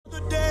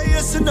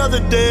it's another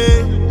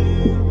day.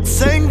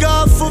 Thank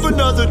God for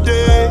another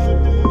day.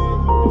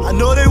 I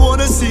know they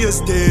wanna see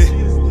us dead,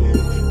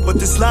 but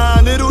this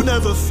line, it'll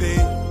never fade.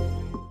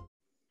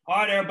 All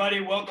right,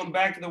 everybody, welcome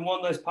back to the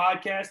One Less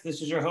Podcast.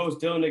 This is your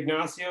host, Dylan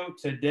Ignacio.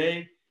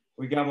 Today,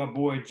 we got my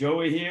boy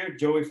Joey here,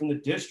 Joey from the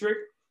district.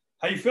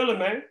 How you feeling,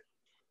 man?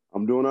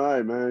 I'm doing all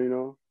right,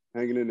 man,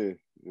 hanging in there.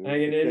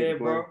 Hanging in there,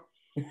 bro.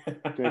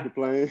 Can't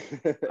complain.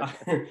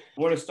 I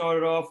want to start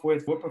it off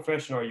with, what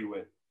profession are you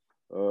in?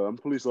 I'm a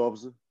police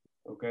officer.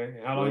 Okay,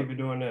 and how long you been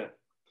doing that?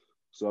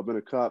 So I've been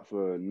a cop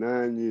for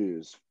 9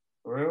 years.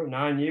 For real?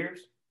 9 years?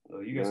 Oh,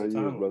 you got 9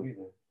 some time years, on me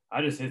then.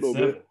 I just hit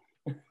 7.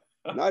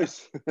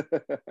 Nice.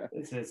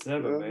 It's hit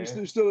 7, man.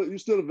 You're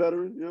still a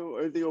veteran,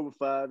 anything over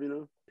 5,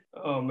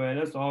 Oh man,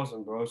 that's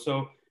awesome, bro.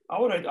 So I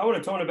want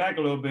to tone it back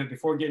a little bit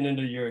before getting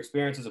into your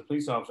experience as a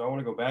police officer. I want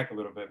to go back a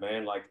little bit,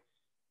 man. Like,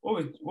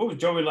 what was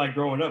Joey like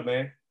growing up,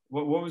 man?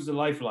 What was the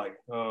life like?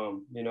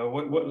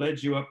 What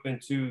led you up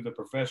into the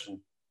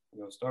profession?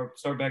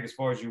 Start back as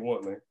far as you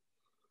want, man.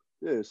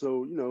 Yeah,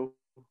 so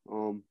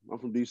I'm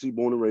from DC,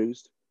 born and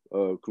raised.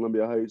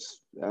 Columbia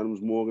Heights,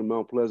 Adams Morgan,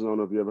 Mount Pleasant. I don't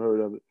know if you ever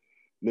heard of it.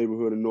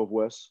 Neighborhood in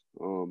Northwest.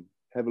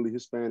 Heavily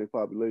Hispanic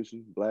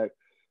population, Black.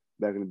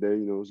 Back in the day,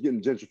 it's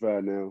getting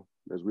gentrified now,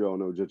 as we all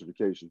know,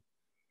 gentrification.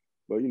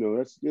 But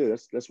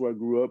that's where I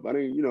grew up. I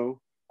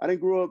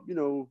didn't grow up,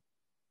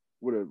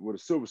 with a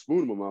silver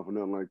spoon in my mouth or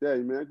nothing like that.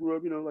 Man, I grew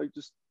up,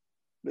 just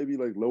maybe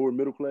like lower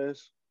middle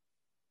class,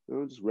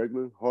 just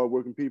regular,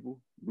 hardworking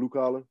people, blue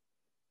collar.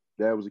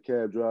 Dad was a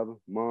cab driver.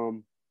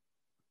 Mom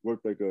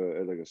worked as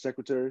a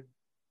secretary.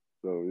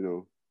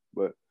 So,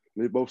 but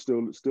they both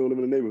still live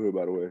in the neighborhood,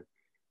 by the way.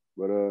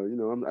 But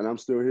I'm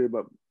still here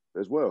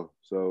as well.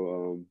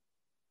 So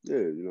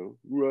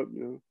grew up,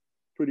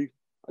 pretty.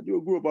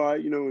 Grew up all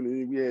right, and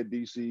then we had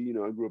DC.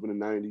 I grew up in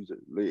the '90s,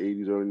 late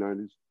 '80s, early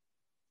 '90s.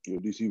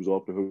 DC was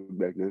off the hook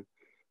back then.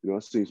 I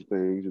seen some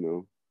things.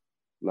 A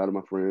lot of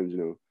my friends,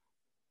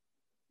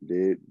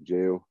 dead,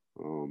 jail.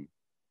 A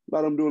lot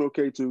of them doing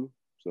okay too.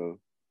 So,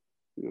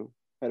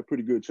 had a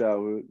pretty good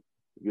childhood,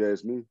 if you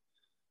ask me.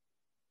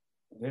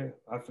 Yeah,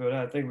 I feel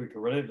that. I think we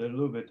can relate a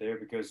little bit there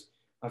because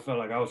I felt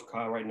like I was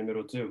caught right in the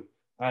middle too.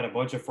 I had a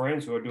bunch of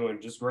friends who are doing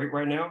just great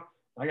right now.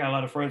 I got a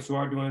lot of friends who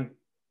aren't doing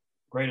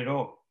great at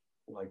all.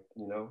 Like,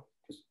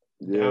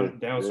 just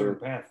down certain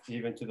paths,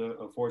 even to the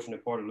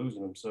unfortunate part of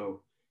losing them.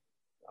 So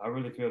I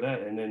really feel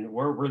that. And then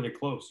we're really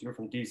close. You're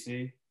from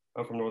DC.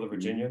 I'm from Northern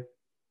Virginia.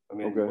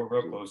 Mm-hmm. I mean, we're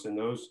real close, and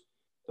those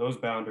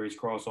boundaries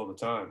cross all the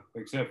time,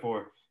 except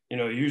for,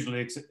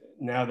 usually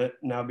now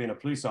being a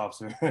police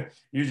officer,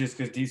 usually it's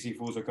because DC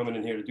fools are coming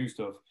in here to do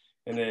stuff.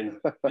 And then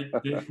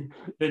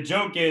the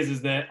joke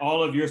is that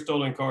all of your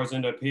stolen cars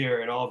end up here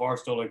and all of our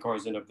stolen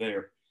cars end up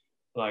there.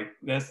 Like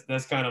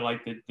that's kind of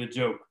like the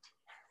joke.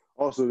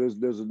 Also,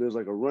 there's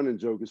like a running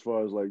joke as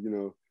far as like,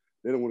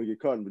 they don't want to get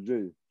caught in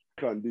Virginia,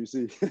 caught in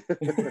DC.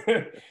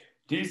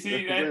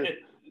 DC,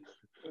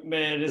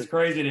 man, it's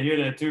crazy to hear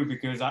that too,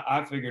 because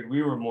I figured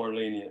we were more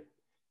lenient.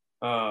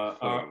 But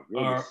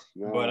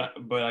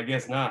I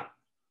guess not.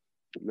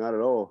 Not at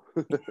all.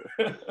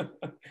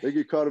 They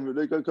get caught in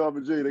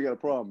Virginia, they got a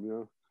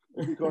problem,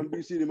 They get caught in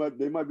DC,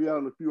 they might be out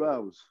in a few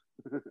hours.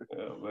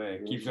 Oh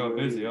man, keeps y'all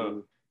busy,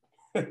 huh?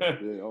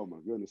 Yeah, oh my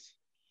goodness.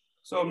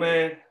 So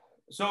man,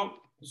 so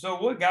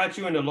what got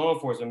you into law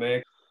enforcement,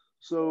 man?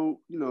 So,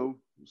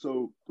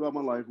 so throughout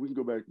my life, we can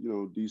go back,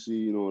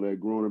 DC and all that,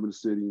 growing up in the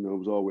city, it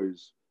was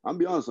always, I'm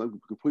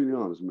completely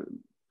honest, man.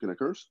 Can I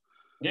curse?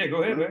 Yeah,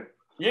 go ahead, man.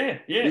 Yeah.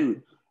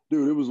 Dude,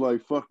 it was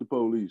like, fuck the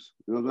police.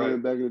 You know what I'm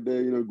saying? Right. Back in the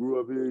day,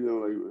 grew up here,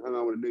 like hung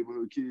out with the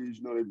neighborhood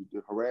kids, they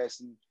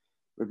harassing,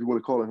 if you want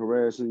to call it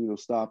harassing,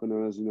 stopping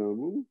us,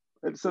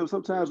 And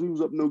sometimes we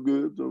was up no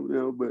good,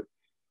 so, but,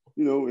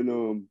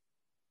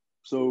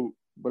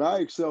 but I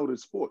excelled at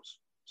sports.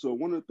 So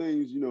one of the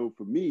things,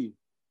 for me,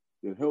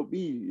 that helped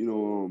me,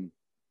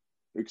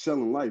 excel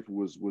in life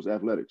was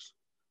athletics.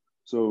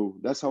 So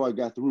that's how I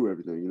got through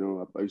everything.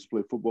 I used to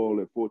play football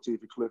at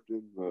 14th and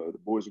Clifton, the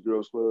Boys and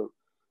Girls Club.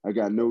 I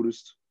got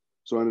noticed.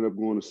 So I ended up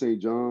going to St.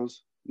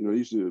 John's. I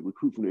used to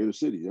recruit from the inner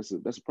city. That's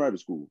a private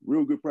school,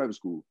 real good private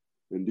school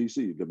in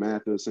DC.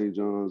 DeMatha, St.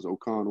 John's,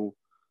 O'Connell,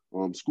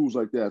 schools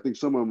like that. I think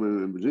some of them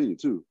are in Virginia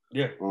too.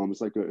 Yeah.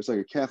 It's like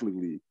a Catholic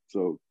league.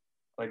 So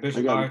like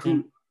Bishop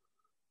Ireton.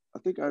 I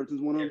think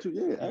Ireton's one of them too.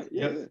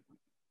 Yeah.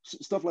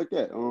 Stuff like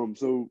that.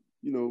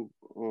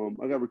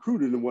 I got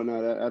recruited and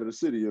whatnot out of the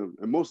city, and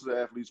most of the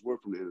athletes were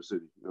from the inner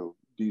city.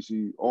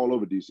 DC, all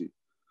over DC.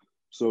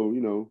 So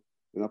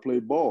and I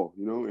played ball.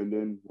 And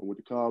then I went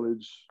to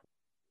college.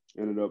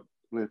 Ended up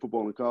playing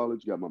football in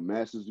college. Got my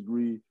master's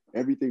degree.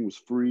 Everything was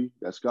free.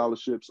 Got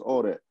scholarships,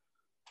 all that.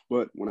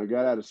 But when I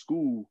got out of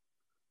school,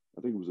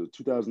 I think it was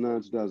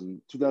 2009,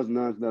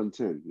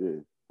 2010.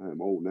 Yeah, I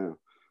am old now.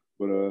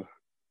 But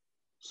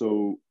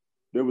so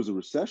there was a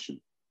recession.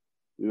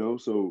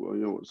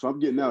 So I'm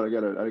getting out. I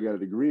got a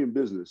degree in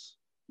business.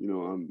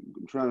 I'm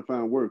trying to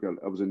find work.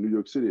 I was in New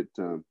York City at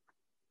the time.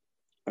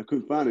 I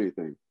couldn't find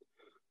anything.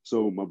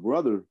 So my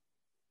brother,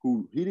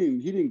 who he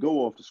didn't go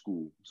off to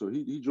school, so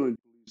he joined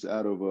police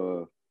out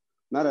of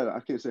not at, I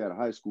can't say out of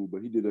high school,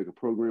 but he did like a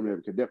program, they have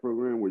a cadet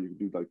program where you could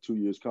do like 2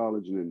 years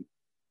college and then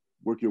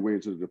work your way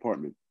into the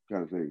department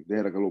kind of thing. They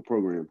had like a little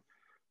program.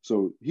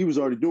 So he was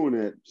already doing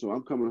that. So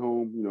I'm coming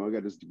home, I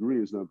got this degree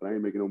and stuff, but I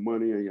ain't making no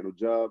money. I ain't got no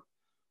job.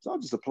 So I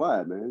just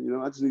applied, man.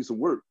 I just need some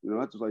work.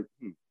 I just like,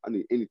 I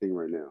need anything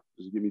right now.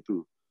 Just get me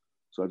through.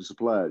 So I just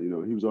applied. He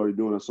was already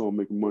doing, I saw him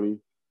making money,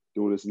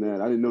 doing this and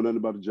that. I didn't know nothing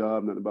about the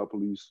job, nothing about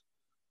police.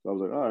 So I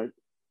was like, all right,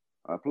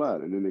 I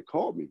applied. And then they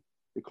called me.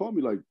 They called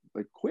me like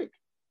quick.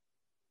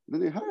 And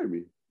then they hired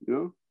me, It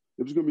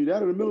was going to be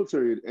that in the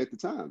military at the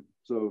time.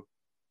 So,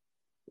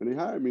 and they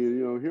hired me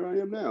and, here I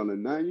am now. And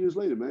then 9 years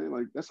later, man,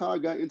 like that's how I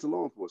got into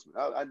law enforcement.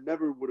 I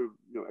never would have,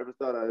 ever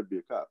thought I'd be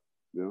a cop,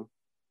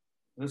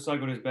 Let's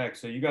cycle this back.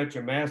 So you got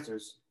your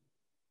master's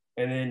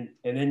and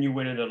then you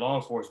went into law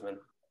enforcement.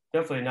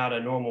 Definitely not a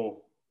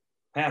normal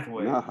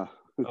pathway. Nah.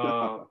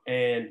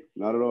 And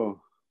not at all.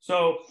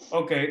 So,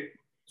 okay.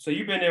 So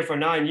you've been there for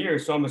 9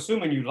 years. So I'm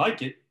assuming you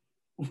like it.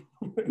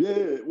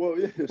 Yeah. Well,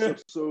 yeah.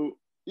 So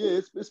yeah,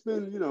 it's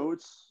been,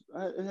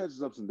 it has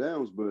its ups and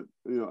downs, but,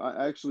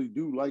 I actually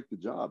do like the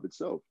job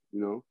itself,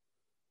 and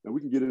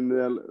we can get into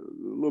that a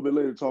little bit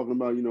later talking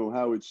about,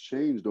 how it's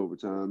changed over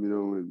time,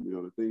 and,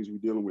 the things we're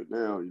dealing with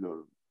now,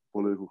 the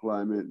political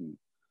climate and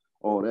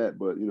all that.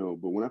 But,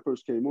 but when I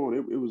first came on,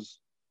 it was,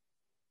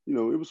 it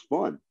was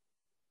fun.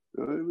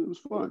 It was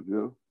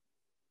fun,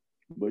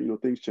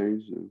 but, things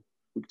change.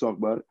 We can talk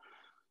about it.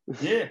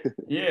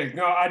 Yeah.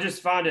 No, I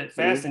just find it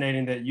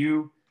fascinating that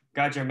you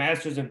got your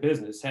master's in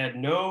business, had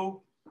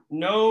no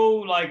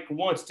like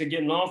wants to get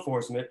in law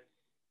enforcement.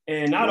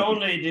 And not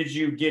only did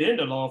you get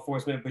into law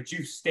enforcement, but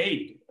you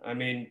stayed. I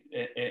mean,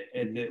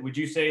 would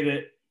you say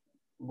that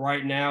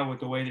right now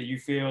with the way that you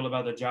feel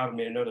about the job, I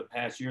mean, I know the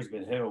past year's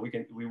been hell.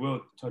 We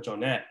will touch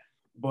on that,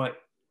 but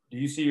do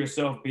you see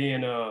yourself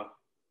being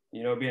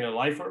being a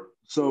lifer?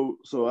 So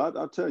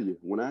I'll tell you,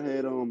 when I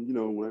had,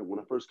 when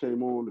I first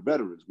came on, the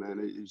veterans, man,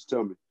 they used to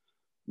tell me,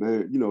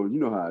 man, you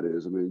know how it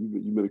is. I mean,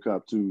 you've been a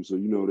cop too, so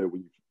you know that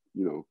when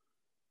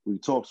you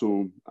talk to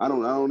them, I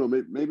don't know,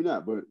 maybe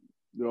not, but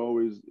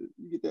always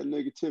you get that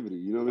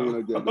negativity, you know what I mean?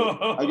 Like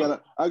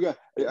that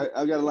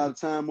I got a lot of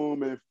time on,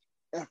 man.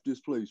 F this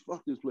place,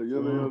 fuck this place,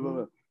 you know what I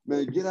mean?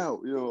 Man, get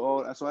out,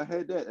 all. So I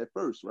had that at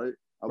first, right?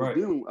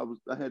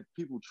 I had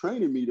people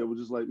training me that was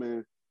just like,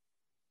 man,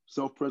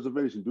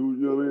 self-preservation, dude,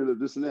 you know what I mean?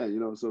 This and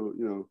that, so,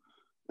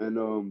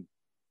 and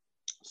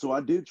so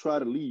I did try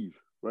to leave,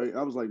 right?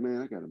 I was like,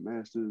 man, I got a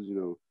master's,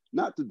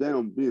 not to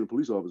down being a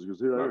police officer, because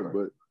here I am,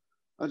 but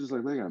I was just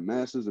like, man, I got a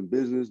master's in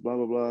business, blah,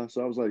 blah, blah.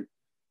 So I was like,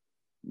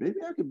 maybe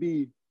I could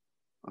be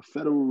a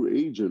federal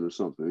agent or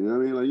something, you know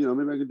what I mean? Like,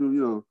 maybe I could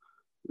do,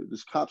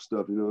 this cop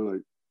stuff,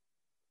 like,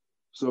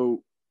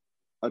 so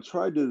I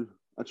tried to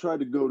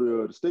go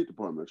to the State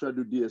Department. I tried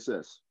to do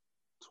DSS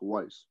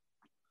twice.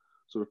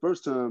 So the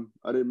first time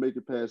I didn't make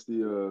it past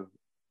so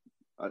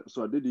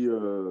I did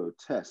the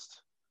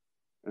test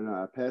and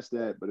I passed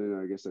that, but then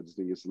I guess I just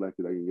didn't get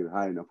selected. I didn't get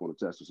high enough on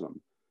the test or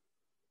something.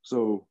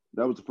 So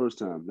that was the first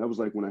time. That was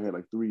like when I had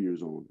like 3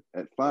 years on.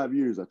 At 5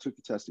 years, I took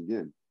the test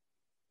again.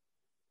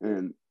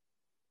 And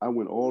I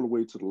went all the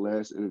way to the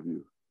last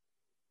interview.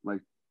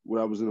 Like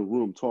when I was in a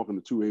room talking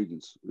to two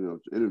agents,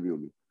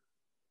 interviewing me.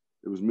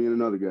 It was me and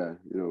another guy,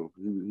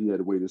 he had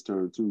to wait his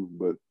turn too.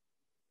 But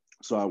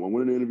so I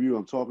went in the interview,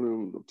 I'm talking to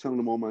him, I'm telling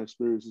him all my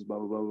experiences, blah,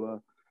 blah, blah, blah.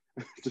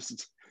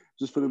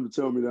 just for them to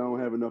tell me that I don't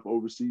have enough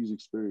overseas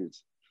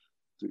experience.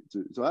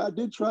 So I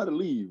did try to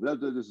leave.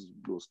 This is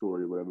a little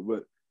story or whatever.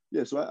 But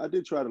yeah, so I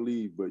did try to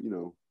leave, but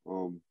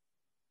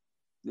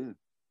yeah,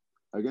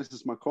 I guess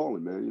it's my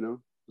calling, man,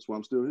 That's why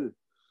I'm still here.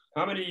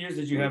 How many years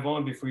did you have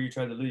on before you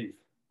tried to leave?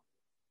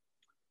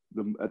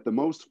 At the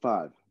most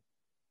 5.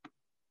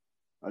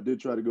 I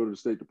did try to go to the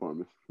State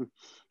Department,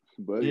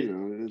 but it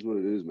is what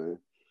it is, man.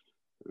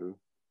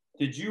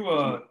 Did you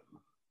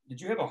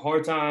have a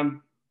hard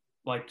time,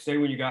 like say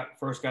when you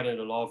first got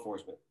into law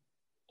enforcement,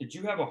 did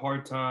you have a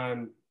hard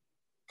time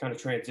kind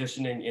of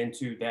transitioning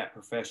into that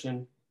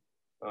profession?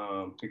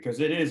 Because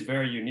it is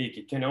very unique.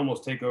 It can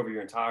almost take over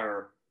your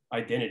entire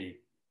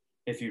identity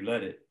if you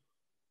let it.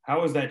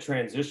 How was that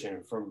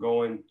transition from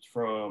going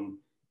from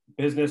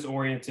business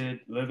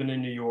oriented, living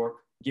in New York,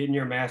 getting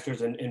your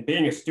master's and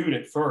being a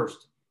student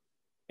first,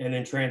 and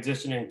then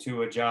transitioning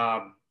to a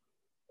job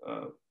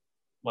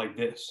like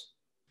this?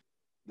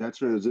 That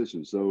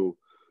transition. So,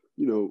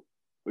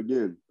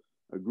 again,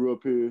 I grew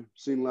up here,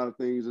 seen a lot of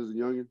things as a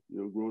youngin,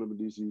 growing up in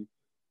DC.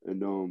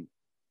 And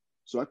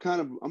so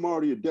I'm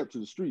already adept to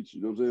the streets,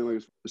 you know what I'm saying?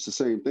 Like it's the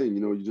same thing,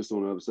 you're just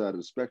on the other side of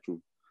the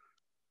spectrum.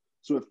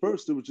 So at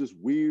first it was just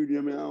weird,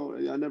 I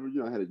mean, I never,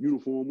 I had a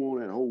uniform on,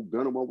 I had a whole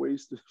gun on my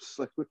waist. It's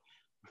like,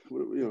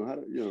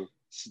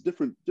 it's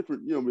different,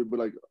 but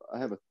like I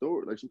have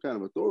authority, like some kind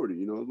of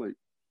authority, I'm like,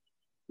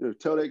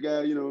 tell that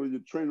guy, your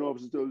training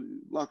officer,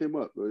 lock him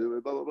up, blah,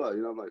 blah, blah.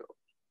 I'm like,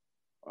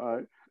 all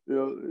right,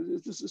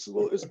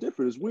 it's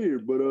different, it's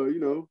weird, but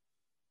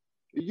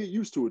you get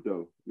used to it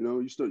though.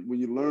 You start when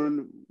you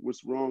learn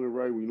what's wrong and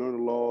right, when you learn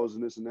the laws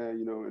and this and that,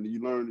 and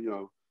you learn,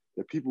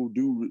 that people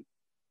do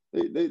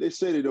they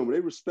say they don't, but they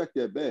respect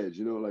that badge.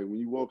 You know, like when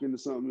you walk into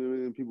something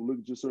and people look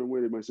at you a certain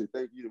way, they might say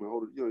thank you. They might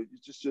hold it. You know,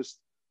 it's just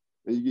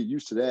and you get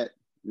used to that.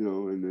 You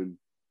know, and then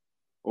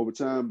over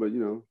time, but you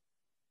know,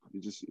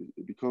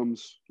 it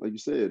becomes like you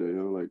said. You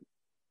know, like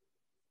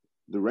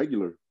the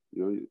regular.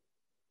 You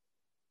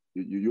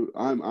know,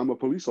 I'm a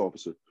police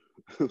officer.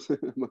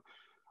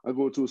 I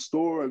go into a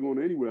store, I go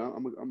into anywhere.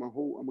 I'm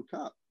a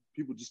cop.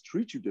 People just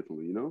treat you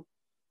differently, you know,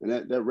 and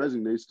that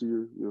resonates to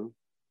your, you know,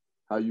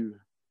 how you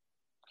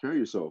carry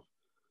yourself,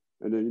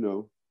 and then you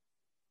know,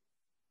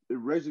 it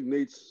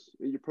resonates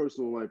in your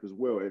personal life as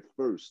well at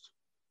first.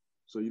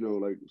 So you know,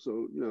 like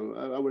so, you know,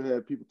 I would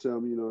have people tell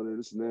me, you know,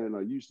 this and that, and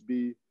I used to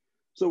be.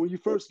 So when you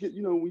first get,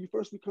 you know, when you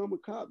first become a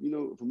cop, you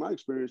know, from my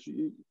experience,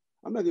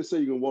 I'm not gonna say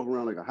you're gonna walk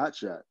around like a hot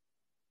shot,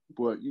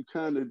 but you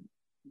kind of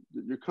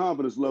your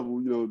confidence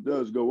level, you know,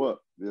 does go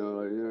up.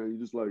 You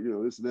just like, you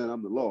know, this and that,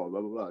 I'm the law,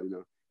 blah blah blah. You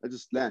know, that's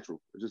just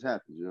natural. It just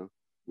happens, you know,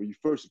 when you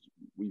first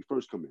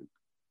come in.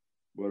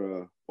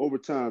 But over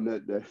time,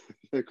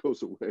 that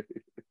goes away.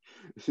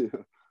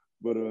 Yeah.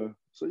 But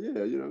so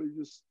yeah, you know,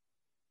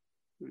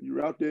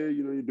 you're out there,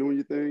 you know, you're doing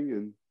your thing,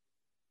 and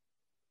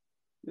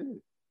yeah,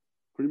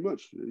 pretty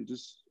much, you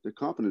just the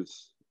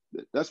confidence.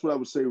 That's what I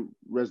would say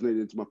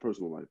resonated into my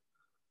personal life.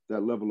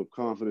 That level of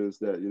confidence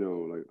that, you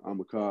know, like I'm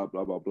a cop,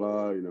 blah blah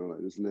blah, you know,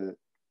 like this and that.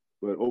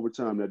 But over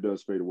time, that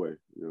does fade away,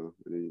 you know,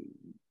 and then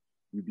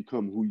you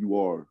become who you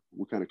are,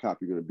 what kind of cop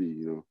you're gonna be,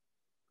 you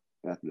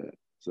know, after that.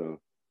 So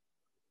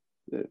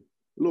yeah,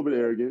 a little bit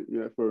arrogant, you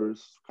know, at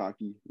first,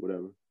 cocky,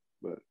 whatever.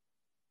 But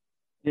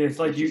yeah, it's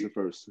like you at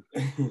first.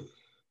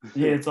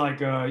 yeah, it's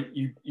like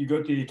you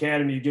go through the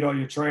academy, you get all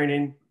your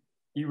training,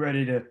 you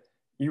ready to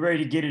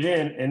get it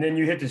in, and then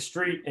you hit the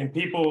street, and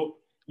people,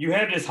 you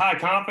have this high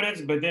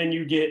confidence, but then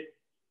you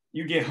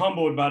get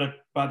humbled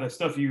by the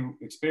stuff you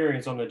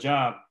experience on the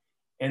job,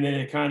 and then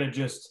it kind of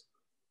just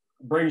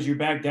brings you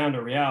back down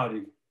to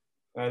reality.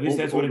 At least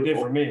that's what it did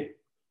for me.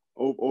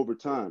 Over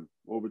time,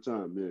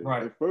 yeah.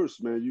 Right. At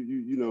first, man,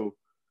 you know,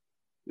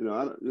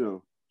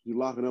 you're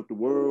locking up the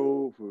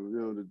world for, you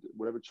know,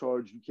 whatever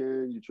charge you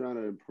can. You're trying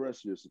to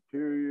impress your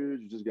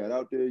superiors. You just got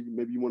out there.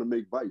 Maybe you want to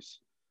make vice.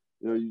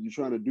 You know, you're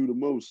trying to do the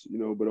most. You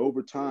know, but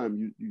over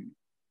time,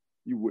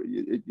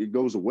 it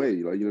goes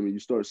away. Like, you know, I mean, you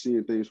start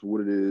seeing things for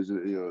what it is,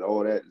 and you know,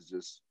 all that is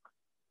just,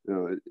 you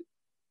know,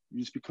 you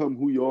just become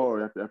who you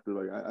are after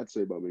like I'd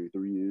say about maybe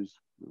 3 years,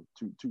 you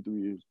know, 3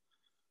 years.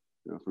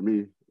 You know, for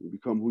me, you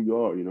become who you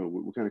are. You know,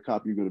 what kind of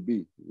cop you're going to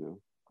be. You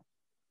know.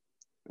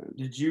 And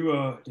did you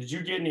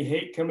get any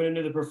hate coming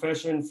into the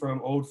profession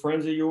from old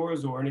friends of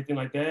yours or anything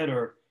like that,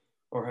 or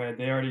had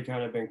they already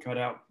kind of been cut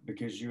out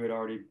because you had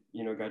already,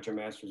 you know, got your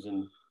master's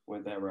and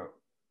went that route?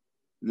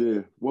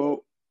 Yeah,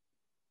 well,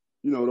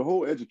 you know, the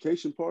whole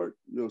education part,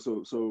 you know,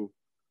 so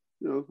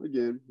you know,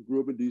 again, grew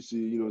up in DC.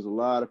 You know, there's a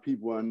lot of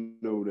people I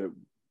know that,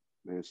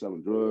 man,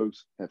 selling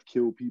drugs, have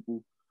killed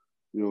people,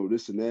 you know,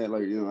 this and that.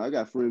 Like, you know, I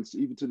got friends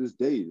even to this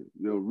day, you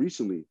know,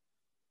 recently,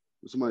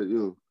 somebody, you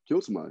know,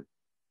 killed somebody.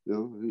 You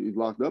know, he's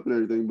locked up and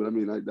everything, but I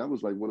mean, like, that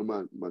was like one of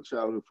my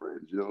childhood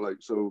friends, you know, like,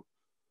 so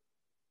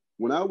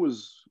when I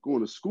was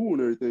going to school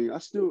and everything, I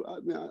still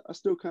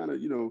kind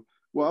of, you know,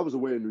 well, I was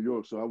away in New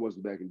York, so I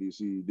wasn't back in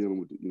DC dealing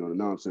with, you know, the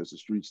nonsense, the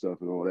street stuff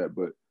and all that.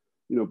 But,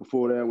 you know,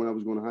 before that, when I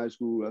was going to high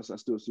school, I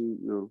still see, you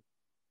know,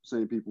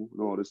 same people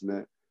and all this and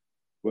that.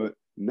 But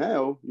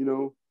now, you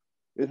know,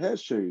 it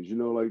has changed, you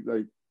know,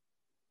 like,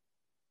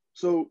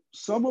 so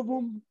some of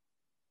them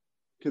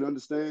can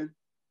understand,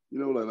 you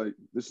know, like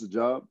this is a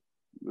job.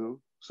 You know,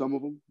 some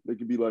of them, they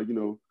could be like, you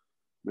know,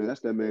 man, that's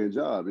that man's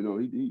job. You know,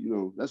 he you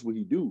know, that's what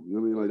he do. You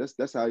know what I mean? Like,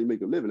 that's how he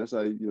make a living. That's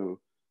how he, you know,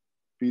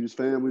 feed his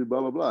family, blah,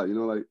 blah, blah. You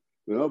know, like,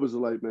 when others are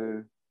like,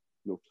 man,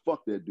 you know,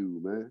 fuck that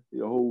dude, man. He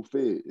a whole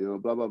fed, you know,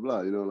 blah, blah,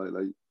 blah. You know,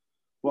 like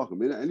fuck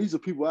him. And these are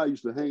people I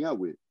used to hang out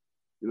with,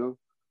 you know?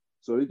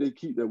 So they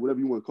keep that, whatever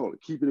you want to call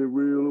it, keeping it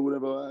real or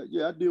whatever.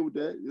 Yeah, I deal with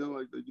that, you know,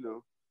 like, you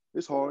know,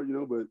 it's hard, you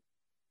know, but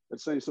at the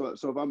same, so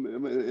if I'm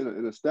in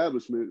an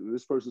establishment and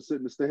this person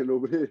sitting and standing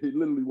over here, he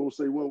literally won't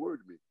say one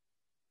word to me.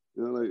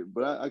 You know, like,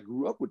 but I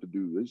grew up with the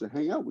dude. I used to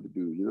hang out with the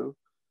dude, you know?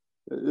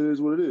 It is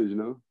what it is, you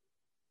know?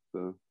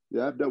 So,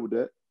 yeah, I've dealt with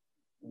that.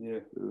 Yeah,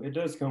 it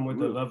does come with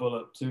a level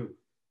up too.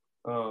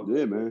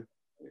 Yeah, man.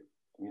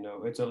 You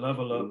know, it's a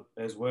level up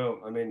as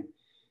well. I mean,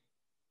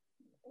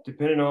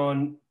 depending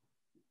on,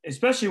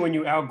 especially when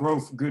you outgrow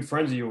good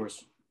friends of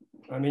yours.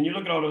 I mean, you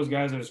look at all those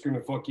guys that are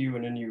screaming "fuck you,"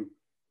 and then you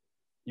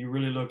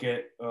really look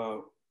at,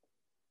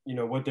 you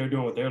know, what they're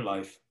doing with their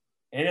life,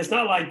 and it's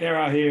not like they're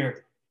out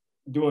here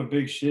doing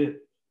big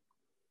shit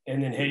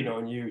and then hating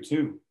on you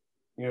too.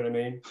 You know what I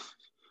mean?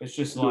 It's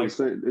just like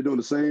they're doing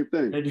the same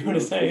thing. They're doing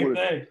the same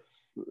thing.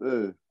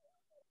 Yeah.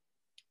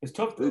 It's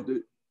tough though.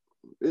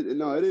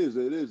 No, it is.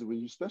 It is.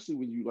 Especially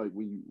when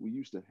we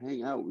used to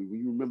hang out. When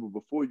you remember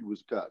before you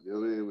was a cop. You know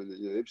what I mean? When,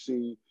 you know, they've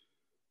seen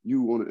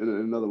you in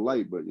another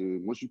light, but you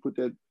know, once you put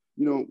that,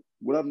 you know,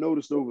 what I've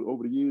noticed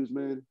over the years,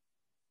 man.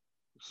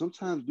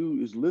 Sometimes,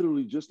 dude, it's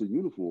literally just a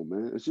uniform,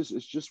 man. It's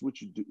just what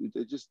you do.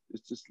 It's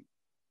just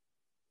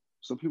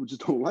some people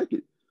just don't like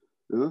it.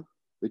 You know,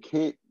 they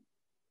can't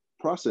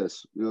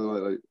process. You know,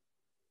 like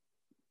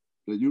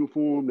the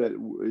uniform, that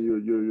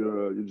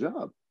your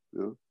job.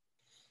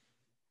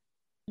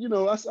 You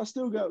know, I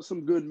still got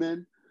some good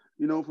men.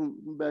 You know,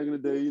 from back in the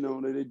day. You know,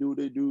 they do what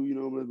they do. You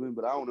know,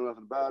 but I don't know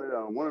nothing about it.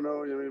 I don't want to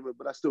know. You know what I mean?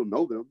 But I still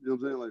know them. You know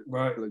what I'm saying? Like,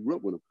 Right. I grew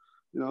up with them.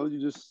 You know,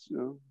 you just, you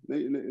know,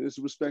 it's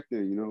a respect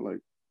thing. You know, like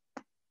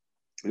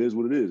it is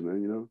what it is,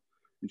 man. You know,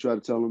 you try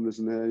to tell them this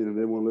and that. You know,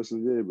 they won't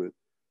listen. Yeah, but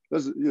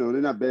that's, you know,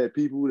 they're not bad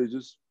people. They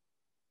just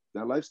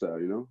that lifestyle.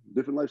 You know,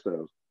 different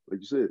lifestyles. Like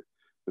you said,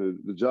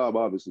 the job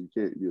obviously you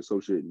can't be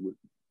associated with,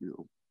 you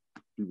know,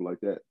 people like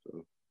that.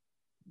 So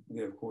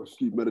yeah, of course,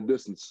 keep them at a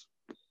distance.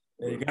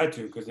 Yeah, you got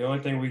to, because the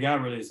only thing we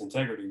got really is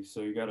integrity.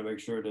 So you got to make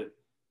sure that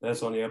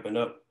that's on the up and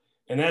up.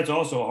 And that's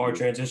also a hard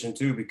transition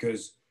too,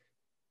 because,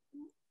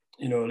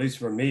 you know, at least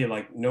for me,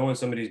 like knowing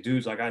some of these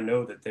dudes, like I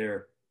know that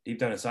they're deep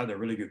down inside, they're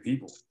really good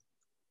people.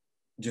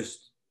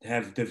 Just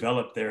have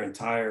developed their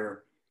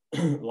entire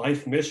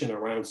life mission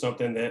around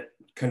something that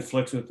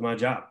conflicts with my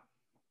job.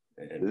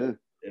 And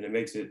it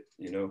makes it,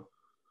 you know,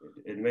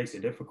 it makes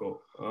it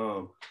difficult.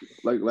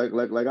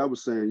 Like I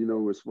was saying, you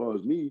know, as far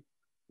as me,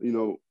 you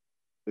know,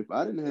 if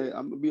I didn't have,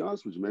 I'm gonna be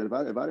honest with you, man. If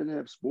I didn't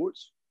have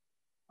sports,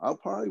 I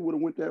probably would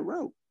have went that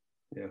route.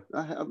 Yeah,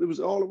 it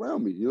was all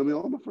around me. You know what I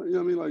mean? All my friends. You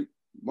know what I mean? Like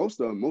most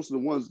of the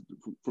ones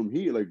from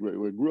here, like where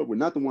I grew up with,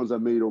 not the ones I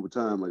made over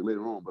time, like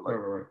later on, but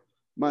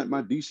like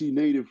my DC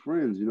native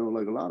friends. You know,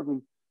 like a lot of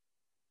them.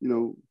 You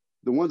know,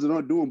 the ones that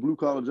aren't doing blue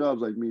collar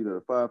jobs like me,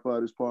 the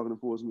firefighters, parking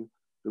enforcement.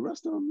 The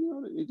rest of them, you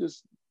know, they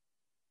just,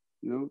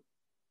 you know,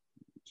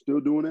 still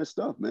doing that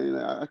stuff, man.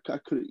 I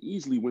could have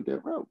easily went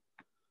that route.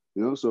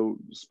 You know, so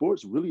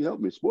sports really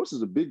helped me. Sports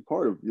is a big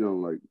part of, you know,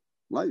 like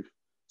life,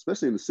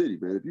 especially in the city,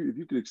 man. If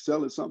you could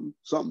excel at something,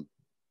 you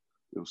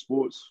know,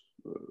 sports,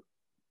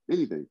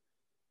 anything.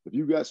 If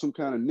you got some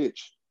kind of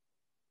niche,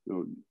 you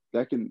know,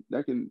 that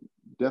can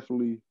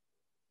definitely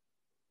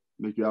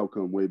make your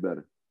outcome way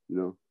better, you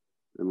know,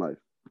 in life.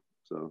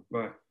 So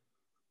right.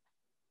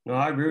 No,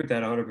 I agree with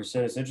that 100%.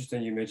 It's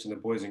interesting you mentioned the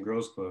Boys and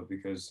Girls Club,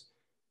 because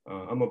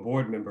I'm a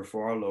board member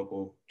for our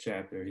local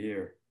chapter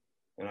here.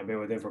 And I've been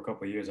with them for a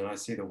couple of years, and I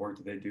see the work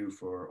that they do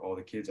for all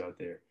the kids out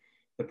there.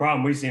 The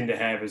problem we seem to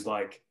have is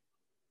like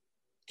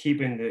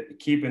keeping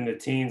the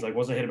teens, like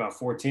once they hit about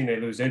 14, they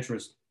lose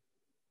interest.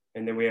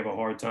 And then we have a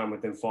hard time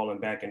with them falling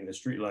back into the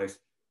street life.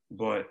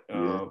 But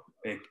to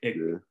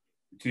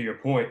your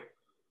point,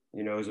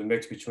 you know, it's a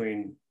mix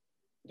between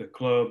the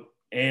club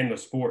and the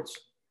sports.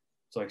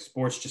 It's like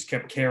sports just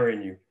kept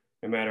carrying you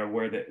no matter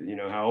where you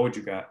know, how old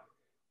you got.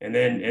 And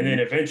then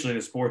eventually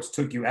the sports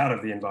took you out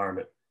of the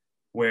environment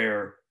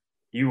where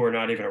you were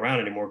not even around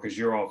anymore because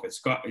you're off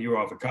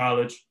at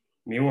college.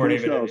 I mean, you weren't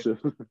even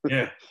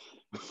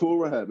full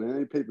ride, man. I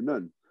ain't pay for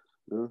nothing.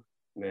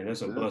 Man,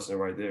 that's a blessing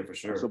right there for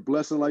sure. It's a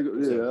blessing, like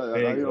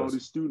I hear all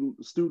these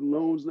student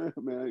loans now,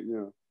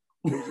 man.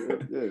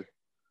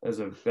 That's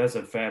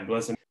a fat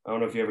blessing. I don't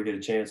know if you ever get a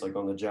chance, like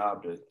on the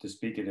job, to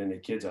speak it into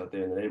kids out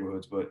there in the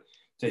neighborhoods, but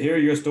to hear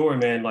your story,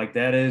 man, like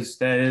that is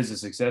a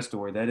success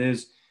story. That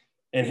is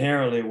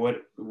inherently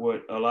what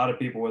a lot of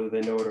people, whether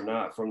they know it or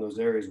not, from those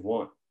areas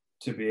want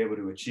to be able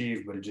to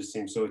achieve, but it just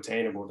seems so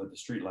attainable that the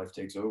street life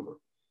takes over.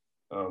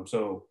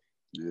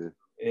 It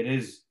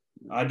is.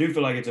 I do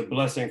feel like it's a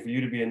blessing for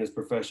you to be in this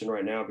profession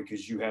right now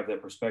because you have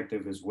that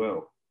perspective as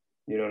well.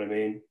 You know what I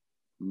mean?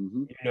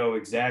 Mm-hmm. You know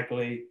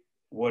exactly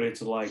what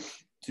it's like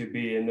to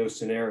be in those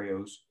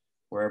scenarios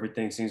where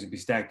everything seems to be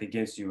stacked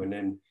against you, and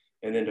then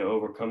to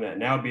overcome that.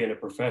 Now be in a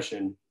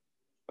profession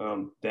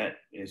that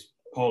is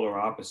polar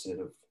opposite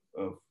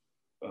of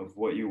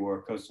what you were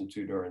accustomed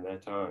to during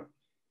that time.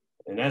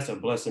 And that's a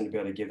blessing to be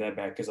able to give that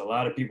back, because a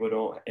lot of people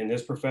don't, in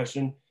this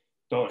profession,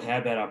 don't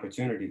have that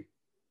opportunity.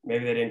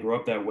 Maybe they didn't grow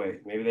up that way.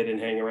 Maybe they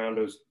didn't hang around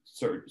those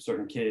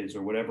certain kids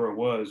or whatever it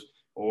was,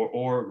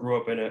 or grew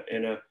up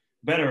in a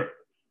better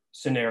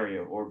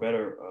scenario or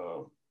better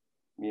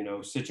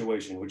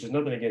situation, which is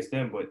nothing against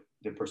them, but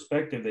the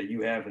perspective that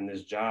you have in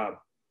this job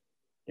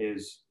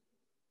is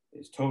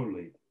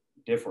totally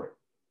different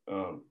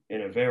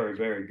in a very,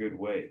 very good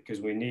way,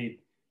 because we need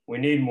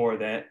more of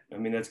that. I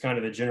mean, that's kind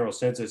of the general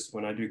census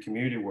when I do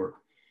community work,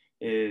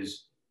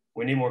 is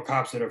we need more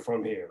cops that are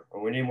from here,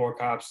 or we need more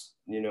cops,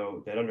 you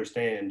know, that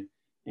understand,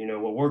 you know,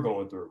 what we're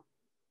going through.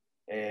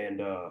 And,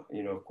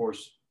 you know, of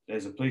course,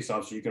 as a police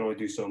officer, you can only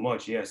do so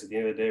much. Yes, at the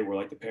end of the day, we're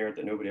like the parent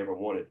that nobody ever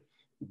wanted.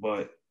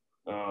 But,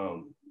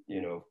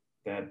 you know,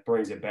 that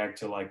brings it back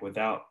to like,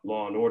 without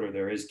law and order,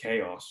 there is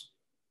chaos.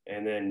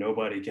 And then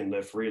nobody can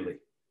live freely,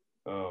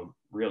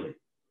 really.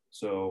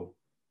 So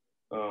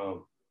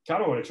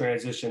kind of want to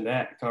transition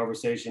that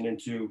conversation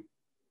into,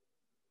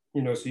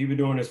 you know, so you've been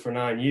doing this for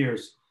 9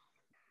 years.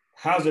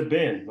 How's it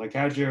been? Like,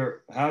 how's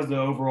the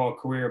overall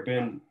career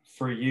been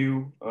for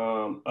you?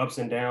 Ups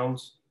and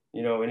downs,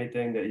 you know,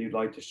 anything that you'd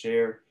like to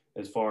share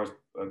as far as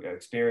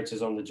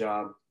experiences on the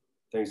job,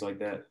 things like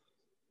that?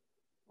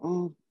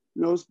 You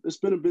know, it's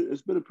been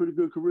a pretty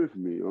good career for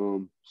me.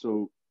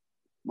 So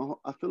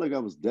I feel like I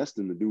was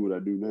destined to do what I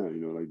do now,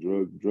 you know, like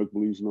drug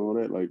police and all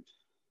that. Like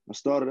I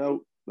started out,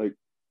 like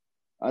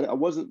I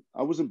wasn't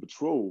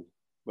patrol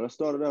But I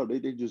started out, they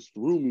just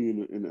threw me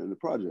in the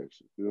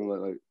projects. You know,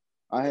 like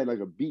I had like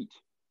a beat,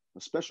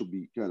 a special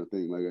beat kind of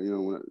thing. Like, you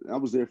know, when I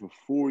was there for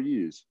 4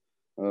 years.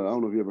 I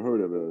don't know if you ever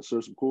heard of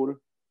Sursum Corda.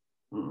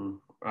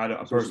 I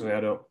don't, personally,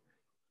 I don't.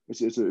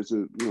 It's a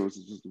you know, it's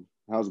just a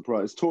housing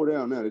project. It's tore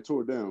down now. They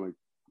tore it down like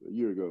a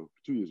year ago,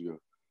 2 years ago.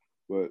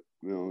 But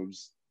you know,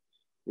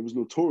 it was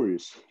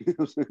notorious. You know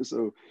what I'm saying?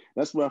 So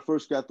that's where I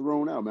first got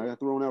thrown out, man. I got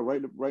thrown out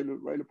right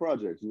in the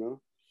projects, you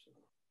know.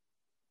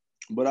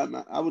 But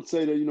I would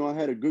say that, you know, I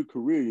had a good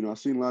career. You know, I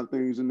seen a lot of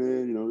things in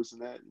there, you know, this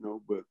and that, you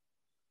know, but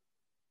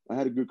I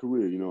had a good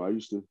career. You know, I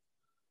used to,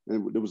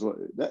 and it was like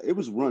that. It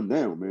was run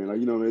down, man. Like,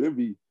 you know, man, it'd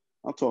be.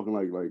 I'm talking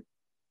like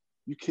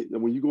you can't,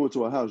 when you go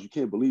into a house, you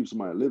can't believe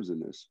somebody lives in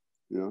this.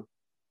 You know,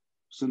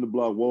 cinder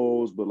block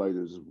walls, but like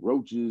there's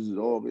roaches and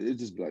all. It's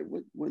just like,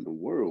 what in the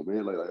world,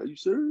 man? Like, are you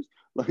serious?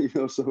 Like, you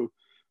know, so,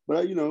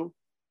 but you know,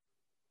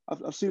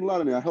 I've seen a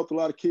lot of that. I helped a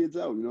lot of kids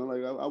out. You know,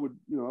 like I would,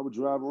 you know, I would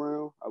drive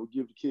around. I would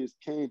give the kids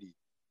candy.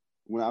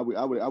 When I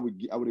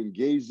would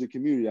engage the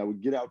community. I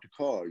would get out the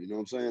car. You know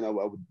what I'm saying? I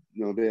would,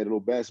 you know, they had a little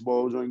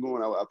basketball joint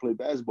going. I play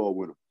basketball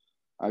with them.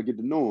 I get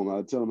to know them.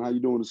 I tell them how you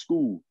doing in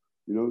school.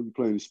 You know, you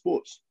playing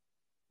sports,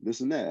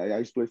 this and that. I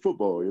used to play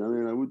football. You know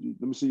what I mean?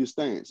 Let me see your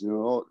stance. You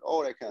know,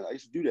 all that kind of. I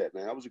used to do that,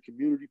 man. I was a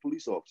community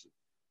police officer.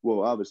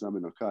 Well, obviously I'm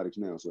in narcotics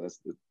now, so that's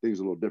the thing's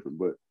a little different.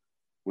 But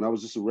when I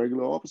was just a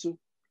regular officer,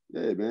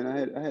 yeah, man,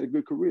 I had a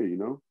good career. You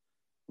know,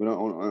 but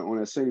on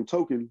that same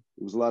token,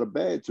 there was a lot of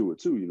bad to it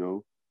too. You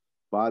know.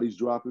 Bodies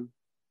dropping,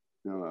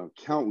 you know,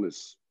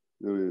 countless,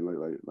 you know,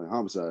 like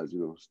homicides, you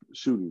know,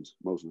 shootings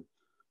mostly,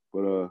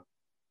 but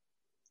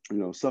you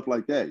know, stuff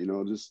like that, you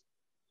know, just,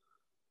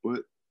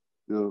 but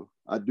you know,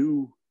 I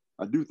do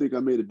think I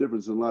made a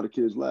difference in a lot of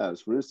kids'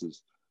 lives. For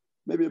instance,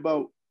 maybe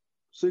about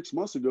 6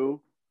 months ago,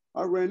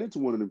 I ran into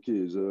one of them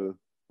kids. I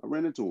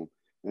ran into him,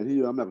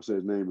 and I'm not gonna say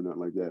his name or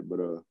nothing like that, but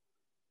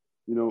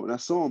you know, and I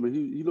saw him, and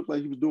he looked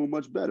like he was doing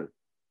much better.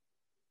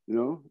 You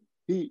know,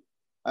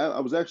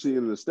 I was actually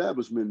in an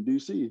establishment in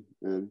DC,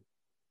 and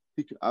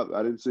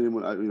I didn't see him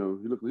when you know,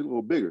 he looked a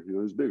little bigger. You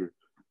know, he's bigger.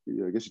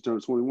 I guess he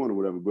turned 21 or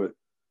whatever. But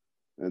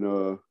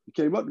he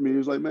came up to me. He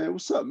was like, "Man,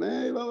 what's up,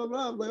 man?" Blah blah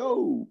blah. I was like,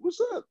 "Oh,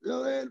 what's up?" You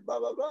know, man, blah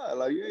blah blah.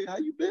 Like, "Hey, how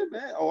you been,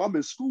 man?" "Oh, I'm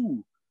in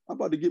school. I'm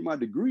about to get my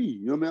degree.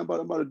 You know what I mean?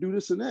 I'm about to do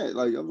this and that."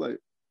 Like, I was like,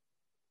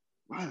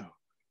 "Wow."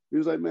 He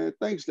was like, "Man,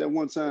 thanks that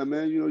one time,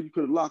 man. You know, you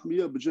could have locked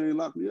me up, but you ain't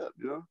locked me up.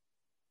 You know,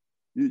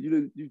 you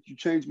didn't. You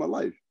changed my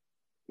life."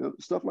 You know,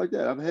 stuff like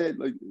that. I've had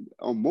like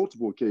on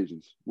multiple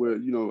occasions where,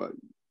 you know,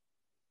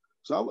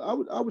 so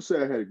I would say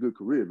I had a good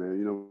career, man.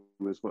 You know,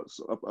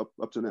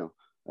 up to now,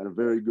 I had a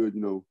very good, you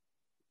know,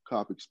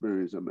 cop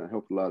experience. I mean, I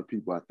helped a lot of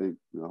people. I think,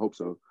 you know, I hope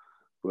so,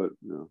 but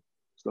you know,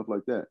 stuff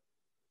like that.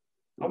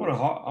 I want to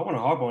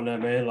harp on that,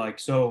 man. Like,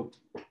 so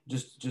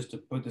just to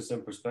put this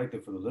in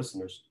perspective for the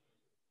listeners,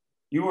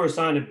 you were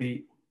assigned a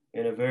beat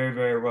in a very,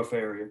 very rough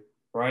area,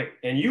 right?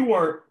 And you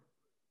weren't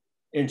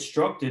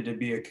instructed to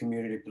be a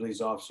community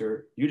police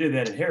officer. You did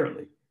that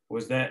inherently.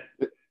 Was that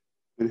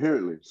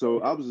inherently?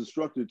 So I was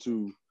instructed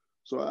to.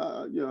 So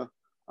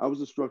I was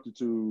instructed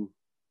to,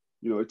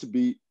 you know, it's a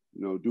beat.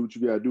 You know, do what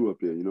you gotta do up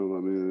there. You know what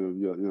I mean?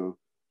 You know,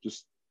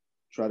 just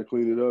try to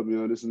clean it up. You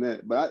know, this and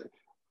that. But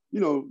you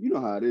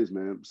know how it is,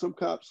 man. Some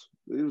cops.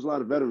 There was a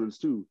lot of veterans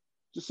too.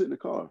 Just sit in the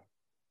car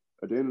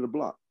at the end of the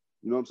block.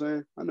 You know what I'm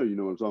saying? I know you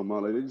know what I'm talking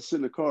about. Like, they just sit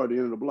in the car at the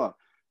end of the block.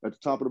 At the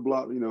top of the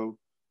block, you know.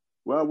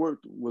 Where I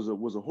worked was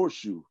a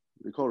horseshoe.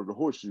 They called it a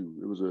horseshoe.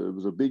 It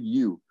was a big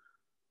U,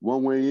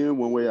 one way in,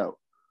 one way out.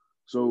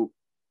 So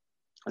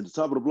at the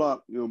top of the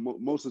block, you know,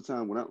 most of the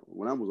time when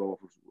I was off,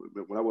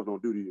 when I wasn't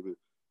on duty,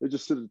 they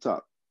just sit at the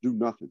top, do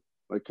nothing,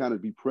 like kind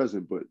of be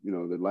present, but you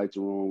know, the lights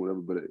are on, whatever.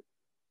 But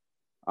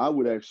I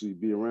would actually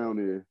be around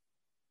there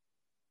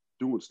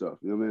doing stuff.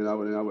 You know what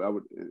I mean? I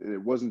would, and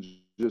it wasn't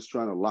just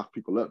trying to lock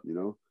people up. You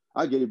know,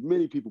 I gave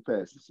many people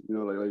passes. You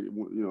know, like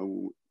you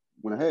know,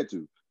 when I had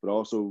to, but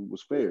also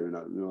was fair, and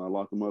I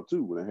locked them up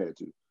too when I had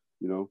to,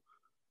 you know.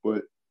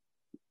 But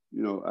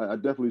you know, I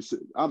definitely,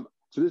 I'm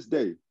to this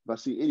day, if I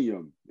see any of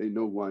them, they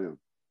know who I am.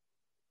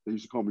 They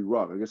used to call me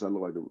Rock. I guess I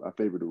look like I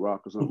favored the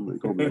Rock or something. They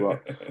call me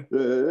Rock.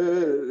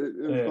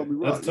 Yeah, call me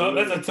Rock. That's tough.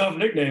 That's a tough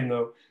nickname,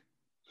 though.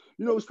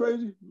 You know what's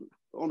crazy?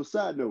 On a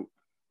side note,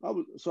 I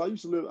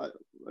used to live.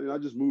 I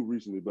just moved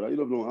recently, but I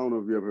lived on. I don't know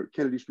if you ever heard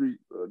Kennedy Street,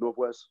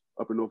 Northwest,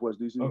 upper Northwest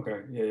DC.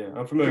 Okay, yeah.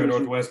 I'm familiar with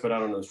Northwest, but I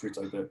don't know streets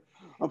like that.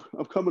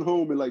 I'm coming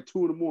home at like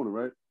 2 in the morning,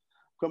 right?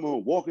 Coming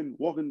home,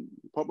 walking,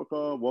 park my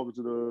car, walking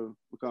to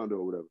the condo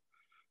or whatever.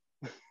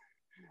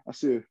 I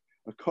see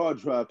a car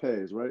drive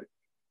past, right?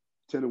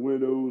 Tinted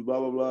windows, blah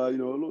blah blah. You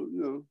know,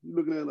 you're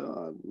looking at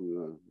like,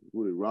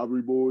 what are they,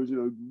 robbery boys? You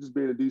know, just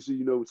being in DC,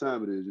 you know what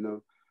time it is. You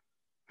know,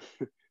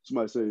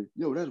 somebody say,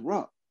 "Yo, that's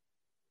Rock."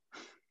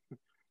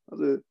 I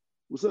said,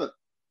 "What's up?"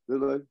 They're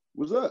like,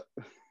 "What's up?"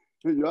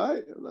 You all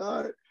right? Like,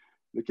 all right.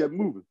 They kept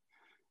moving.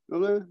 You know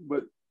what I mean?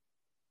 But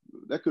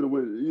that could have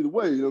went either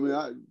way. You know what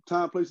I mean?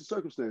 Time, place, and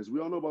circumstance.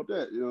 We all know about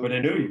that. You know. But they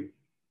knew you.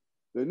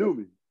 They knew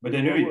me. But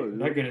they knew you.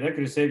 That could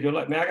have saved your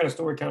life. Man, I got a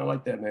story kind of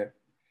like that, man.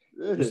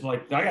 Just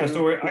like I got a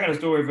story. I got a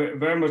story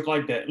very much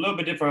like that. A little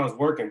bit different. I was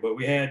working, but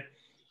we had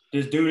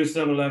this dude at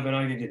 7-Eleven.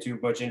 I didn't get too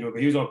much into it, but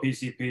he was on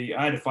PCP.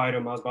 I had to fight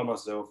him. I was by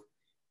myself.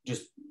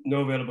 Just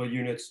no available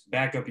units.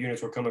 Backup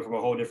units were coming from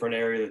a whole different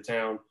area of the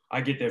town.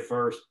 I get there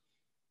first.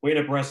 We end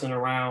up wrestling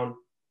around.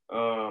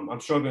 I'm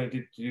struggling to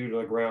get the dude to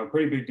the ground.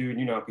 Pretty big dude.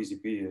 You know how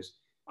PCP is.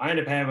 I end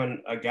up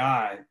having a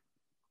guy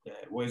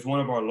that was one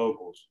of our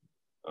locals,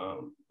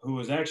 who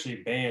was actually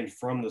banned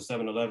from the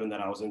 7-Eleven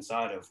that I was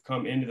inside of,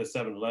 come into the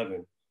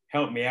 7-Eleven,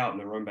 help me out, and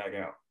then run back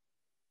out.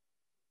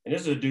 And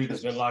this is a dude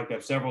that's been locked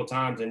up several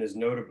times and is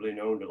notably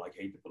known to like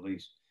hate the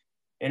police.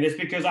 And it's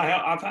because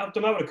I've helped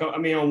him out. I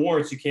mean, on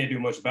warrants, you can't do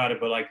much about it,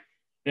 but like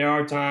there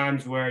are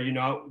times where, you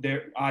know,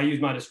 I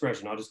use my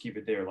discretion. I'll just keep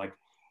it there. Like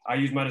I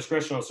use my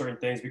discretion on certain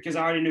things because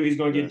I already knew he's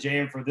going to get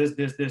jammed for this.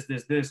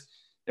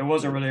 There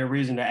wasn't really a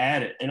reason to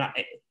add it. And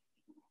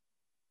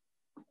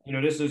you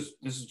know, this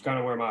is kind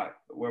of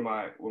where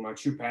my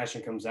true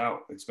passion comes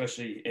out,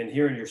 especially in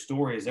hearing your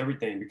story is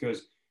everything,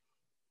 because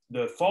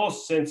the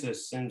false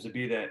census seems to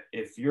be that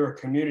if you're a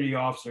community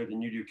officer,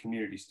 then you do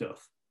community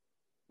stuff.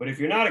 But if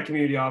you're not a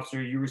community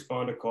officer, you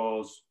respond to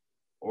calls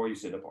or you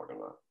sit in the parking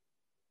lot.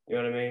 You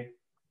know what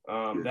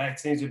I mean? That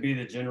seems to be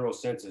the general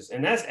census,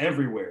 and that's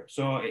everywhere.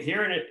 So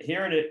hearing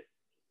it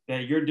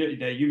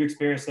that you've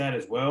experienced that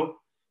as well.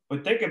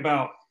 But think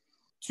about,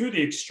 to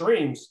the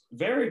extremes,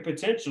 very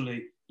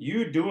potentially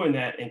you doing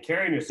that and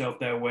carrying yourself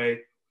that way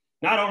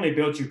not only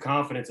built you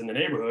confidence in the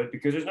neighborhood,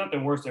 because there's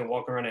nothing worse than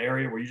walking around an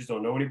area where you just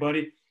don't know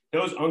anybody.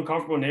 Those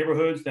uncomfortable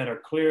neighborhoods that are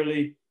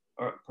clearly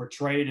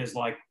portrayed as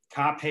like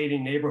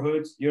cop-hating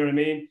neighborhoods, you know what I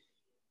mean?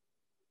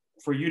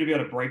 For you to be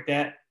able to break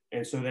that,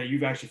 and so that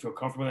you actually feel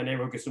comfortable in that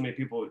neighborhood because so many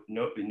people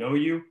know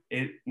you,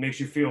 it makes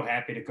you feel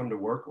happy to come to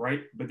work,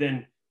 right? But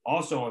then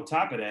also on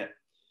top of that,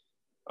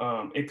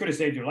 it could have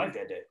saved your life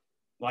that day.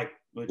 Like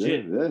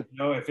legit, you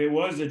know, if it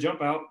was a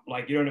jump out,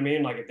 like, you know what I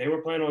mean? Like if they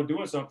were planning on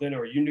doing something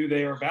or you knew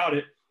they were about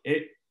it,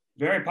 it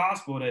very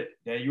possible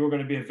that you were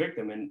going to be a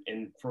victim.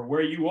 And for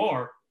where you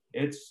are,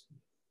 that's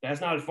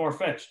not as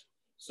far-fetched.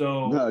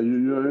 So no,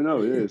 you already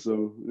know, yeah.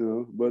 So, you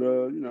know, but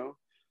you know,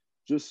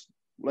 just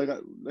like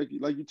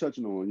you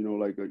touching on, you know,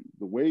 like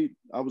the way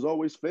I was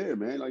always fair,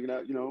 man. Like,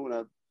 you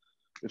know,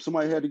 if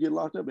somebody had to get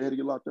locked up, they had to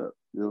get locked up.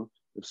 You know,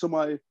 if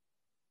somebody,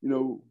 you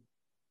know,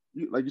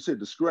 like you said,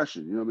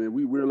 discretion. You know what I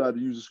mean? We're allowed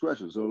to use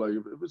discretion. So like,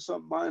 if it's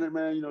something minor,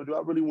 man, you know, do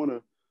I really want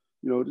to,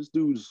 you know, this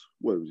dude's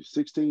what was he,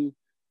 16?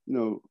 You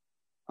know,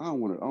 I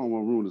don't want to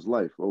ruin his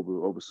life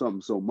over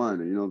something so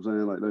minor. You know what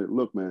I'm saying? Like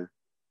look, man,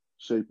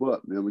 shape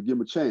up, man. We give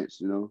him a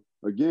chance. You know,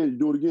 again, you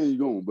do it again, you're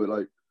going. But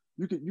like,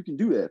 you can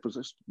do that for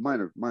such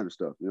minor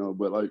stuff. You know,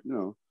 but like, you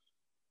know,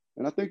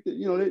 and I think that,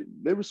 you know,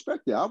 they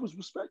respect that. I was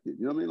respected.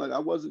 You know what I mean? Like I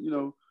wasn't, you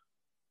know,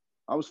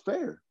 I was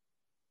fair.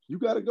 You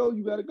gotta go.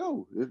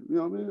 If, you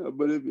know what I mean?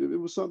 But if it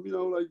was something, you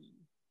know, like,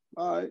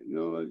 all right, you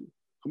know, like,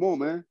 come on,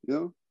 man, you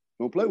know,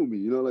 don't play with me.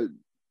 You know, like,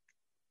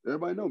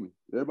 everybody know me.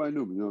 Everybody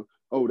knew me. You know,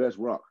 oh, that's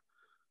Rock.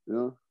 You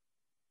know,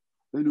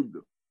 they knew.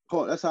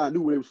 That's how I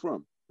knew where they was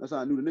from. That's how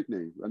I knew the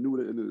nickname. I knew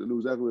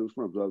exactly where it was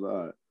from. So I was like,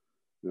 all right.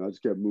 You know, I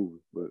just kept moving.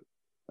 But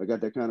I got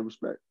that kind of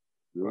respect.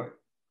 You know? Right.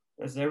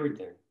 That's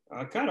everything.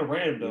 Kind of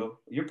random though.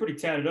 You're pretty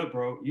tatted up,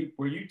 bro.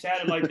 Were you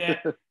tatted like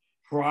that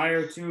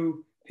prior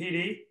to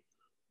PD?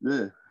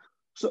 Yeah.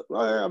 So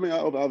I mean,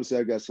 obviously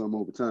I got some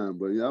over time,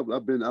 but yeah, I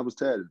was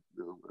tatted.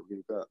 You know, I've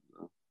been caught. You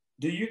know.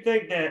 Do you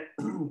think that,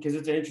 because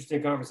it's an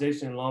interesting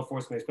conversation in law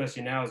enforcement,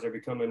 especially now as they're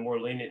becoming more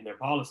lenient in their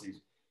policies,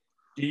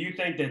 do you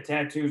think that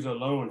tattoos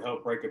alone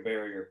help break a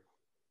barrier?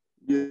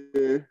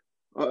 Yeah.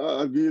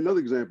 I'll give you another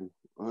example.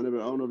 I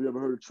don't know if you ever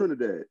heard of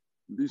Trinidad,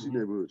 DC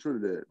neighborhood,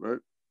 Trinidad, right?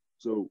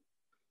 So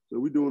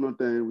we doing our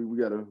thing. We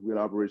got an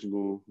operation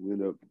going. We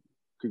end up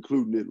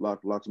concluding it,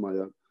 lock somebody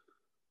up.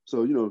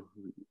 So, you know,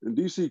 in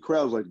DC,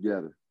 crowds like to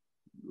gather.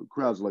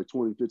 Crowds are like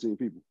 20, 15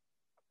 people.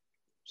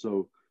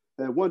 So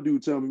I had one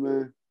dude tell me,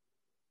 man,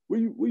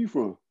 where you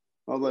from?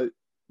 I was like,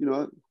 you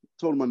know, I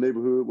told him my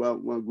neighborhood where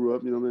I grew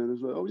up, you know, man. It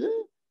was like, oh, yeah.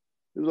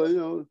 It was like, you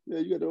know, yeah,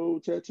 you got the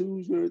old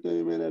tattoos and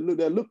everything, man.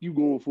 That look you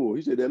going for.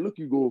 He said, that look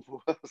you going for.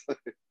 I was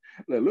like,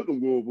 that look I'm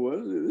going for.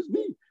 It's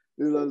me.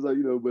 And I was like,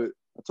 you know, but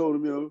I told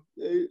him, you know,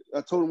 yeah,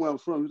 I told him where I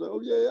was from. He was like,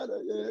 oh,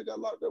 yeah, I got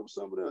locked up with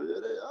some of them.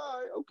 Yeah, all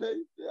right, okay.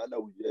 Yeah, I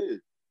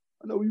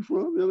know where you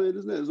from. You know, man,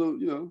 this and that. So,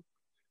 you know,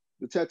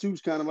 the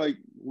tattoos kind of like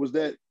was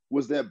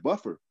that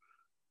buffer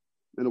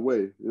in a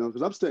way, you know,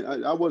 because I'm staying.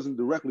 I wasn't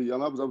directly. I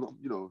was,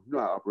 you know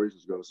how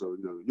operations go. So,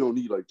 you know, you don't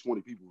need like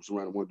 20 people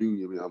surrounding one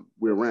dude. I mean,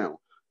 we're around,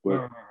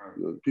 but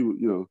you know, people,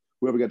 you know,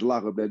 whoever got the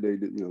lockup that day,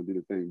 did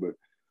a thing. But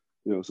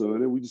you know, so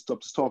and then we just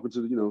stopped talking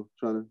to the, you know,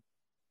 trying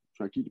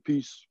to keep the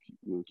peace,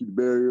 you know, keep the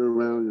barrier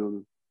around, you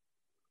know,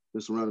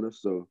 that's surrounding us.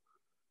 So,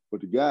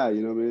 but the guy,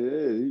 you know,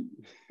 man,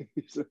 yeah,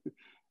 he said,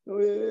 oh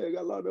yeah, I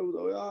got locked up.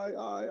 Oh,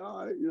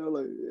 all right, you know,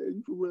 like, yeah,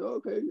 you for real?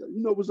 Okay,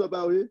 you know what's up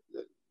out here?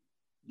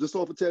 Just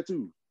off a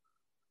tattoo,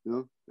 you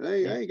know. And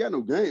I ain't got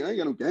no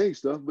gang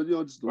stuff, but you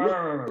know, just look,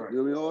 right. You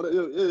know what I mean? All that,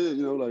 yeah,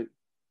 you know, like.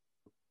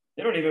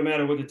 It don't even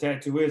matter what the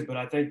tattoo is, but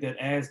I think that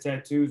as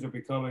tattoos are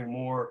becoming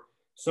more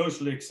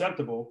socially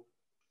acceptable,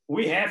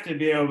 we have to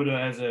be able to,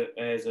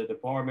 as a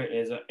department,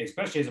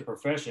 especially as a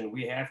profession,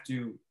 we have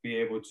to be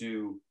able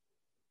to,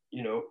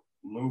 you know,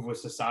 move with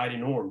society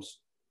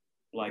norms,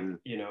 like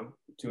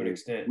to an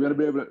extent. We got to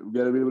be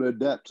able to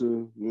adapt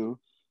to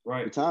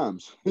the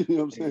times. You know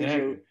what I'm saying?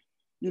 Exactly.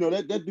 So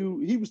that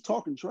dude, he was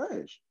talking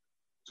trash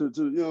to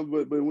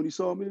but when he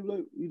saw me,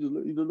 like he just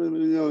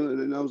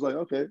and I was like,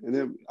 okay, and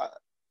then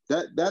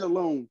that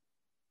alone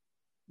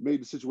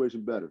made the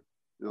situation better.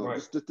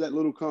 Just that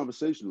little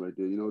conversation right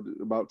there,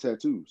 about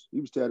tattoos. He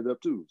was tatted up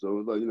too. So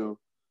it was like,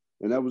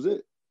 and that was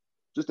it.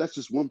 That's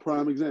just one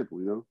prime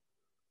example,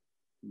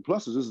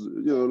 Plus, it's just,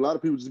 a lot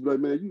of people just be like,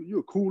 man, you're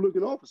a cool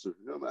looking officer.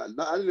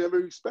 I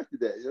never expected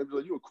that.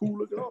 Like, you're a cool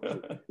looking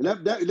officer. And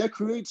that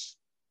creates,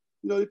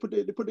 they put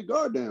the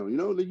guard down, you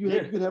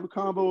can have a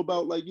convo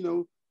about like,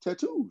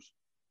 tattoos.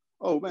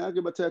 Oh man, I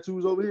get my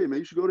tattoos over here, man.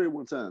 You should go there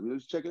one time.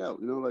 Just check it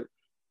out. Like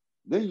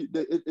then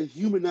it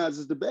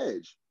humanizes the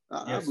badge.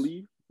 I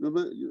believe.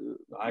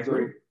 I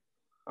agree.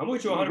 I'm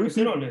with you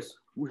 100% on this.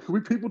 We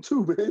people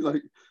too, man.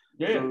 Like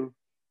 100%.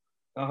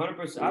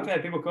 I've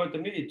had people come to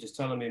me just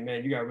telling me,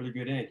 man, you got really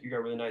good ink. You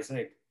got really nice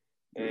ink.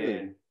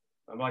 And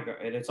I'm like,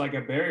 and it's like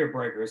a barrier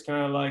breaker. It's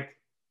kind of like,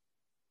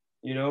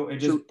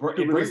 it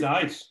breaks the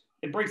ice.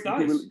 It breaks the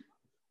ice.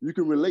 You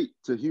can relate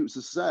to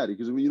society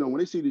because when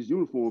they see this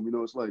uniform,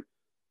 it's like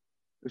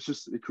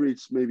it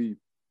creates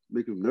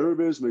make them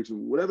nervous, makes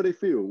them whatever they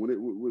feel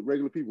with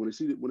regular people when they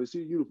see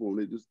the uniform,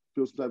 they just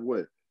feel some type of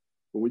way.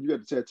 But when you got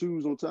the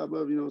tattoos on top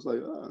of, it's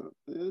like,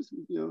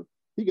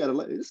 he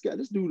got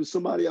this dude is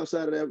somebody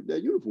outside of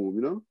that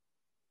uniform,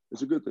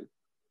 It's a good thing.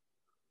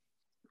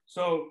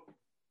 So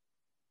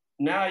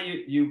now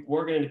you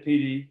working in the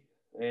PD,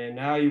 and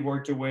now you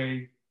worked your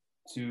way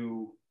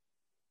to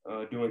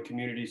doing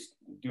community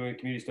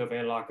stuff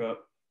and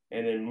lockup,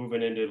 and then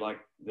moving into like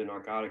the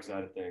narcotic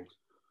side of things.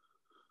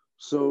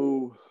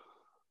 So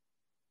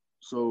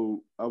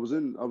I was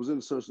in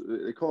the search.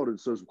 They called it the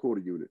search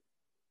recorder unit.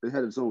 It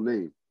had its own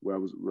name where I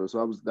was.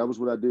 So that was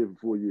what I did for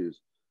 4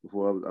 years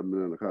before I've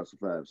been in the cops for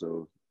 5.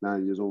 So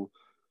 9 years old.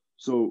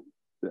 So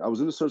I was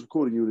in the search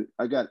recording unit.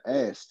 I got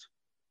asked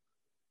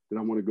that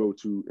I want to go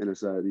to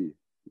NSID.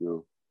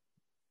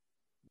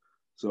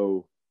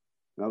 So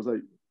I was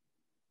like,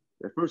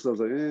 at first I was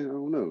like, I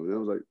don't know. And I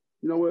was like,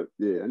 you know what?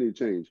 Yeah, I need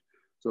to change.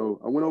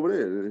 So I went over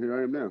there, and here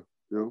I am now.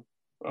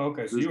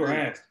 Okay, so you were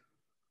asked.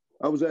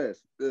 I was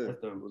asked. Yeah,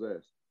 I was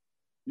asked.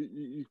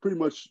 You pretty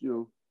much,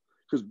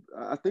 because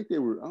I think they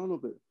were. I don't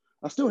know if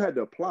I still had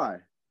to apply,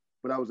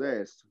 but I was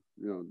asked.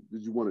 Do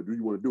you want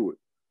to do it?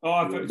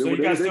 Oh, so you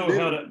guys still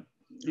held it.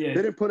 Yeah.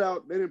 They didn't put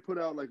out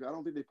like I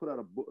don't think they put out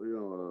a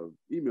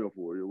email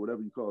for it or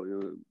whatever you call it,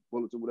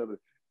 bulletin, whatever.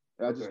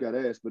 I just got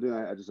asked, but then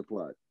I just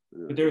applied.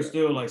 But there was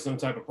still like some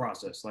type of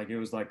process. Like it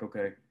was like,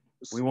 okay,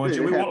 we want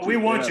you, we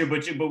want you,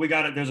 but we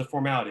got it. There's a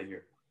formality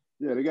here.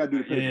 Yeah, they got to do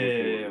the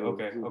paperwork.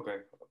 Yeah.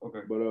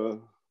 Okay. But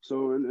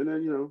so and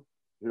then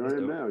here I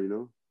am now.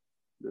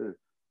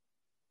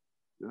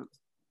 Yeah.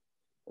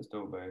 That's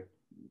dope, man.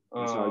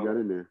 That's how I got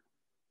in there.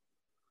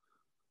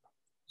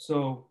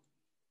 So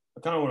I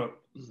kind of want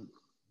to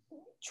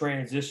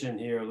transition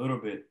here a little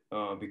bit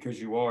because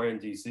you are in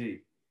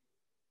DC.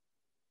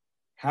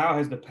 How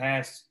has the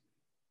past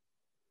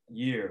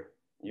year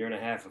and a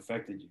half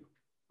affected you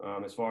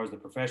as far as the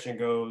profession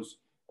goes,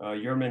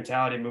 your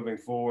mentality moving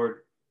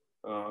forward?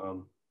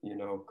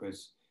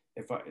 Because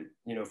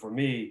for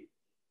me,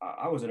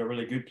 I was in a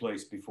really good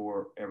place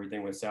before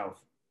everything went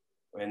south.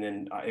 And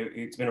then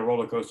it's been a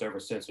roller coaster ever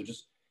since. So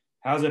just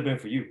how's that been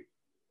for you?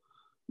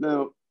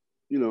 Now,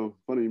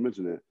 funny you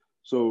mentioned that.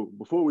 So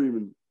before we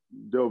even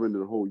delve into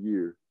the whole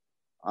year,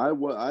 I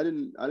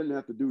didn't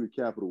have to do the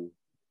Capitol,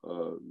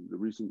 the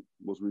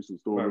most recent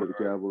storm of the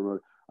Capitol.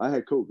 I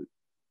had COVID,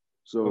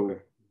 so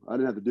I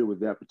didn't have to deal with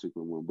that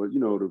particular one. But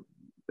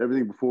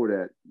everything before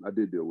that, I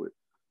did deal with.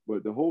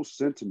 But the whole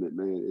sentiment,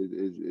 man,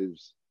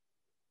 is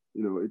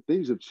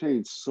things have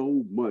changed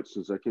so much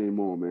since I came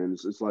on, man.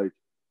 It's like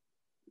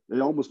it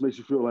almost makes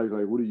you feel like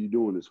what are you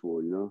doing this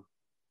for?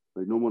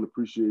 Like no one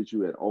appreciates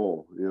you at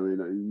all.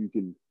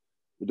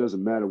 It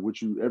doesn't matter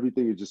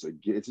everything is just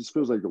against. It just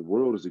feels like the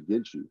world is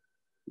against you,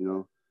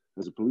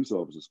 as a police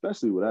officer,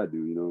 especially what I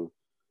do,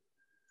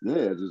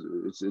 Yeah,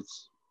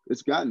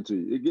 it's gotten to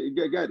you.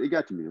 It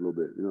got to me a little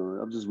bit,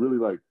 I'm just really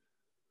like,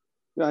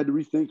 I had to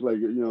rethink,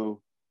 like, the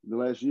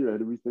last year I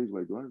had to rethink,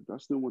 like, do I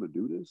still want to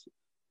do this?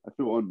 I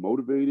feel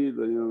unmotivated,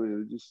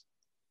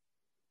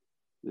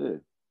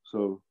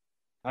 So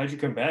how did you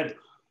combat it?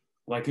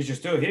 Like, cause you're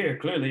still here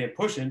clearly and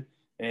pushing.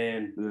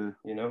 And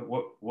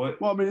what? Well,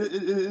 I mean, it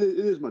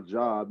is my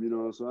job,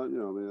 So I,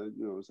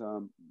 it's how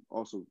I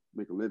also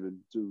make a living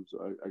too.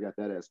 So I got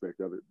that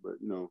aspect of it. But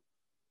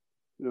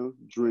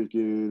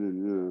drinking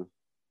and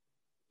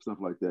stuff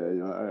like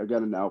that. I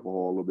got into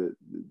alcohol a little bit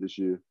this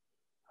year.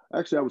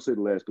 Actually, I would say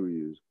the last 3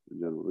 years in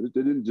general. It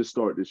didn't just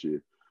start this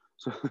year.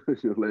 So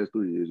last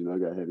 3 years, I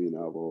got heavy in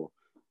alcohol.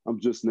 I'm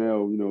just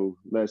now,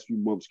 last few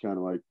months, kind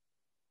of like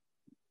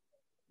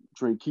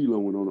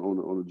tranquiloing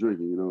on the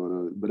drinking,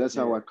 but that's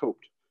how I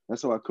coped.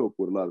 That's how I cope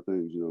with a lot of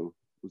things, was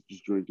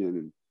just drinking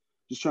and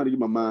just trying to get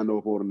my mind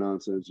off all the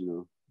nonsense, you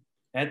know.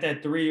 At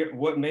that 3 year,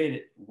 what made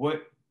it?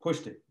 What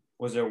pushed it?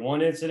 Was there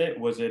one incident?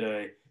 Was it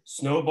a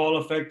snowball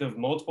effect of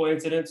multiple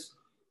incidents?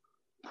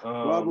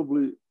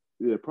 Probably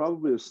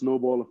a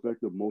snowball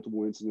effect of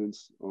multiple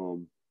incidents.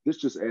 This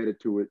just added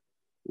to it.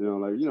 You know,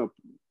 like, you know,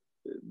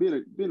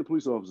 being a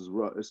police officer is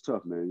rough. It's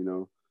tough, man. You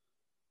know,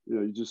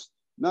 you just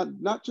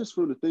not just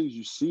from the things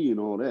you see and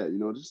all that. You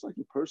know, just like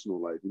your personal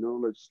life. You know,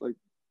 like just like,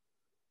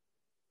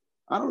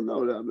 I don't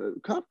know.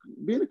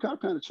 Being a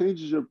cop kind of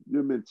changes your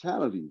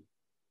mentality.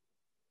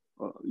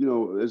 You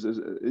know, as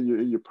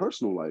in your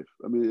personal life.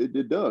 I mean,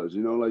 it does.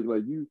 You know,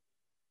 like you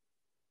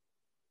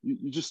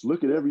just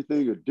look at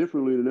everything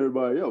differently than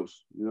everybody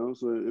else. You know,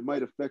 so it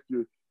might affect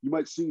you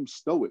might seem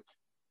stoic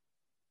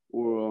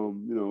or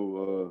you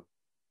know,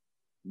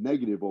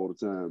 negative all the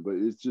time, but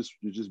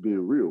you're just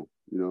being real.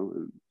 You know,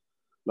 and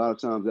a lot of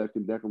times that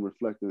can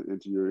reflect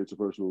into your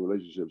interpersonal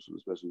relationships,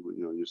 especially with,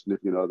 you know, your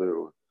significant other,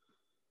 or,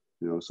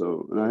 you know.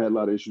 So, and I had a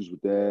lot of issues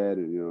with that,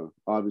 and, you know,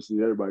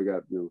 obviously everybody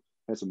got, you know,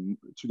 had some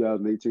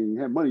 2018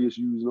 had money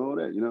issues and all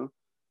that, you know,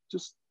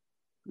 just,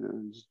 yeah,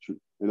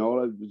 and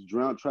all that, just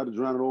try to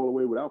drown it all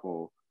away with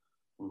alcohol.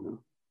 Mm-hmm. You know?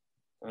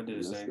 I did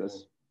the same thing.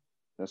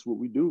 That's what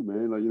we do,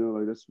 man. Like, you know,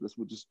 like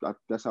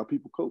that's how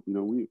people cope. You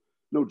know, we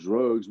no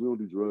drugs, we don't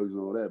do drugs and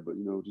all that, but,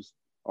 you know, just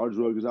our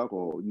drug is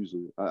alcohol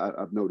usually.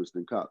 I've noticed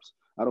in cops.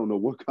 I don't know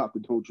one cop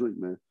that don't drink,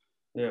 man.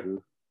 Yeah.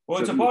 Well,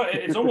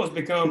 it's almost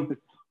become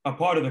a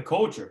part of the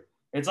culture.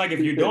 It's like, if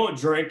you don't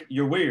drink,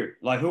 you're weird.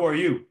 Like, who are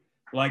you?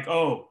 Like,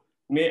 oh,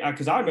 me,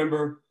 because I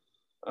remember,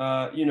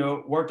 you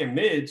know, working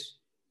mids,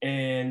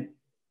 and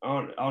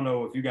I don't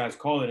know if you guys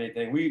call it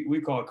anything.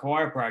 We call it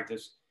choir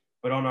practice,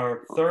 but on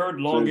our third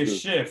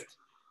longest shift,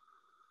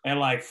 at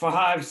like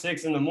 5,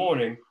 6 in the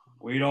morning,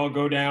 we'd all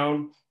go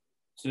down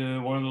to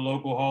one of the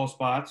local hall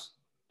spots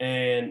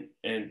and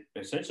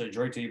essentially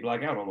drink till you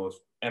black out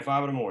almost at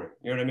 5 in the morning.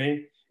 You know what I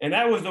mean? And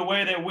that was the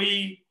way that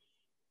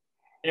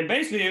and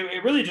basically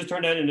it really just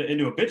turned that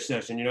into a bitch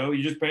session. You know,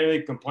 you just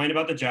basically complain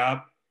about the job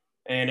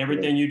and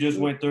everything you just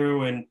went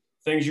through, and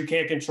things you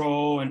can't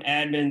control, and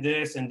admin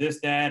this and this,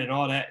 that, and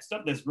all that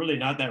stuff that's really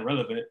not that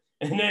relevant.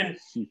 And then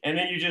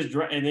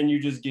you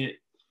just get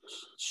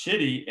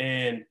shitty,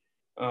 and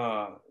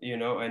you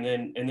know, and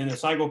then the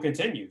cycle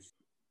continues.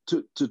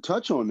 To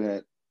touch on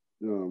that,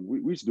 we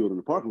used to do it in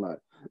the parking lot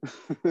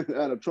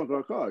out of the trunk of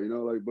our car, you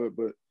know, like,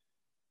 but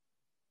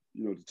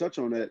you know, to touch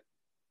on that,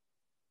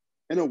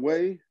 in a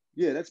way,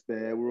 yeah, that's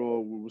bad.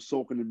 We're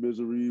soaking in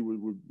misery.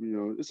 We're you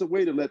know, it's a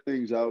way to let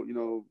things out, you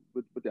know,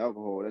 but the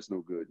alcohol, that's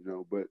no good, you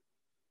know. But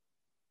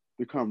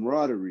the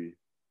camaraderie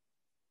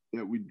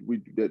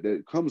that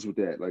that comes with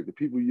that, like the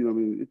people, you know, I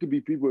mean, it could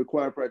be people at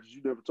choir practice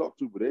you never talk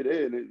to, but they're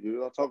there and you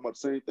know, talking about the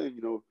same thing,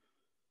 you know.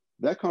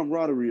 That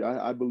camaraderie,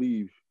 I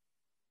believe,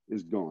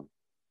 is gone.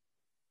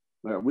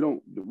 Like we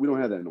don't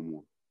have that no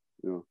more,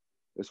 you know,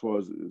 as far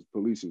as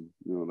policing,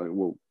 you know, like,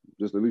 well,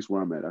 just at least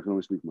where I'm at. I can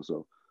only speak for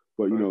myself,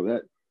 but you know,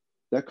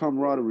 that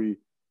camaraderie,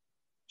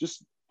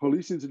 just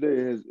policing today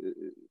has,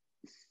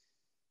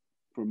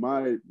 for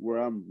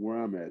where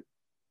I'm at,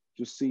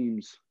 just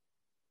seems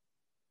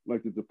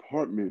like the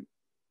department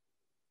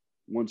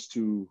wants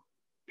to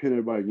pin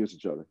everybody against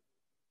each other.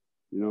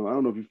 You know, I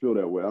don't know if you feel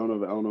that way. I don't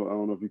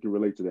know if you can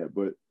relate to that,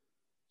 but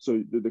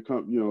so the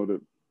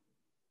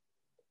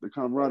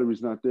camaraderie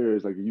is not there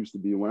as like it used to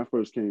be. When I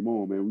first came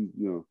on, man,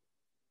 we were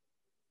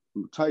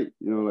tight.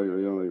 You know,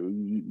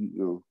 you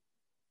know.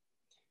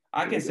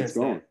 I can sense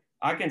that.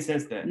 I can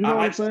sense that. You know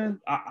what I'm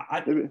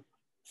saying?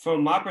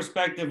 From my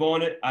perspective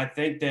on it, I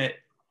think that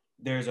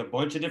there's a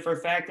bunch of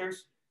different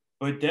factors,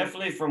 but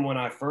definitely from when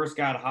I first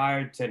got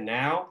hired to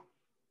now,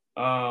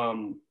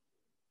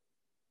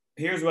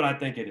 here's what I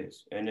think it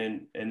is, and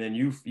then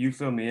you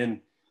fill me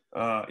in,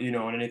 you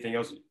know, on anything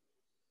else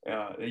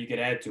that you could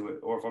add to it,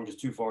 or if I'm just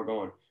too far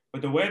gone.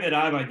 But the way that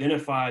I've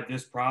identified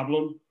this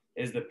problem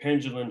is the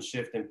pendulum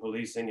shift in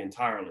policing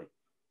entirely.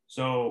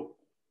 So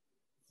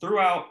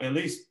throughout, at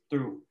least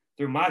through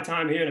my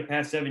time here in the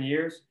past 7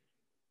 years,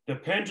 the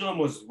pendulum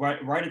was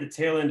right at the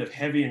tail end of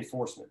heavy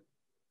enforcement,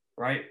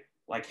 right?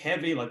 Like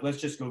heavy, like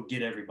let's just go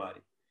get everybody,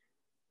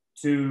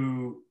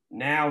 to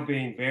now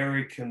being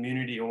very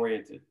community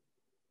oriented,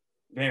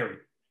 very.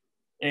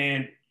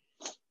 And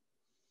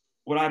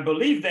what I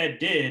believe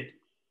that did,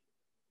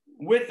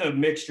 with a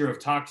mixture of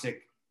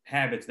toxic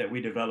habits that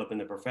we develop in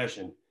the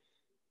profession,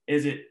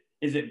 is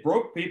it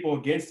broke people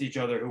against each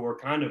other who were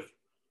kind of,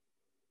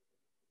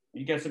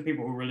 you got some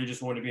people who really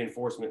just want to be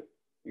enforcement.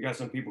 You got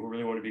some people who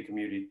really want to be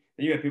community.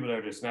 Then you have people that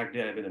are just smack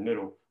dab in the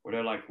middle, where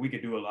they're like, we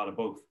could do a lot of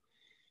both.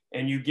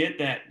 And you get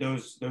that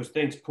those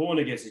things pulling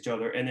against each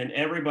other, and then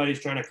everybody's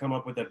trying to come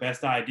up with the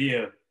best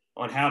idea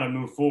on how to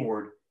move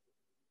forward.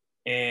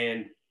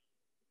 And,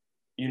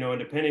 you know,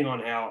 depending on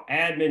how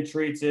admin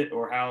treats it,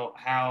 or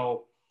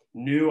how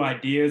new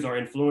ideas are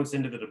influenced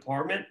into the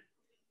department,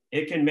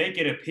 it can make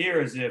it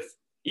appear as if,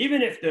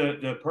 even if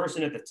the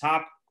person at the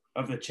top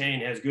of the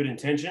chain has good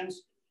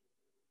intentions,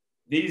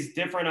 these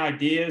different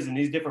ideas and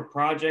these different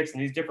projects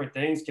and these different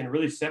things can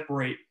really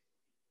separate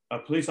a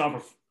police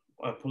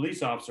a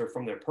police officer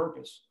from their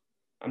purpose.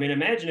 I mean,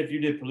 imagine if you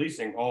did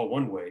policing all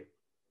one way,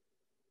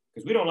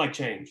 because we don't like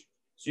change.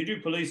 So you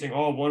do policing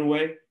all one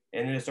way,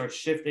 and then it starts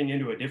shifting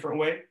into a different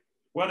way,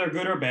 whether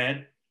good or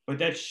bad. But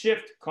that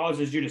shift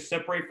causes you to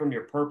separate from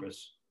your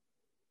purpose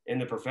in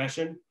the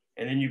profession.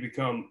 And then you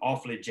become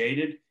awfully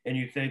jaded, and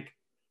you think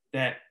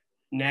that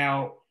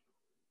now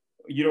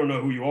you don't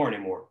know who you are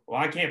anymore. Well,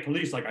 I can't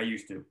police like I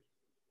used to,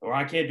 or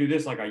I can't do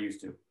this like I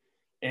used to.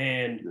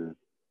 And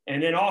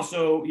then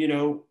also, you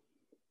know,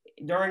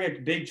 during a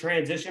big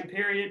transition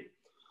period,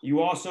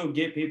 you also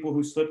get people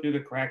who slip through the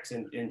cracks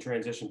in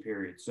transition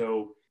periods.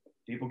 So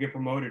people get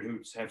promoted who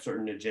have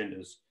certain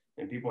agendas,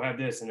 and people have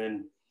this. And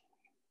then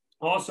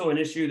also an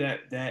issue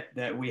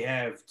that we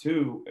have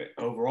too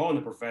overall in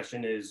the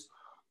profession is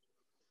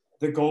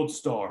the gold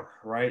star,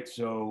 right?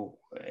 So,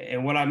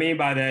 and what I mean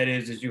by that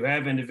is you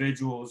have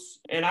individuals,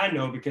 and I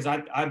know because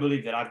I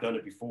believe that I've done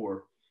it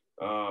before,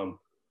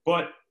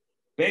 but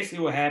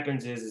basically what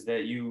happens is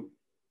that you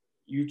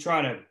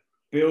try to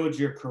build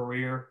your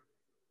career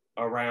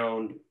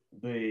around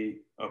the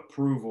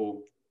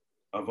approval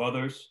of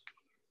others,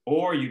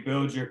 or you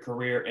build your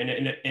career,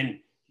 and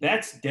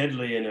that's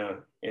deadly in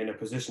a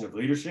position of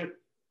leadership,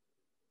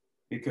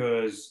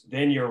 because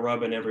then you're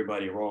rubbing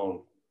everybody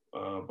wrong.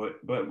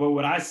 But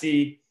what I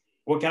see,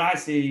 what can I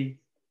see,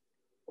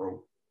 or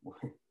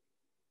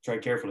try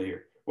carefully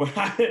here.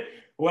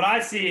 What I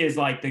see is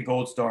like the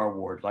Gold Star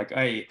Award. Like,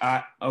 hey,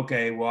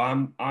 okay,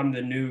 well, I'm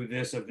the new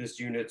this of this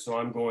unit, so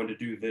I'm going to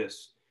do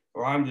this,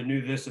 or I'm the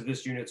new this of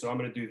this unit, so I'm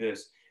going to do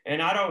this.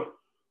 And I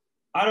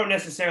don't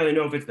necessarily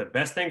know if it's the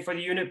best thing for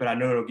the unit, but I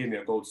know it'll give me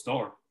a gold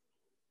star.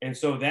 And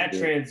so that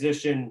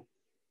transition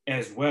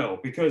as well,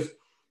 because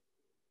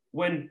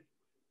when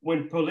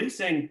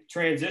policing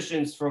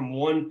transitions from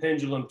one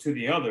pendulum to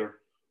the other,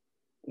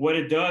 what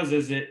it does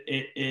is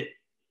it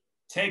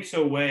takes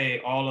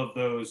away all of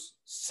those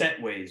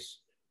set ways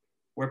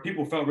where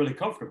people felt really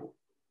comfortable.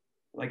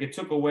 Like it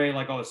took away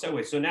like all the set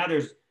ways. So now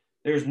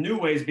there's new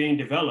ways being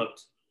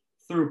developed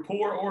through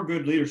poor or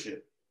good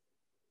leadership,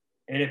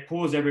 and it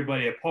pulls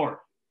everybody apart.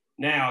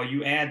 Now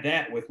you add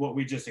that with what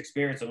we just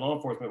experienced in law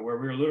enforcement, where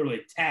we were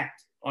literally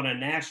attacked on a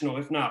national,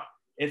 if not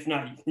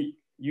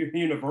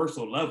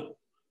universal level.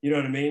 You know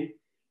what I mean?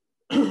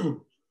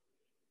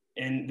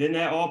 And then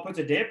that all puts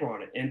a damper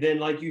on it. And then,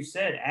 like you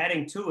said,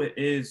 adding to it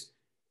is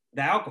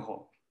the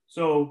alcohol.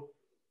 So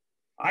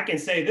I can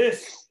say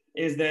this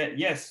is that,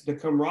 yes, the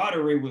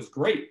camaraderie was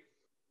great,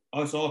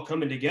 us all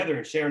coming together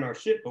and sharing our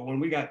shit. But when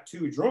we got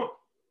too drunk,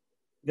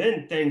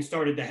 then things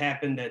started to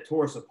happen that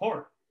tore us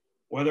apart,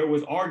 whether it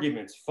was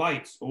arguments,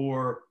 fights,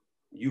 or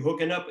you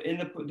hooking up in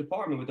the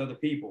department with other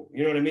people.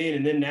 You know what I mean?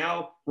 And then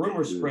now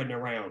rumors spreading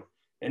around,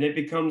 and it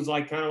becomes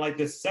like kind of like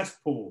this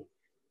cesspool.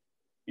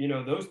 You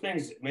know, those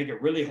things make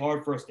it really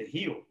hard for us to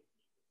heal.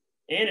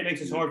 And it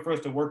makes it hard for us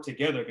to work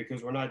together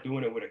because we're not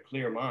doing it with a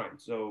clear mind.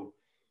 So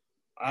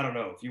I don't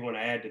know if you want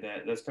to add to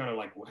that. That's kind of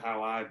like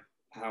how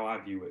I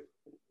view it.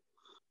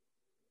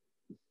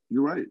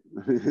 You're right.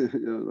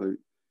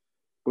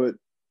 But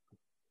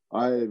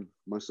I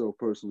myself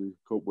personally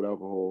cope with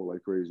alcohol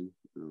like crazy.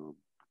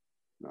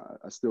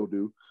 I still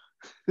do.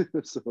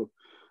 So,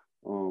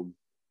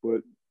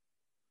 but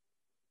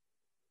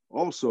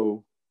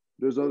also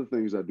there's other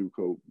things I do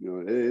cope. You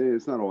know,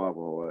 it's not all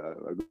alcohol.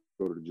 I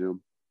go to the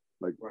gym.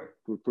 Like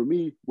for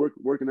me,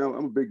 working out,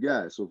 I'm a big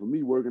guy. So for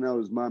me, working out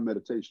is my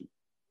meditation,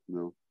 you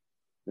know,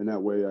 and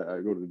that way I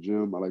go to the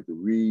gym. I like to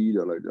read.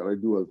 I like to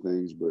do other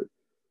things, but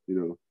you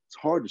know, it's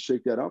hard to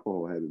shake that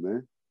alcohol habit,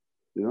 man.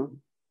 You know,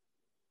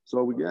 that's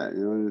all we got,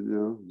 you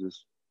know,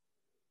 just.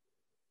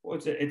 Well,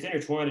 it's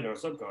intertwined in our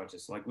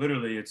subconscious. Like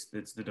literally it's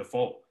the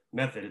default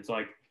method. It's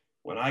like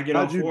when I get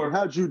off work.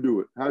 How'd you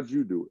do it?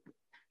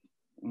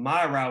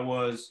 My route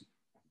was,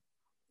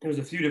 it was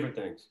a few different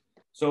things.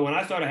 So when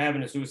I started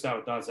having the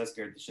suicidal thoughts, that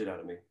scared the shit out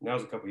of me. And that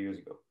was a couple of years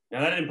ago.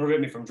 Now that didn't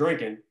prevent me from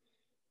drinking,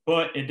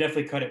 but it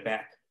definitely cut it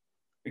back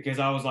because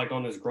I was like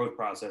on this growth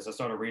process. I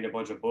started reading a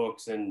bunch of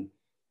books and,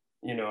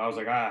 you know, I was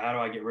like, how do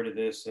I get rid of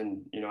this?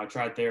 And, you know, I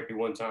tried therapy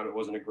one time. It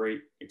wasn't a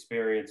great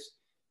experience.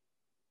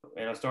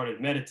 And I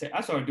started meditating.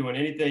 I started doing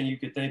anything you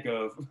could think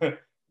of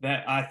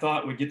that I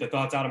thought would get the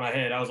thoughts out of my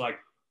head. I was like,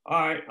 all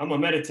right, I'm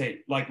gonna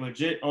meditate, like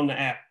legit on the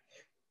app.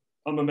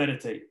 I'm gonna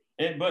meditate.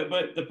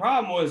 But the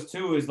problem was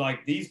too, is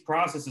like these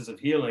processes of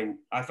healing,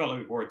 I felt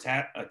like were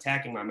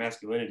attacking my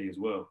masculinity as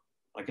well.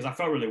 Like, cause I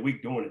felt really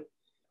weak doing it.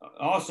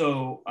 I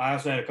also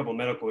had a couple of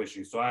medical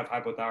issues. So I have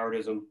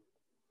hypothyroidism,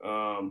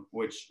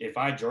 which if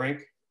I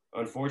drink,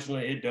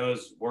 unfortunately, it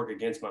does work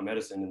against my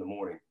medicine in the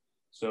morning.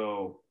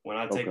 So when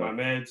I take my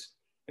meds,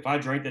 if I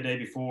drink the day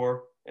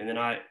before and then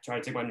I try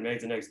to take my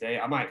meds the next day,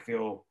 I might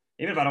feel,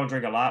 even if I don't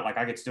drink a lot, like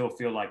I could still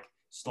feel like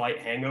slight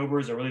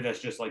hangovers, and really that's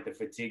just like the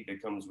fatigue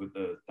that comes with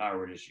the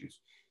thyroid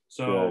issues.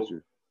 So,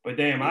 but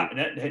damn,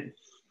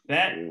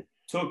 that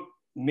took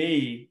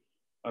me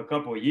a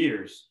couple of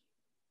years,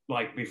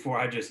 like before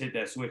I just hit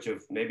that switch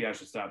of maybe I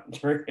should stop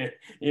drinking,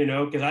 you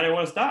know, because I didn't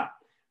want to stop.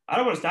 I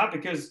don't want to stop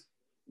because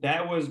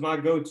that was my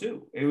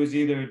go-to. It was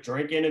either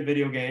drinking and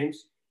video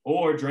games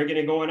or drinking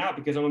and going out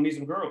because I'm gonna meet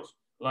some girls.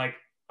 Like,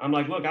 I'm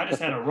like, look, I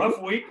just had a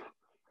rough week.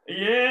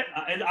 Yeah,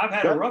 I've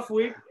had a rough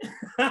week.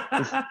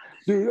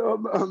 Dude,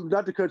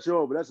 not to cut you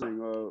off, but that's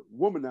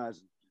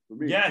womanizing for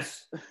me.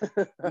 Yes,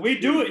 we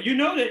do it. You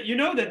know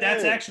that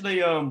that's actually,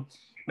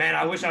 man,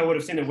 I wish I would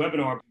have seen the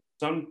webinar.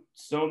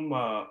 Some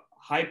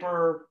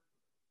hyper,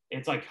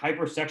 it's like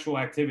hypersexual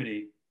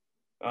activity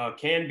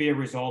can be a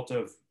result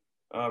of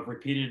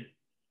repeated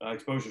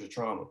exposure to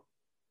trauma.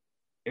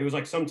 It was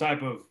like some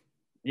type of,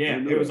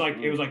 it was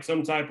like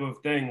some type of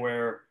thing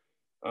where,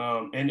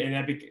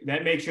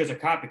 that makes you as a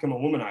cop become a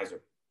womanizer.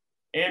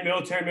 And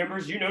military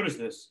members, you notice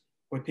this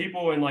with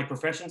people in like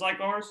professions like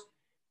ours,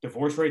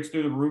 divorce rates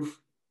through the roof.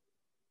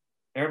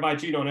 Everybody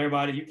cheating on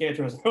everybody. You can't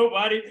trust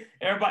nobody.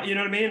 Everybody, you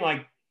know what I mean?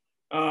 Like,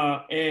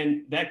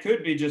 and that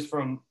could be just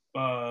from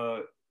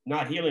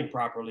not healing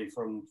properly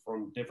from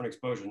different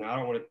exposures.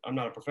 Now, I'm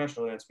not a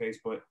professional in that space,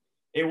 but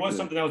it was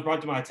something that was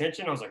brought to my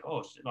attention. I was like,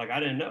 oh, shit, like I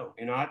didn't know,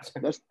 you know.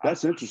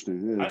 That's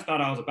interesting. Yeah. I just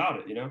thought I was about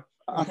it, you know.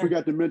 I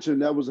forgot to mention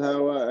that was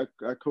how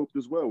I coped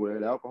as well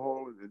with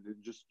alcohol and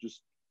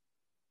just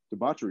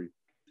debauchery.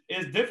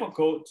 It's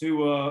difficult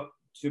to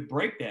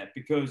break that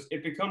because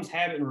it becomes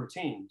habit and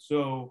routine.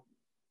 So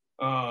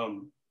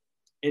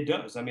it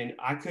does. I mean,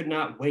 I could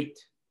not wait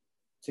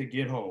to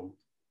get home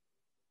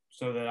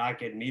so that I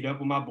could meet up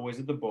with my boys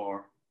at the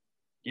bar,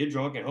 get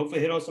drunk, and hopefully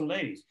hit on some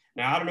ladies.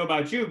 Now, I don't know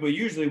about you, but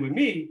usually with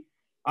me,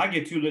 I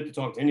get too lit to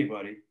talk to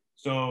anybody.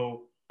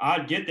 So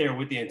I'd get there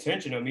with the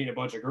intention of meeting a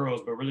bunch of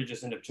girls, but really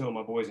just end up chilling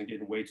with my boys and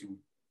getting way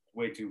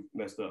too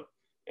messed up.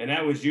 And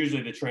that was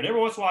usually the trend. Every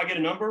once in a while I get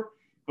a number,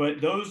 but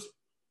those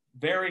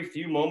very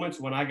few moments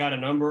when I got a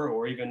number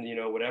or even, you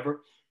know,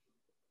 whatever,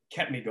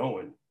 kept me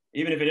going.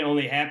 Even if it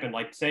only happened,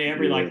 like say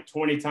every like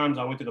 20 times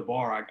I went to the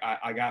bar,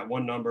 I got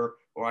one number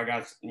or I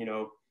got, you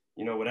know,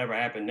 whatever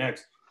happened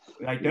next.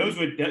 Like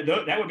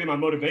that would be my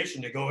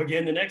motivation to go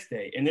again the next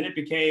day. And then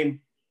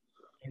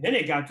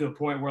it got to a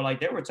point where like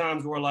there were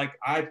times where like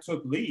I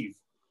took leave.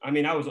 I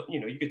mean, I was, you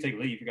know, you could take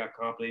leave, you got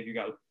comp leave,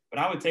 but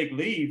I would take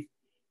leave,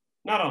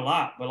 not a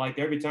lot, but like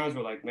there'd be times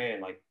where like, man,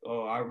 like,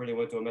 oh, I really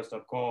went to a messed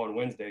up call on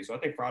Wednesday. So I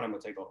think Friday I'm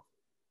gonna take off.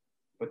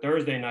 But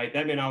Thursday night,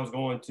 that meant I was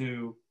going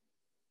to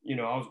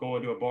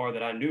a bar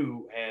that I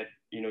knew had,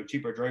 you know,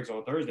 cheaper drinks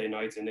on Thursday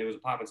nights and it was a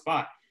popping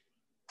spot.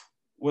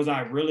 Was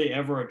I really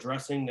ever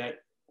addressing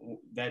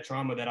that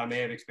trauma that I may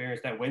have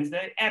experienced that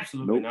Wednesday?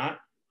 Absolutely not.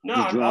 No,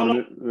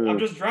 I'm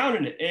just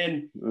drowning it.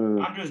 And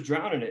I'm just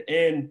drowning it.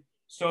 And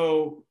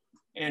so,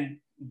 and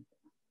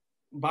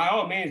by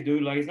all means,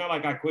 dude, like, it's not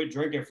like I quit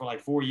drinking for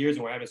like 4 years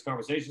and we're having this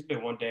conversation. It's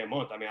been one day a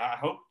month. I mean, I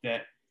hope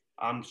that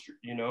I'm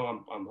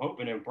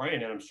hoping and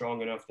praying that I'm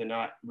strong enough to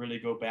not really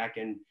go back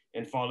and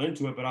fall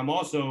into it. But I'm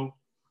also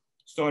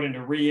starting to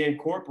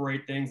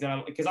reincorporate things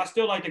because I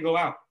still like to go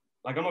out.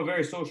 Like, I'm a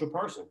very social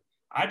person.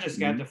 I just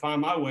got to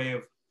find my way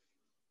of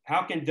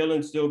how can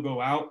Dylan still go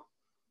out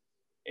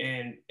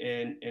and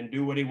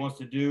do what he wants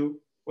to do,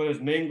 whether it's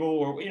mingle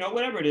or, you know,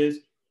 whatever it is.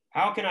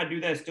 How can I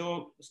do that?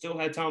 Still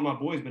have time with my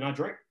boys, but not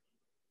drink.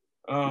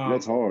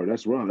 That's hard.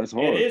 That's rough. That's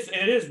hard.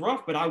 It is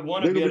rough, but I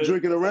want to be able to,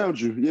 drinking around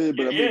you. Yeah,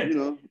 but I mean, you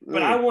know.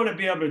 But I want to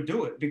be able to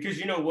do it because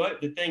you know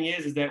what? The thing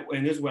is that,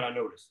 and this is what I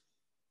noticed.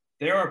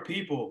 There are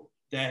people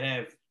that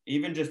have,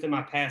 even just in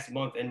my past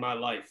month in my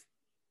life,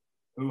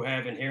 who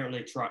have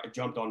inherently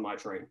jumped on my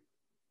train.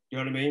 You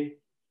know what I mean?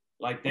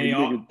 Like they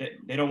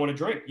don't want to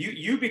drink.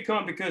 You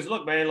become, because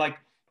look, man, like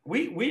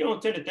we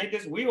don't tend to think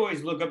this. We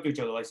always look up to each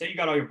other. Like say you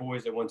got all your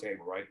boys at one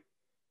table, right?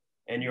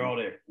 And you're all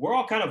there. We're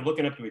all kind of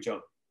looking up to each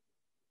other.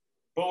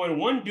 But when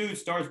one dude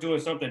starts doing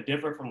something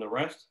different from the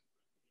rest,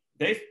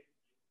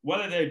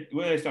 whether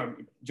they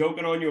start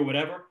joking on you or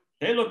whatever,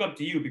 they look up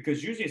to you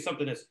because usually it's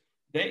something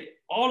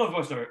all of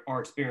us are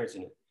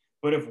experiencing it.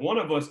 But if one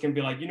of us can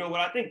be like, you know what,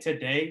 I think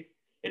today,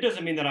 it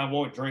doesn't mean that I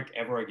won't drink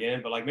ever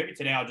again, but like maybe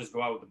today I'll just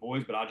go out with the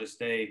boys, but I'll just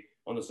stay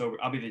on the sober.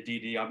 I'll be the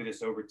DD. I'll be the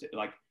sober.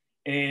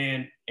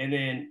 And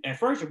then at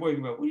first your boys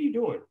will be like, what are you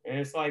doing? And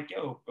it's like,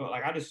 yo,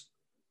 like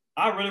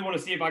I really want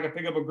to see if I can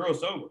pick up a girl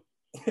sober.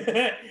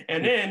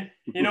 And then,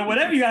 you know,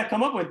 whatever you got to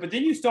come up with, but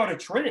then you start a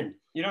trend,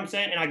 you know what I'm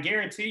saying? And I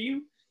guarantee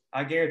you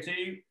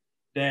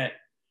that,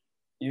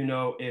 you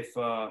know, if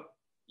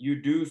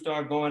you do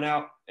start going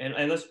out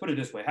and let's put it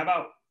this way, how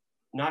about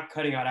not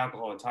cutting out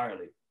alcohol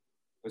entirely?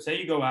 But say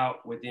you go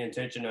out with the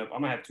intention of,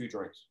 I'm gonna have 2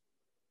 drinks.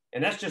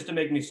 And that's just to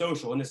make me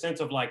social in the sense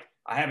of like,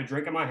 I have a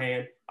drink in my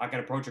hand, I can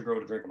approach a girl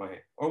with a drink in my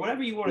hand or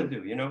whatever you want to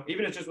do, you know,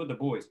 even if it's just with the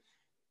boys.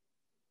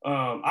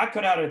 I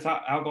cut out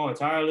alcohol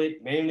entirely,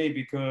 mainly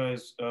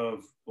because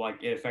of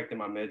like it affected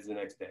my meds the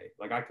next day.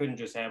 Like I couldn't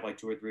just have like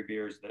 2 or 3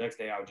 beers. The next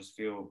day I would just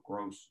feel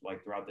gross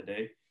like throughout the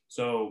day.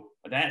 So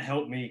that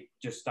helped me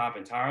just stop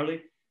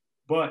entirely.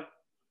 But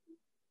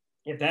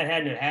if that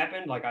hadn't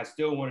happened, like I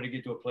still wanted to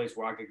get to a place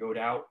where I could go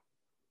out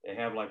and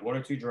have like 1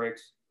 or 2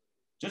 drinks,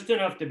 just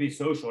enough to be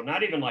social,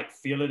 not even like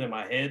feel it in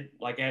my head,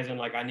 like as in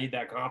like I need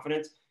that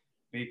confidence,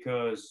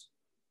 because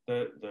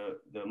the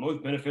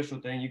most beneficial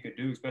thing you could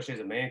do, especially as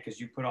a man, because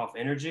you put off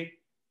energy,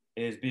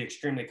 is be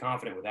extremely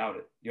confident without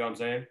it. You know what I'm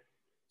saying?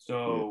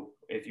 So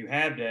if you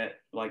have that,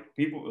 like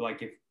people,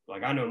 like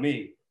I know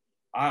me,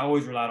 I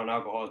always relied on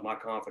alcohol as my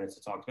confidence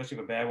to talk, especially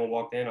if a bad one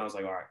walked in. I was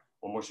like, all right,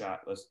 one more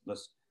shot.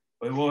 Let's.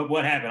 But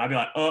what happened? I'd be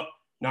like,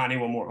 no, I need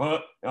one more.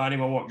 No, I need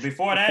one more.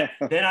 Before that,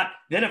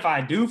 then if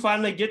I do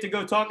finally get to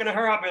go talking to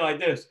her, I'll be like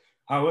this.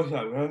 I was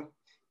like,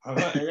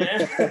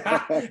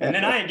 and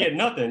then I ain't getting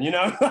nothing, you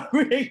know.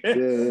 we ain't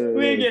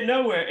getting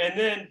nowhere. And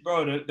then,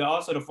 bro,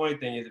 also the funny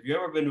thing is, if you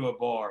ever been to a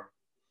bar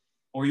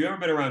or you ever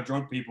been around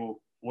drunk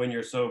people when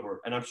you're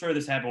sober, and I'm sure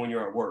this happened when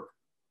you're at work,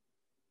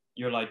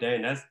 you're like,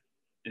 dang,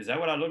 is that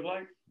what I look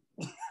like?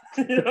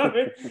 You know what I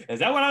mean? Is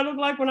that what I look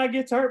like when I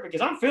get hurt?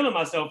 Because I'm feeling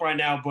myself right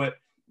now, but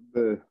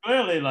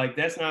clearly, like,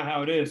 that's not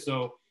how it is.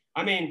 So,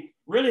 I mean,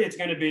 really, it's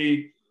going to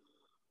be,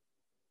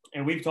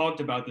 and we've talked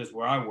about this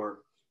where I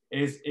work,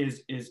 is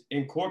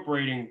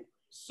incorporating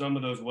some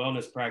of those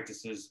wellness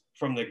practices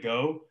from the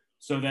go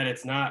so that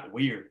it's not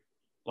weird.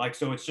 Like,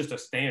 so it's just a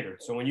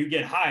standard. So when you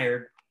get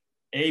hired,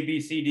 A, B,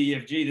 C, D, E,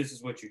 F, G, this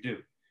is what you do.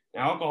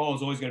 Now, alcohol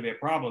is always going to be a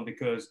problem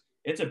because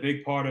it's a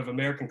big part of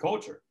American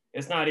culture.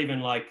 It's not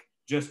even like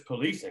just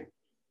policing,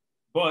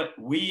 but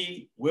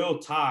we will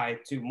tie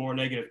to more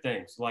negative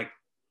things. Like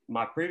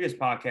my previous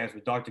podcast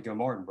with Dr.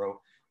 Gilmartin, bro,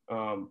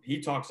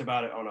 he talks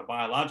about it on a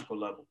biological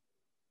level.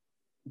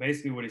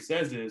 Basically what he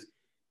says is,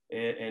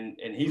 and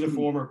he's a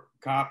former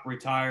cop,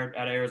 retired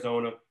out of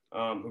Arizona,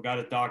 who got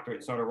his doctorate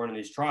and started running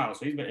these trials.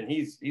 So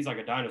he's like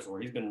a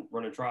dinosaur. He's been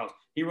running trials.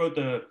 He wrote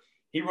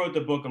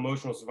the book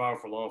Emotional Survival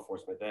for Law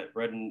Enforcement, that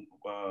red and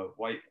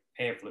white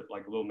pamphlet,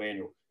 like a little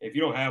manual. If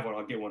you don't have one,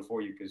 I'll get one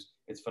for you because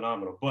it's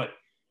phenomenal. But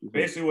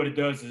basically what it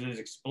does is it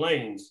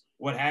explains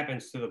what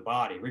happens to the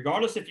body.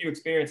 Regardless if you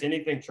experience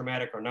anything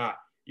traumatic or not,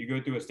 you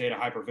go through a state of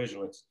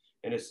hypervigilance.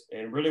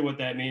 And really what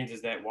that means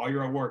is that while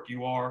you're at work,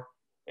 you are,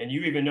 and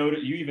you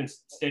even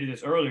stated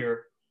this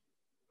earlier,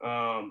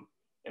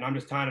 and I'm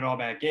just tying it all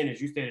back in, as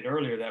you stated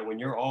earlier, that when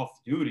you're off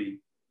duty,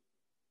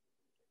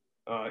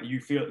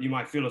 you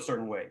might feel a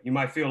certain way. You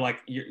might feel like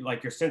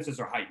your senses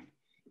are heightened.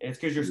 And it's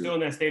because you're still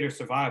in that state of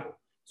survival.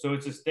 So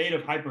it's a state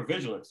of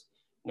hypervigilance.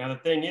 Now, the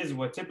thing is,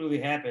 what typically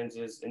happens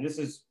is, and this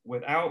is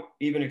without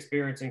even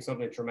experiencing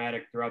something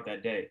traumatic throughout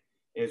that day,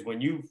 is when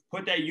you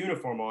put that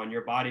uniform on,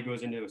 your body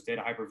goes into a state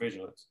of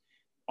hypervigilance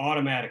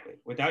automatically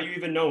without you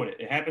even knowing it.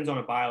 It happens on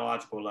a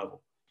biological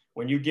level.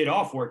 When you get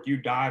off work, you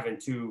dive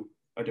into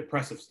a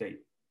depressive state,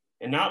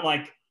 and not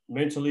like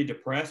mentally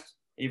depressed,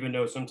 even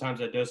though sometimes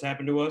that does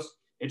happen to us.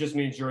 It just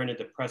means you're in a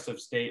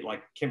depressive state,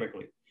 like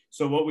chemically.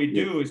 So what we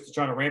do is to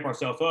try to ramp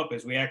ourselves up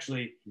is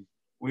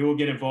we will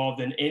get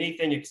involved in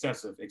anything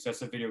excessive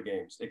video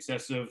games,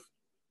 excessive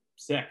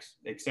sex,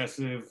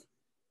 excessive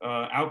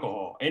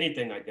alcohol,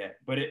 anything like that.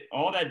 But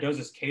all that does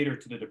is cater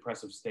to the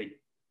depressive state.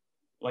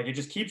 Like it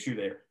just keeps you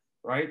there,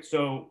 right?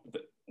 So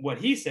what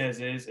he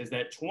says is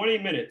that 20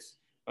 minutes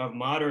of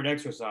moderate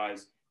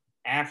exercise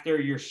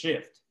after your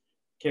shift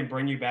can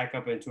bring you back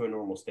up into a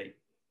normal state.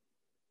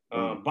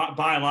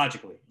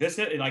 Biologically,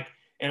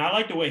 and I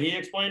like the way he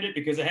explained it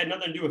because it had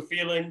nothing to do with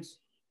feelings.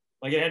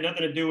 Like it had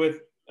nothing to do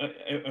with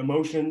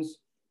emotions.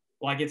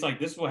 Like it's like,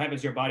 this is what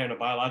happens to your body on a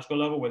biological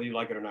level, whether you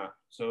like it or not.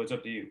 So it's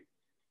up to you.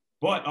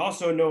 But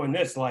also knowing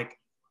this, like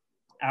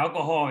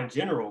alcohol in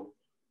general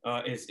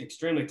is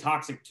extremely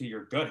toxic to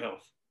your gut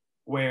health,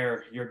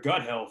 where your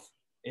gut health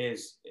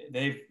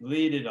they've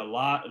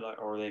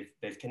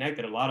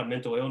connected a lot of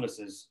mental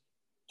illnesses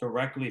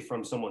directly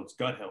from someone's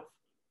gut health.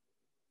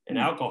 And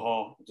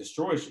alcohol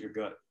destroys your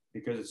gut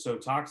because it's so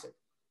toxic.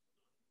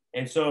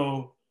 And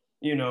so,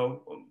 you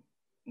know,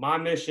 my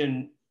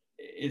mission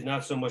is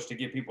not so much to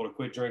get people to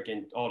quit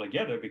drinking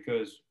altogether,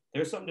 because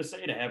there's something to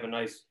say to have a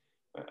nice,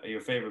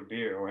 your favorite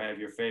beer, or have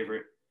your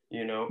favorite,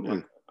 you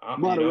know,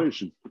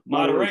 moderation.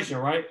 Moderation,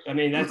 right? I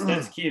mean,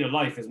 that's key to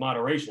life, is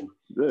moderation.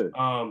 Yeah.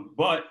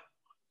 But,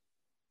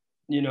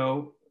 you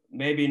know,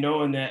 maybe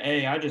knowing that,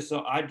 hey,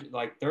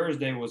 like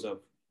Thursday was a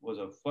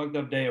fucked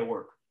up day at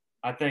work.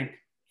 I think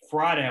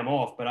Friday I'm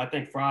off, but I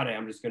think Friday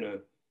I'm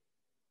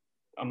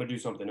gonna do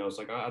something else.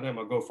 Like I think I'm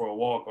gonna go for a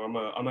walk, or I'm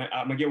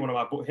gonna get one of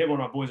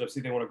my boys up, see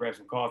if they want to grab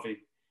some coffee.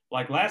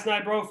 Like last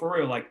night, bro, for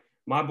real. Like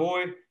my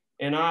boy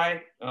and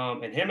I,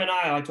 and him and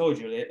I told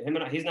you,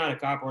 he's not a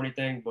cop or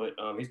anything, but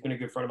he's been a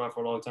good friend of mine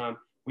for a long time.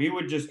 We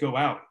would just go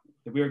out.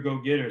 We were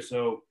go-getters.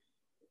 So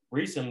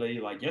recently,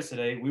 like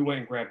yesterday, we went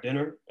and grabbed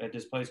dinner at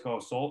this place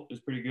called Salt. It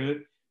was pretty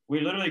good.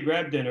 We literally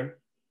grabbed dinner,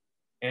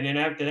 and then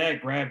after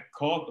that, grabbed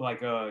coffee,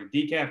 like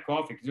decaf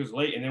coffee, because it was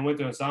late, and then went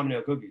to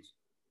Insomnia Cookies.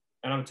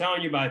 And I'm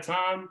telling you, by the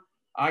time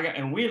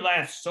and we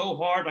laughed so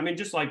hard. I mean,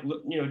 just like,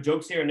 you know,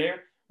 jokes here and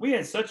there. We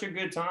had such a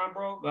good time,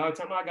 bro. By the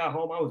time I got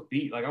home, I was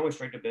beat. Like I went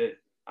straight to bed.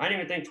 I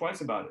didn't even think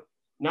twice about it.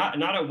 Not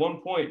at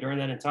one point during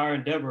that entire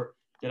endeavor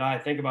did I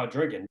think about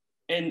drinking.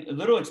 And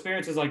little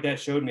experiences like that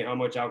showed me how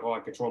much alcohol I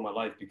control my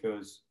life,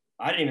 because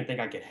I didn't even think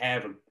I could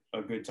have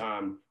a good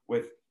time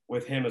with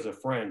him as a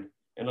friend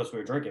unless we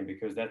were drinking,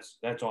 because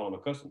that's all I'm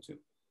accustomed to.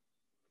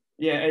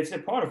 Yeah, it's a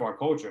part of our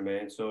culture,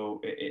 man. So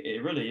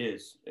it really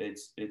is.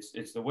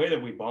 It's the way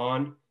that we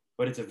bond,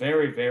 but it's a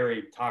very,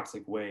 very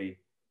toxic way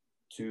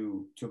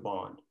to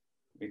bond.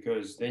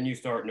 because then you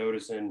start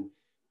noticing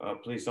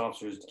police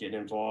officers getting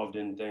involved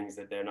in things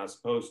that they're not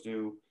supposed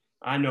to.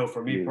 I know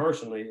for me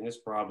personally, and it's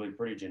probably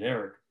pretty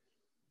generic,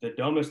 the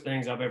dumbest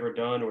things I've ever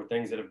done or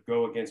things that have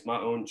go against my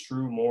own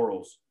true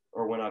morals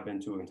are when I've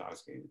been too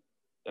intoxicated.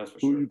 That's for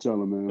sure. Who you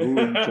telling, man? Who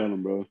are you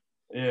telling, bro?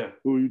 Yeah.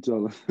 Who are you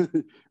telling?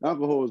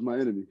 Alcohol is my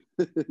enemy.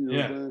 You know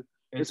what I'm saying?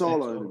 It's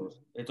all our enemies.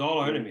 It's all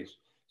our enemies.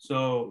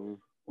 So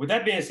with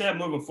that being said,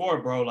 moving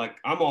forward, bro, like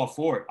I'm all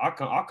for it.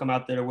 I'll come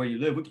out there where you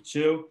live. We could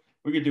chill.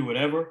 We could do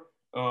whatever.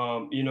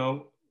 You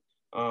know.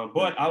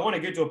 But I want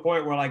to get to a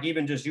point where, like,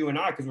 even just you and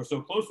I, because we're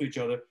so close to each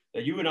other,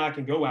 that you and I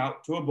can go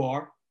out to a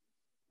bar.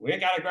 We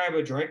ain't gotta grab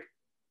a drink.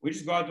 We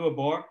just go out to a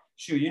bar.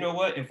 Shoot, you know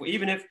what?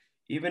 Even if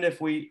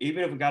we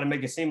got to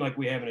make it seem like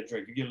we having a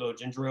drink, you get a little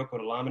ginger ale,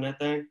 put a lime in that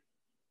thing.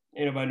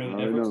 Ain't nobody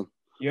knows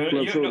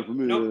the difference.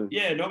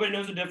 Nobody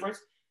knows the difference.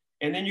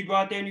 And then you go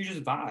out there and you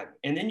just vibe,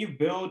 and then you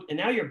build, and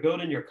now you're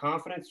building your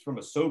confidence from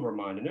a sober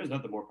mind, and there's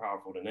nothing more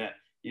powerful than that.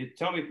 You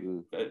tell me,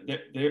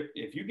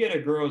 if you get a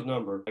girl's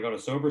number like on a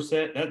sober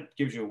set, that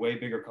gives you a way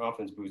bigger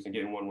confidence boost than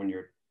getting one when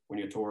you're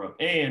tore up.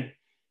 And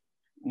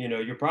you know,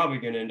 you're probably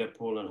going to end up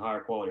pulling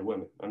higher quality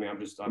women. I mean, I'm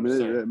just saying.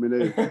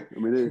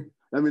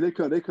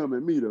 They come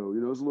at me though.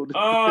 You know, it's a little.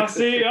 Oh,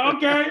 see,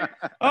 okay.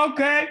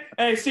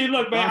 Hey, see,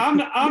 look, man,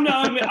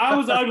 I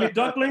was the ugly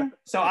duckling,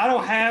 so I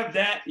don't have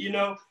that. You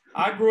know,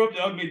 I grew up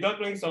the ugly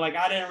duckling, so like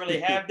I didn't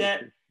really have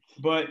that.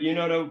 But you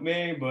know what I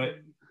mean.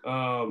 But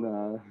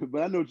nah,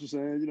 but I know what you're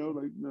saying. You know,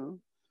 like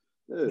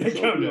yeah, they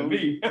coming at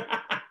me.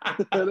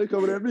 They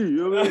coming at me.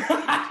 You know what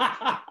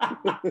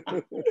I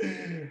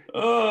mean?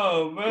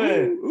 Oh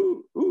man.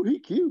 Ooh, he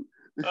cute.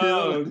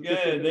 Oh,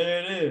 good.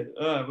 There it is.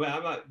 Man, I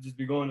might just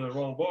be going to the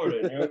wrong bar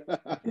then, you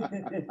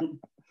know?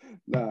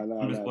 Nah.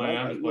 I'm just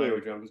playing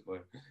with you. I'm just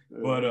playing.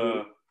 But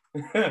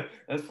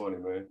that's funny,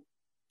 man.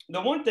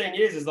 The one thing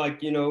is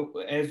like, you know,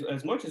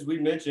 as much as we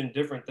mention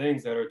different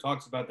things that are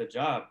talks about the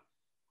job,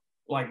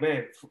 like,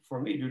 man,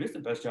 for me, dude, it's the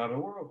best job in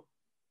the world.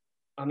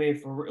 I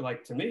mean,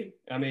 to me,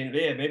 I mean,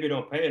 yeah, maybe it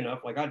don't pay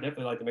enough. Like, I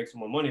definitely like to make some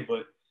more money,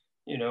 but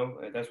you know,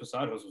 that's what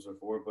side hustles are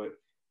for. But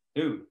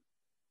dude,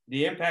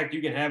 the impact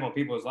you can have on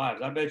people's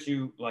lives, I bet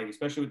you, like,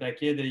 especially with that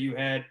kid that you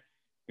had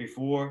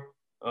before,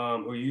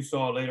 who you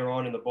saw later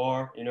on in the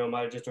bar, you know,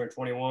 might have just turned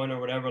 21 or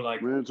whatever.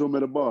 Like, ran into him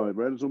at a bar. Yeah,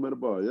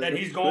 that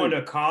he's going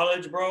to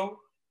college, bro.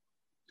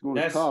 He's going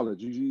to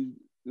college. You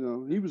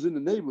know, he was in the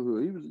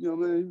neighborhood. He was, you know,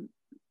 man.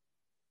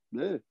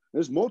 Yeah,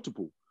 there's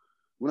multiple.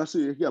 When I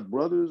see he got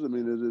brothers, I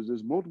mean,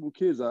 there's multiple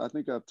kids I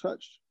think I've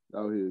touched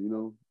out here. You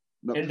know.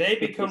 No, and they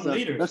become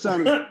leaders. That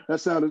sounded oh,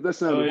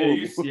 horrible.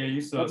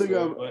 You saw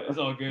it, but it's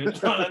all good.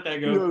 Don't let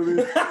that go. You know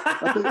what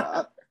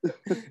I mean?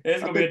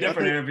 It's gonna be a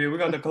different interview. We're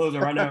gonna close it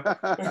right now.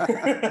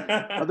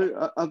 I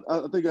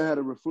think I had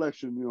a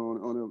reflection, you know,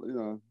 on you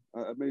know,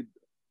 I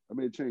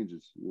made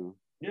changes, you know.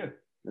 Yeah.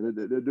 And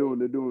they're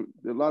doing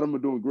a lot of them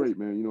are doing great,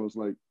 man. You know, it's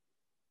like,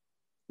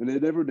 and they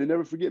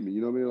never forget me. You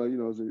know what I mean? Like, you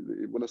know,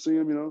 when I see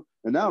them, you know,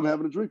 and now I'm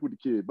having a drink with the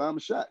kid, buy him a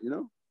shot. You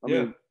know, I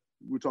mean,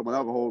 we were talking about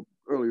alcohol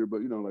earlier,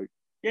 but you know, like.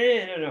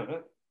 Yeah,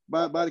 no.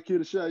 Buy the kid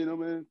a shot, you know,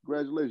 man.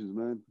 Congratulations,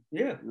 man.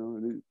 Yeah. You know,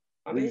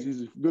 and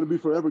he's going to be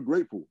forever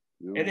grateful.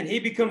 You know? And then he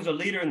becomes a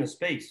leader in the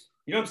space.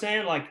 You know what I'm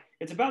saying? Like,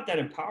 it's about that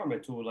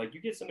empowerment tool. Like, you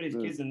get some of these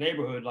kids in the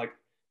neighborhood, like,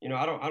 you know,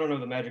 I don't know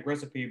the magic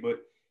recipe, but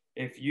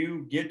if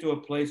you get to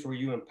a place where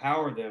you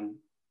empower them,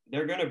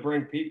 they're going to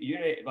bring people,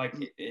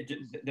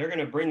 they're going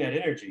to bring that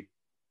energy,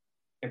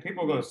 and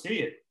people are going to see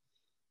it.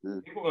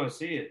 Yeah. People are going to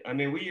see it. I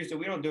mean, we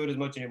don't do it as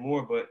much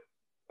anymore, but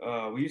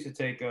we used to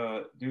take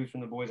dudes from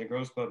the Boys and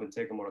Girls Club and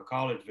take them on a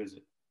college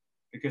visit,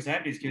 because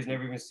half these kids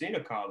never even seen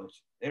a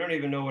college. They don't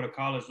even know what a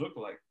college looked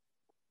like.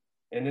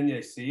 And then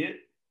they see it.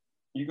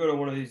 You go to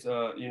one of these,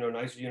 you know,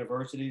 nicer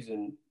universities,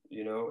 and,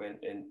 you know,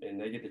 and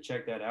they get to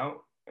check that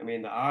out. I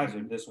mean, the eyes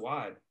are this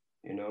wide,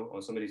 you know,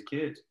 on some of these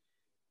kids.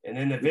 And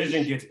then the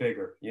vision gets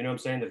bigger. You know what I'm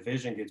saying? The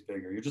vision gets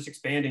bigger. You're just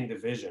expanding the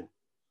vision,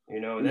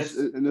 you know, and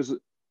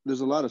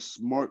there's a lot of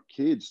smart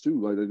kids too.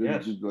 Like they're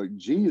just like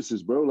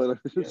geniuses, bro. Like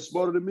they're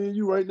smarter than me and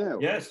you right now.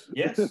 Yes.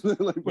 Like,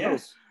 bro,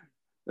 yes.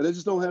 And they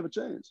just don't have a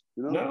chance,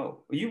 you know? No.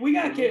 We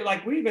got kids,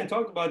 like we even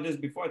talked about this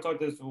before. I talked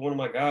to this with one of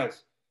my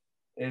guys,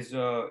 is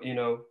you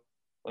know,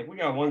 like we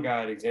got one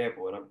guy, an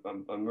example, and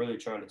I'm really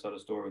trying to tell the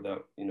story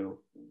without, you know,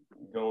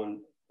 going,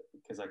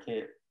 because I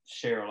can't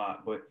share a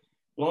lot. But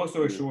long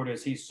story short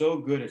is he's so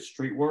good at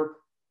street work,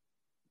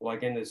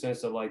 like in the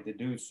sense of like the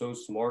dude's so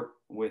smart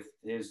with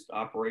his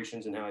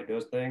operations and how he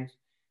does things,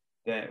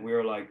 that we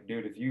were like,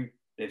 dude,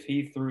 if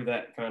he threw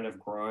that kind of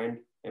grind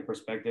and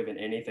perspective in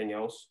anything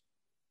else,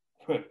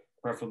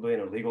 preferably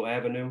in a legal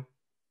avenue,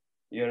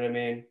 you know what I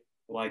mean?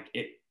 Like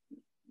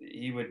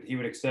he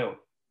would excel.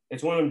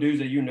 It's one of them dudes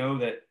that, you know,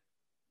 that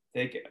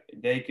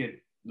they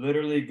could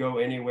literally go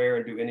anywhere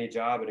and do any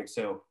job and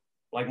excel,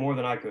 like more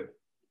than I could,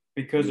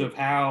 because of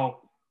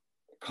how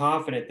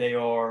confident they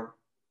are,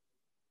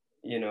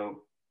 you know,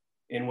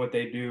 in what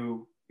they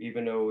do,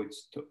 even though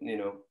it's, you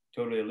know,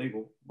 totally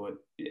illegal. But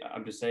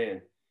I'm just saying,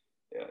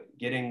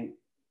 getting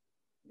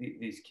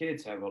these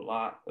kids have a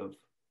lot of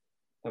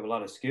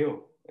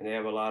skill, and they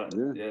have a lot of,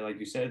 like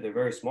you said, they're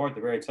very smart,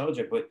 they're very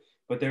intelligent,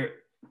 but they're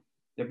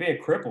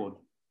being crippled.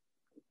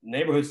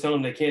 Neighborhoods tell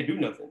them they can't do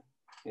nothing.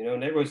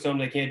 Neighborhoods tell them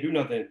they can't do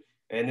nothing,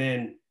 and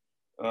then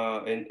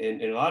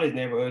in a lot of these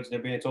neighborhoods, they're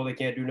being told they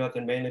can't do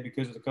nothing mainly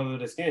because of the color of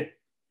their skin.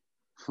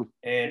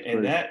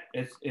 And that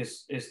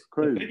is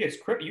the biggest.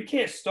 You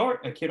can't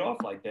start a kid off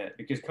like that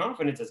because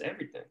confidence is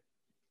everything.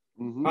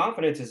 Mm-hmm.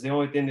 Confidence is the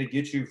only thing that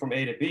gets you from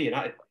A to B.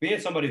 And being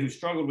somebody who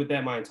struggled with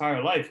that my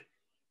entire life,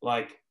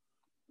 like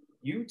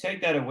you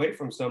take that away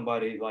from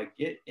somebody, like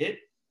it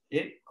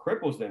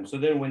cripples them. So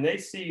then when they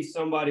see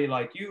somebody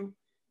like you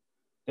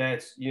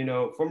that's,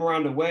 from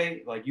around the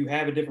way, like you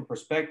have a different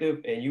perspective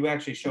and you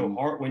actually show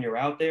heart when you're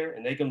out there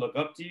and they can look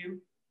up to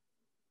you,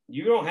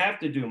 you don't have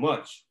to do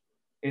much.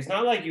 It's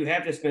not like you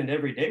have to spend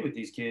every day with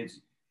these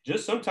kids.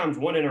 Just sometimes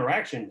one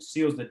interaction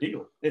seals the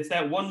deal. It's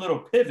that one little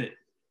pivot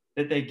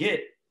that they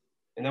get,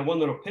 and that one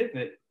little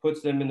pivot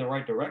puts them in the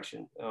right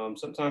direction.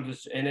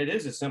 Sometimes it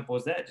is as simple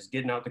as that, just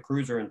getting out the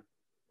cruiser and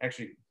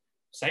actually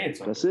saying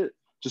something. That's it.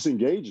 Just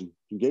engaging.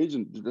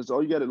 That's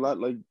all you got. A lot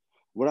like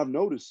what I've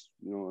noticed,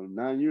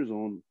 9 years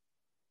on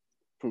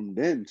from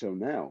then till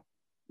now.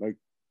 Like,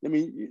 I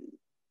mean,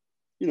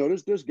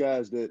 there's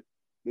guys that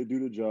they do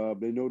the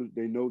job. They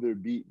know their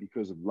beat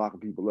because of locking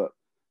people up.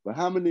 But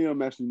how many of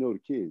them actually know the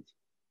kids?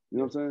 You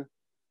know what I'm saying?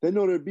 They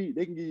know their beat.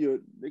 They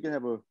can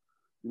have a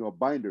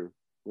binder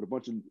with a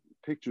bunch of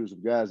pictures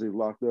of guys they've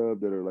locked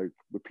up that are like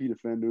repeat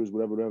offenders,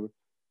 whatever.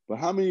 But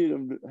how many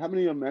of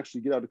them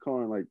actually get out of the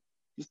car and like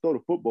just throw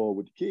the football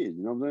with the kids?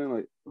 You know what I'm saying?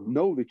 Like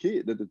know the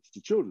kid, the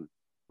children,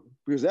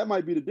 because that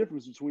might be the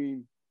difference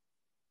between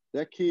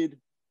that kid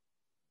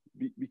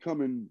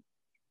becoming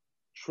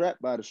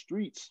trapped by the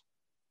streets,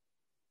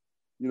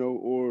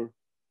 or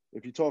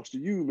if he talks to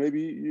you,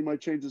 maybe you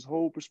might change his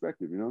whole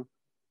perspective, And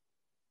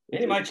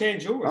it might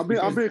change yours.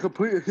 I'm being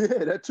complete.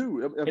 Yeah, that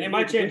too. And it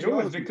might change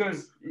yours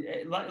because,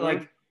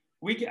 like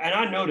and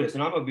I noticed,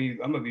 and I'm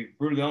gonna be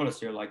brutally honest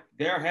here. Like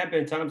there have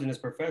been times in this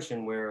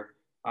profession where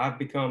I've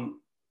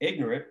become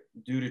ignorant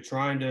due to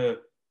trying to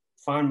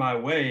find my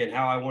way and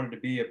how I wanted to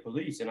be a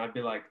police, and I'd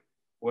be like,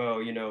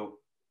 well,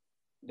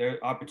 there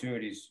are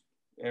opportunities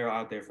are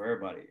out there for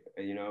everybody.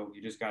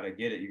 You just got to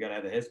get it. You got to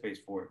have the headspace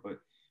for it. But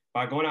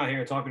by going out here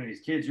and talking to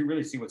these kids, you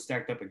really see what's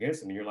stacked up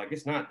against them. And you're like,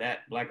 it's not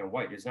that black and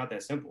white. It's not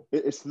that simple.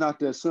 It's not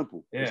that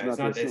simple. Yeah,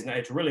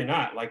 it's really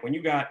not. Like when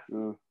you got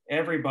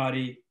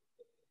everybody,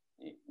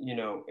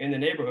 in the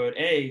neighborhood,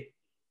 there's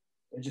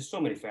just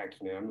so many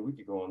factors, man. I mean, we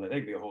could go on that. That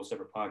could be a whole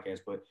separate podcast.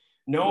 But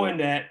knowing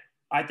that,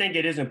 I think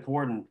it is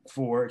important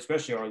for,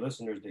 especially our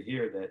listeners, to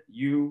hear that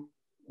you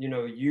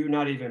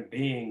not even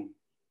being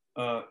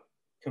a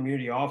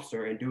community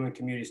officer and doing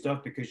community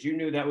stuff because you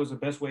knew that was the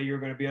best way you were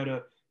going to be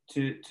able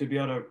to be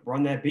able to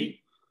run that beat.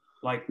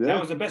 Like that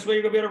was the best way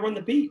you're gonna be able to run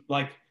the beat.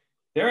 Like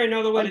there ain't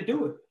no other way to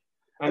do it.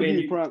 I give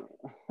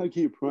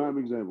you a prime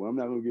example. I'm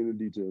not gonna get into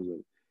details of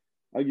it.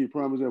 I give you a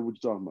prime example of what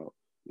you're talking about.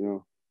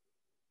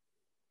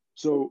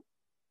 So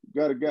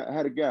I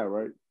had a guy,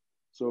 right?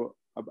 So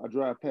I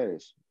drive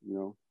past,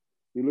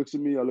 he looks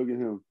at me, I look at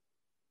him,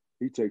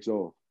 he takes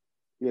off.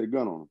 He had a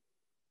gun on him.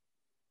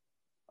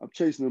 I'm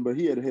chasing him, but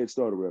he had a head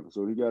start or whatever.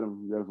 So he got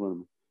in front of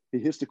me. He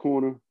hits the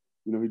corner.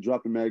 He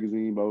dropped the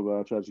magazine, blah, blah, blah.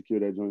 I tried to secure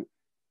that joint.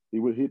 He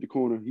would hit the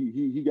corner.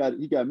 He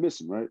got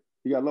missing, right?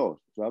 He got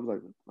lost. So I was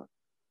like, what?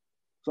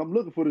 So I'm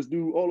looking for this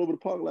dude all over the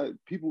park, like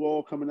people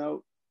all coming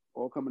out.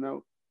 Like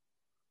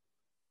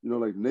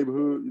the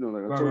neighborhood,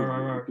 like I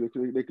told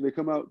you, they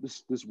come out,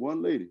 this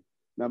one lady.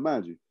 Now,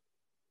 mind you,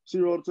 see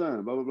her all the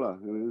time, blah, blah, blah.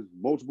 And there's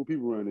multiple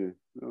people around there,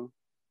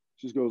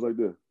 She just goes like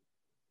this.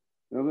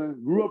 You know what I'm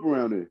saying? Grew up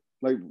around there,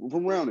 like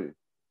from around there.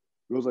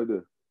 Goes like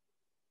this,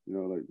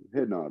 like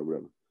head nod or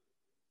whatever.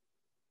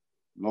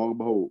 Long and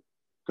behold,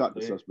 caught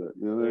the suspect.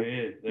 You know what I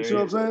mean? You see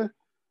what I'm saying?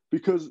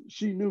 Because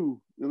she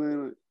knew.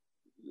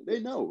 They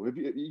know. If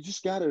you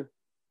just gotta,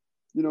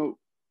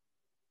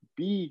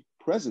 be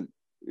present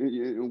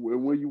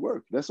where you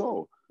work. That's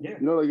all. Yeah.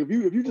 Like if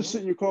you just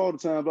sit in your car all the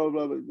time, blah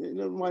blah blah, they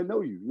never might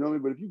know you. You know what I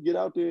mean? But if you get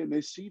out there and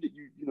they see that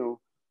you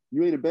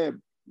ain't a bad,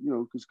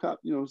 because cop,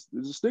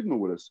 there's a stigma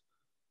with us.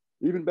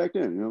 Even back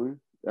then, you know what I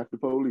mean? After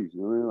police,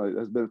 you know what I mean? Like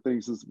that's been a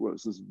thing since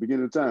the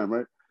beginning of time,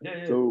 right?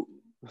 Yeah. So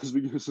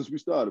since we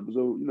started.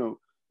 So,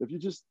 if you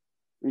just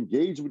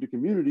engage with the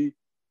community,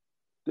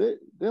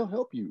 they'll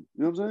help you. You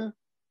know what I'm saying?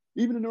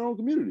 Even in their own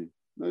community.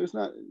 No, it's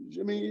not.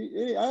 I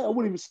mean, I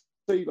wouldn't even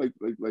say like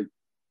what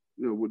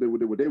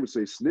they would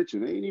say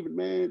snitching. They ain't even,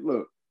 man.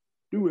 Look,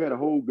 dude had a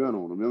whole gun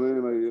on him. You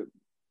know what I mean? Like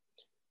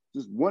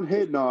just one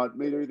head nod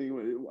made everything.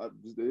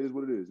 It is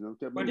what it is.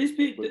 But these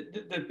people,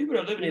 the people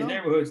that live in these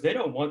neighborhoods, they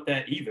don't want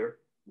that either.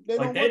 They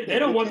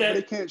don't want that.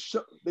 They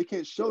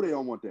can't show they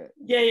don't want that.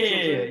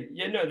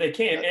 Yeah. No, they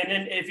can't. And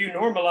then if you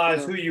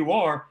normalize who you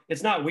are,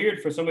 it's not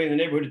weird for somebody in the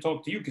neighborhood to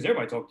talk to you because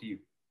everybody talk to you.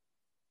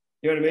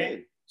 You know what I mean?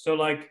 Yeah. So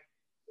like,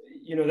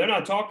 they're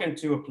not talking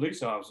to a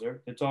police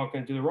officer. They're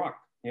talking to The Rock.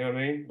 You know what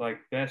I mean? Like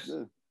that's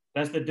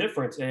the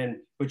difference.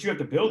 But you have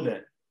to build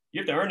that.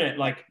 You have to earn that.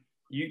 Like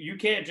you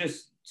can't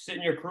just sit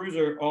in your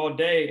cruiser all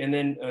day and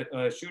then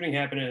a shooting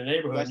happened in the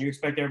neighborhood and you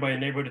expect everybody in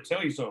the neighborhood to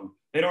tell you something.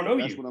 They don't know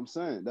you. That's what I'm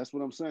saying. That's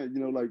what I'm saying. You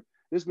know, like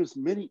there's been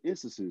many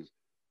instances.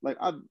 Like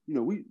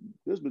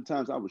there's been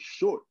times I was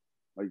short.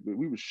 Like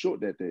we were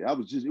short that day. It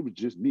was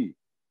just me.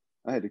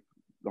 I had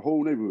the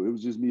whole neighborhood. It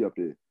was just me up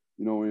there.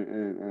 You know,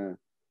 and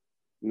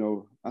you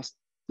know, I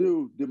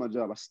still did my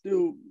job. I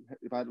still,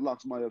 if I had to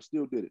lock somebody up,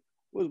 still did it.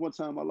 There was one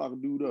time I locked a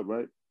dude up,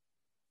 right?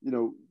 You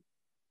know,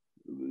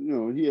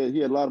 he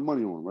had a lot of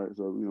money on him, right?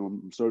 So, you know,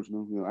 I'm searching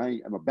him. You know,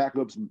 I'm a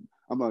backups.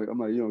 I'm like,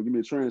 you know, give me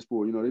a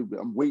transport. You know,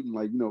 I'm waiting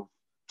like, you know,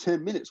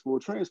 10 minutes for a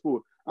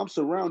transport. I'm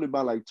surrounded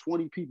by like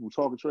 20 people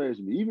talking trash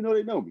to me, even though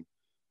they know me.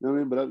 You know what I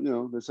mean? But you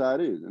know, that's how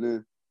it is. And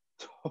then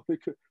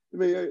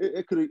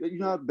it could have, you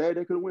know how bad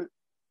that could have went.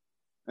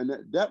 And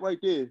that right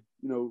there,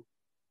 you know,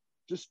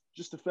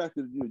 just the fact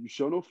that, you know, you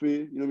show no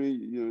fear, you know what I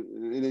mean? You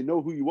know, and they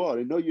know who you are.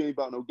 They know you ain't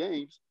about no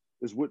games.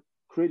 Is what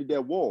created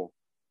that wall.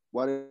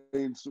 Why they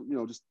ain't, you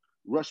know, just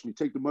rush me,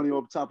 take the money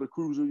off the top of the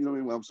cruiser, you know what I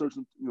mean? When I'm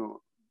searching, you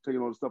know,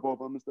 taking all the stuff off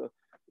of them and stuff.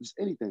 Just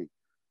anything.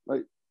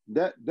 Like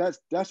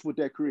that's what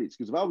that creates.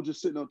 Because if I was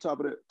just sitting on top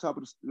of the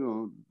you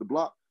know, the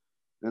block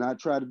and I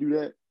tried to do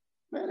that,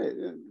 man,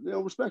 they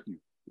don't respect you.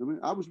 You know what I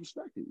mean? I was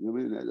respected. You know what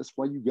I mean? That's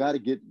why you gotta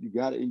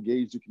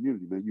engage the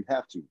community, man. You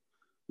have to.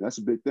 That's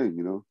a big thing,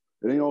 you know.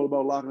 It ain't all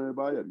about locking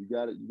everybody up. You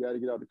gotta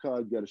get out the car.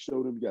 You gotta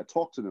show them. You gotta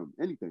talk to them.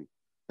 Anything.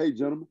 Hey,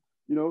 gentlemen,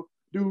 you know,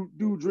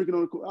 dude drinking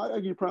on the. I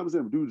give you a promise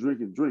them. Dude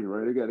drinking,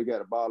 right? They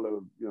got a bottle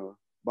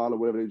of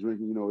whatever they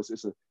drinking. You know,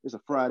 it's a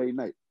Friday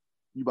night.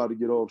 You about to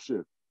get off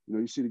shift. You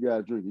know, you see the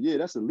guy drinking. Yeah,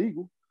 that's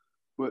illegal.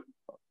 But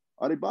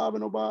are they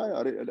bothering nobody?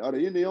 Are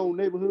they in their own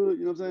neighborhood?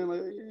 You know what I'm saying?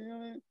 Like,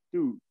 yeah,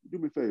 dude, do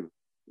me a favor.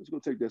 Let's go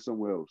take that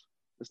somewhere else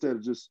instead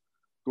of just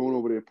going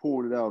over there,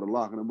 pouring it out, and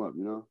locking them up.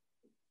 You know.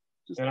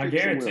 Just and I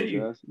guarantee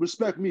you, guys.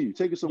 Respect me.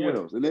 Take it somewhere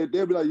else, and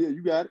they'll be like, "Yeah,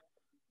 you got it.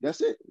 That's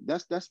it.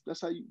 That's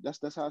how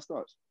it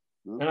starts."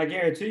 You know? And I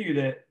guarantee you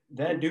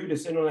that dude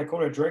that's sitting on that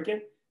corner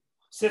drinking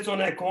sits on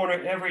that corner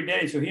every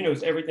day, so he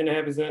knows everything that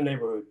happens in the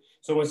neighborhood.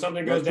 So when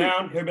something goes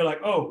down, he'll be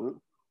like,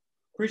 "Oh,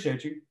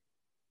 appreciate you.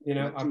 You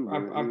know,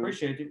 I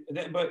appreciate you."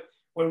 But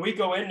when we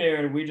go in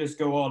there and we just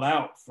go all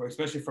out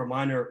especially for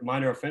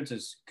minor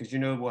offenses, because you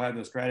know we'll have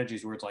those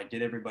strategies where it's like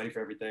get everybody for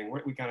everything.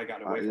 We kind of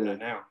got away from that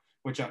now.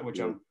 Which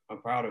I'm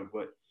proud of,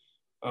 but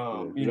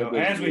you know,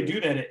 as we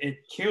do that, it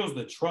kills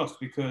the trust,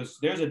 because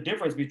there's a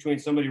difference between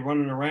somebody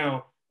running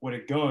around with a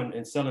gun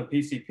and selling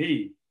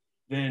PCP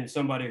than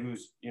somebody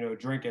who's, you know,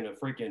 drinking a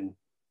freaking,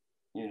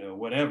 you know,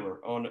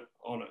 whatever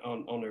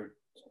on their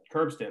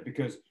curb step,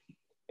 because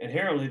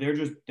inherently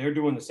they're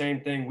doing the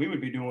same thing we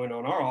would be doing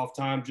on our off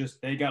time, just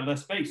they got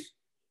less space.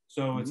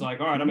 So it's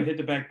like, all right, I'm gonna hit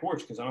the back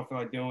porch because I don't feel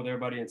like dealing with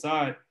everybody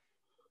inside.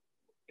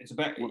 It's a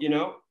back, you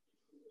know.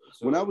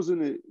 So, when I was in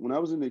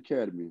the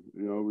academy,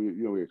 you know,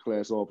 we had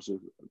class officer,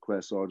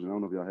 class sergeant. I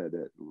don't know if y'all had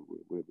that,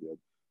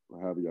 or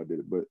however y'all did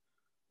it, but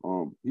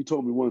he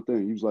told me one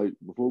thing. He was like,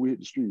 before we hit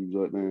the street, he was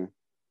like, man,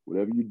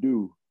 whatever you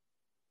do,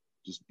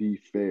 just be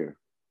fair.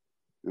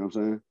 You know what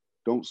I'm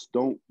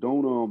saying?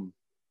 Don't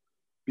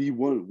be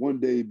one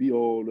day be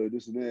all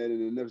this and that, and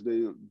the next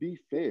day be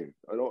fair.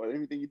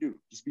 Everything you do,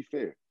 just be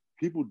fair.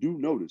 People do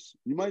notice.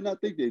 You might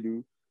not think they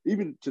do.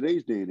 Even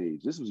today's day and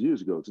age. This was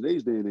years ago.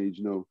 Today's day and age,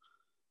 you know.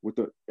 With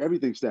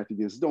everything stacked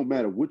against, it don't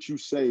matter what you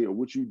say or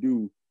what you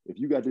do. If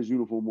you got this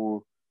uniform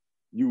on,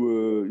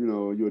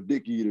 you're a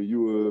dick eater,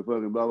 you a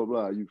fucking blah blah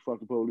blah, you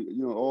fucking police,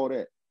 you know, all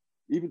that.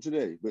 Even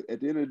today, but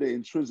at the end of the day,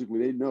 intrinsically,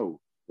 they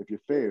know if you're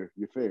fair,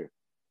 you're fair.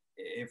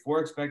 If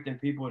we're expecting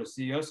people to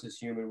see us as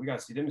human, we got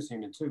to see them as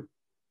human too.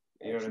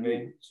 You know what I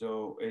mean?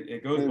 So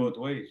it goes both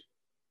ways.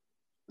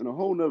 And a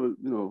whole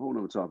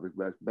nother topic,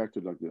 back to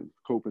like the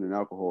coping and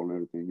alcohol and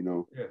everything. You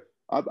know,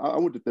 I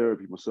went to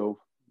therapy myself.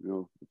 You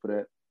know, for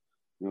that.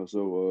 You know,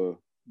 so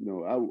you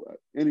know,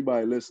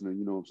 anybody listening,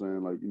 you know what I'm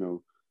saying? Like, you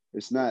know,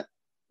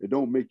 it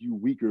don't make you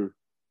weaker,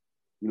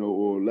 you know,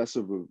 or less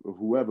of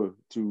whoever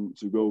to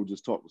go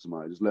just talk to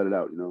somebody, just let it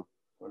out, you know.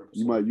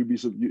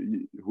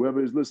 100%.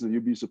 Whoever is listening,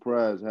 you'll be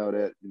surprised how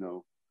that, you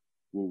know,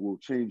 will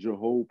change your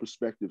whole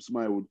perspective.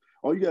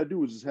 All you gotta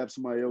do is just have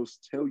somebody else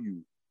tell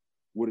you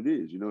what it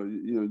is, you know.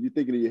 You're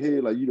thinking in your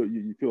head, like, you know,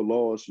 you feel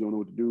lost, you don't know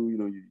what to do, you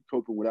know, you're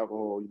coping with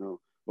alcohol, you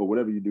know, or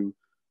whatever you do.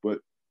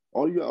 But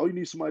all you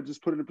need somebody to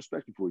just put it in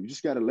perspective for you. You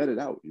just got to let it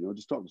out, you know,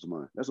 just talk to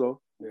somebody. That's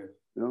all. Yeah.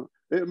 You know,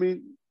 I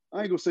mean, I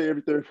ain't gonna say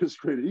every therapist is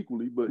created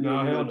equally, but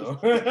no, hell no.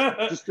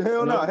 Just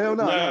hell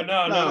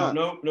no.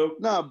 Nope.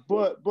 Nah,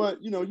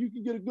 but you know, you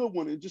can get a good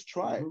one and just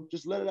try it.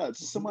 Just let it out.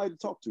 Just somebody to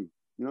talk to,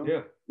 you know.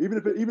 Yeah. Even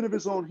if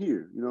it's on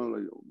here, you know,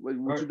 like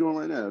what you're doing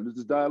right now.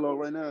 This dialogue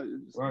right now.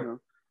 Just, you know,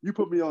 you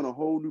put me on a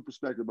whole new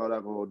perspective about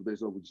alcohol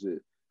based on what you said.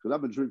 Because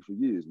I've been drinking for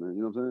years, man.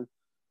 You know what I'm saying?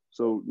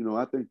 So, you know,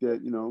 I think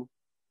that, you know,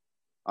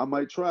 I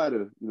might try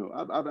to, you know,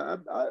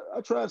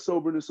 I tried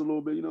soberness a little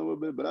bit, you know,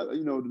 but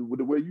you know, with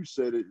the way you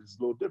said it, it's a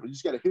little different. You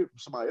just got to hear from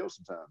somebody else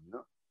sometimes, you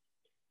know,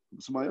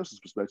 from somebody else's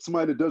perspective,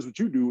 somebody that does what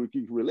you do and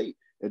can relate,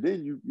 and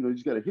then you know, you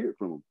just got to hear it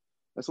from them.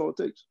 That's all it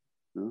takes.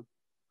 You know?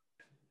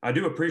 I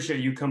do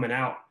appreciate you coming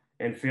out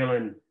and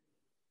feeling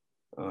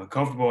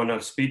comfortable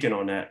enough speaking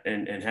on that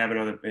and having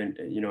other, and,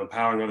 you know,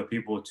 empowering other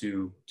people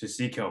to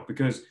seek help,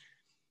 because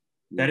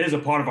that is a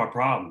part of our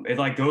problem. It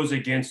like goes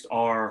against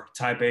our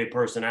type A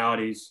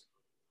personalities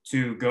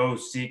to go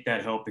seek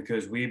that help,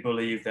 because we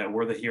believe that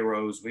we're the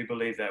heroes. We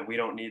believe that we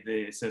don't need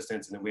the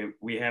assistance and that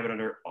we have it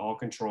under all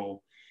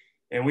control.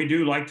 And we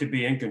do like to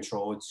be in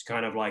control. It's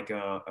kind of like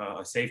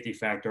a safety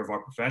factor of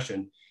our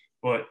profession.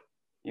 But,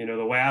 you know,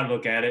 the way I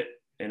look at it,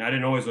 and I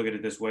didn't always look at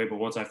it this way, but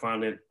once I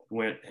finally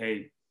went,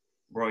 hey,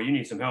 bro, you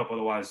need some help.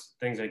 Otherwise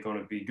things ain't going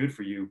to be good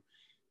for you.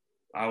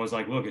 I was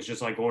like, look, it's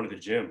just like going to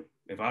the gym.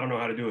 If I don't know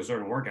how to do a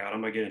certain workout,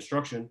 I'm going to get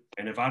instruction.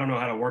 And if I don't know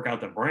how to work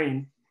out the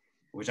brain,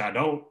 which I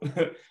don't,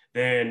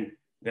 then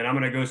I'm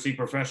going to go seek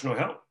professional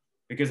help,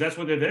 because that's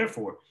what they're there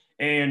for.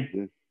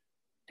 And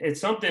it's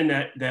something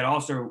that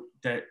also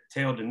that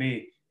tailed to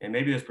me, and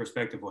maybe this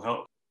perspective will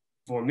help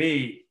for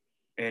me.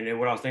 And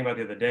what I was thinking about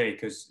the other day,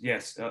 because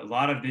yes, a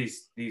lot of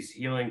these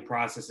healing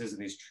processes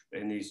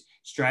and these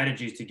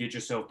strategies to get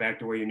yourself back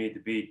to where you need to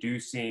be do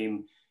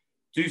seem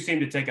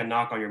to take a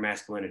knock on your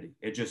masculinity.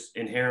 It just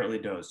inherently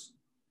does.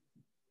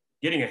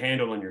 Getting a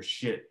handle on your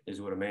shit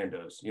is what a man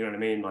does. You know what I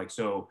mean? Like,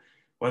 so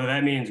whether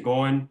that means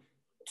going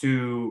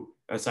to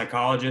a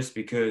psychologist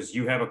because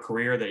you have a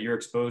career that you're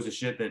exposed to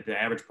shit that the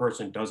average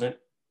person doesn't.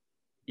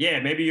 Yeah,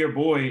 maybe your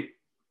boy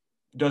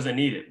doesn't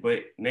need it, but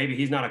maybe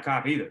he's not a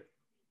cop either.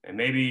 And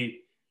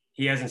maybe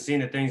he hasn't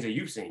seen the things that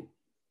you've seen.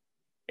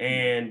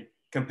 And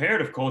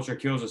comparative culture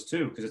kills us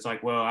too, because it's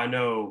like, well, I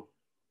know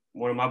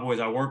one of my boys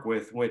I work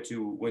with went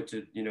to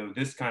you know,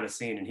 this kind of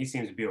scene and he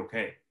seems to be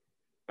okay.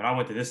 But I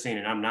went to this scene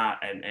and I'm not,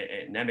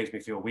 and that makes me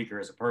feel weaker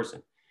as a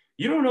person.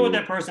 You don't know what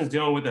that person's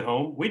dealing with at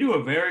home. We do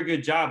a very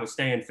good job of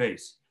staying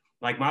face.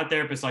 Like my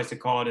therapist likes to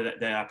call it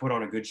that I put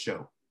on a good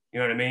show. You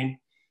know what I mean?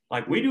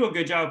 Like we do a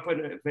good job of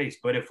putting it in face.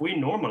 But if we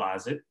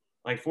normalize it,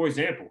 like for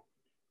example,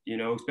 you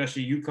know,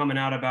 especially you coming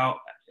out about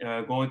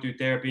going through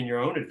therapy in your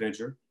own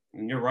adventure,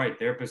 and you're right,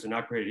 therapists are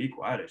not created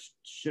equal. I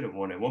should have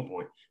won at one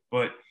point,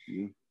 but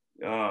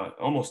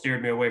almost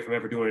steered me away from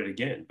ever doing it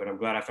again. But I'm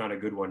glad I found a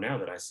good one now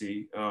that I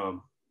see.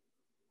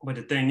 But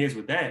the thing is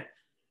with that,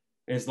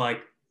 is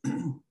like,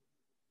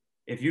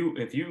 if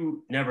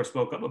you never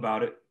spoke up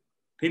about it,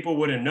 people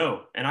wouldn't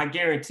know. And I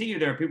guarantee you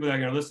there are people that are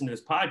going to listen to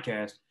this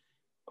podcast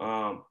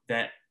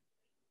that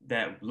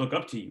look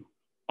up to you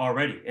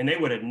already, and they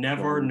would have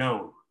never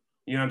known.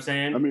 You know what I'm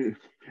saying? I mean,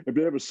 if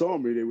they ever saw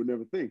me, they would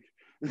never think.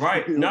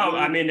 Right. You know No,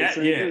 I mean, that,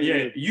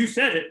 yeah. You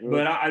said it,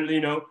 but I you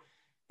know,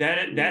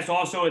 that's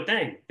also a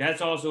thing.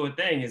 That's also a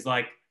thing, is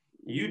like,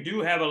 you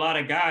do have a lot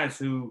of guys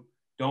who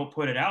don't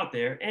put it out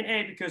there.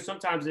 And because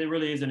sometimes it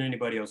really isn't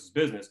anybody else's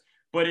business,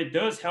 but it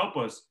does help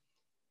us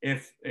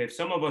if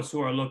some of us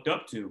who are looked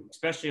up to,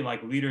 especially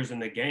like leaders in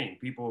the game,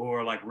 people who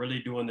are like really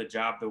doing the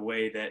job the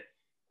way that,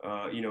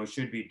 you know,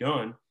 should be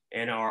done,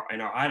 and are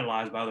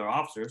idolized by other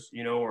officers,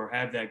 you know, or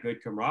have that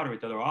good camaraderie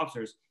with other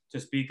officers, to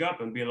speak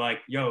up and be like,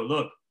 yo,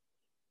 look,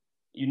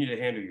 you need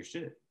to handle your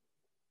shit.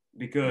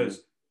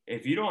 Because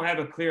if you don't have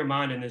a clear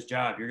mind in this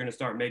job, you're going to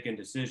start making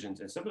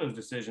decisions. And some of those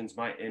decisions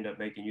might end up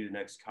making you the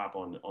next cop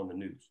on the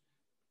news.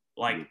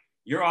 Like,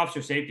 your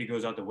officer safety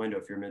goes out the window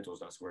if your mental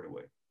is not squared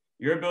away.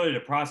 Your ability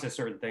to process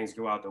certain things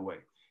go out the way.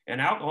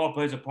 And alcohol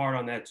plays a part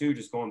on that too,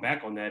 just going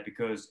back on that,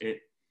 because it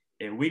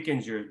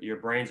weakens your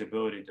brain's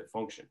ability to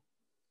function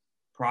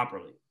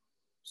properly.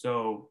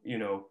 So, you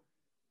know,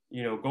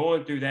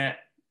 going through that,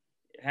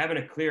 having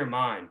a clear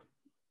mind,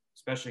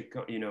 especially,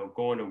 you know,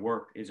 going to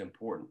work, is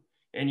important.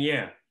 And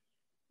yeah,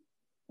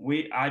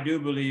 I do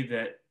believe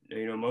that,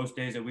 you know, most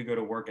days that we go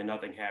to work and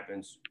nothing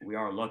happens, we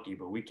are lucky,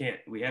 but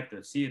we have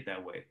to see it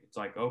that way. It's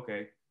like,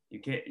 okay, you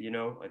can't, you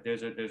know, like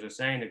there's a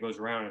saying that goes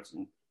around, it's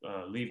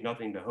leave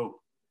nothing to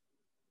hope.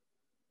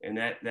 And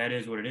that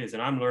is what it is.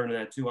 And I'm learning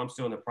that too. I'm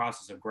still in the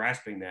process of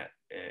grasping that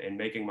and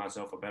making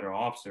myself a better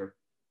officer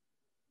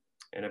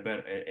and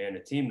a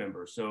team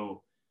member.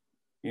 So,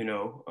 you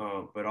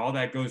know, but all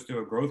that goes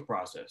through a growth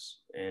process.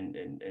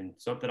 And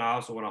something I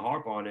also want to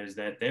harp on is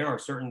that there are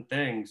certain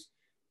things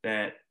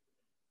that,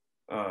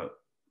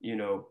 you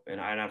know,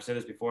 and I've said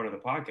this before in the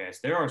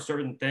podcast, there are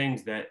certain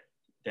things that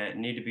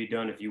need to be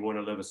done if you want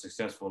to live a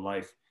successful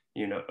life,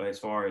 you know, as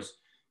far as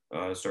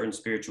certain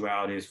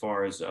spirituality, as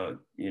far as,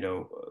 you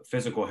know,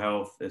 physical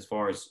health, as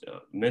far as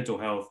mental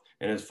health,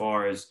 and as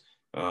far as,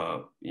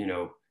 you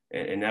know,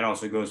 and that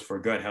also goes for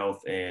gut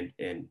health and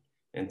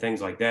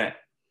things like that.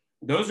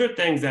 Those are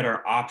things that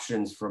are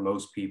options for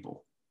most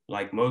people.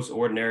 Like most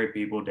ordinary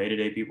people,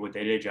 day-to-day people with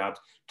day-to-day jobs,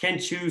 can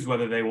choose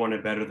whether they want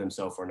to better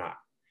themselves or not.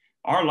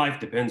 Our life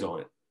depends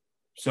on it.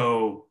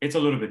 So it's a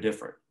little bit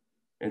different.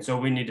 And so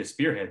we need to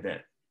spearhead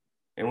that.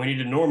 And we need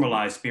to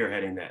normalize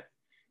spearheading that.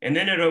 And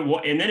then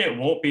it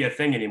won't be a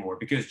thing anymore,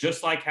 because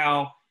just like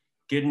how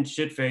getting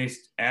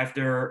shit-faced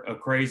after a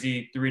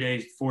crazy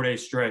 4-day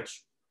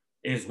stretch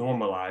is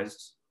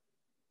normalized,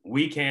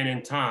 we can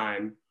in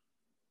time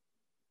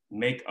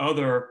make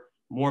other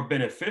more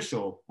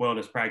beneficial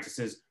wellness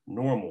practices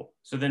normal.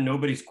 So then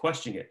nobody's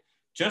questioning it.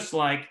 Just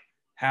like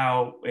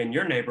how in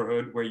your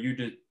neighborhood, where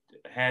you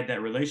had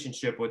that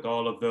relationship with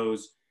all of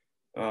those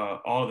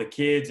all of the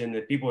kids and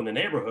the people in the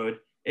neighborhood,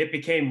 it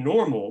became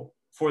normal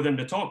for them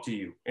to talk to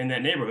you in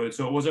that neighborhood.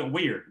 So it wasn't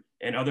weird.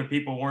 And other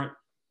people weren't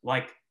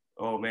like,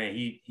 oh man,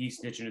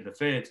 he's snitching to the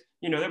feds.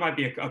 You know, there might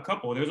be a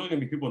couple, there's only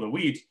gonna be people in the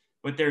weeds,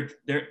 but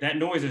that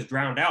noise is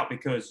drowned out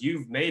because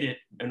you've made it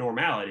a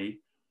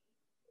normality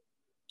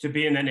to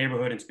be in that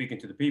neighborhood and speaking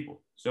to the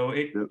people. So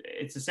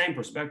it's the same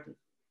perspective,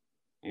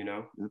 you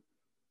know? Yep.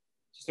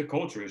 It's just a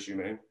culture issue,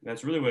 man.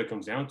 That's really what it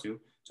comes down to.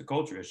 It's a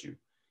culture issue,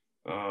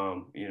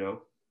 you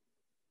know?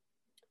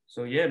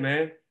 So yeah,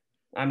 man.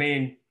 I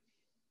mean,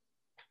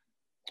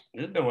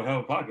 this has been a hell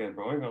of a podcast,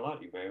 bro. I ain't gonna lie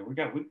to you, man.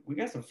 We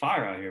got some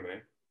fire out here,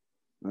 man.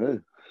 Hey,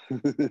 you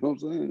know what I'm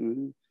saying,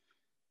 man?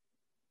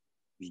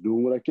 Just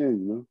doing what I can,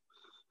 you know?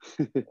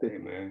 Hey,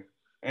 man.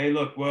 Hey,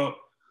 look, well,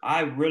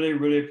 I really,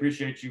 really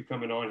appreciate you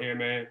coming on here,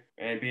 man,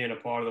 and being a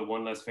part of the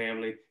One Less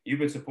family. You've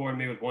been supporting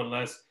me with One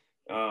Less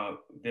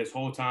this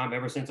whole time,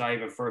 ever since I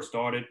even first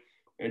started.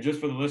 And just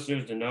for the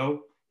listeners to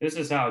know, this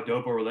is how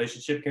dope a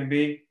relationship can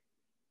be.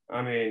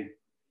 I mean,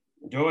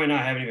 Joey and I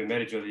haven't even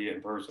met each other yet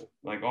in person.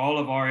 Like, all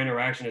of our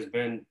interaction has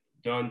been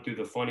done through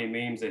the funny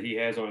memes that he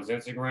has on his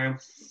Instagram.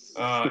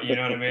 You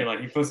know what I mean?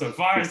 Like, he puts some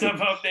fire stuff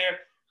up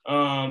there.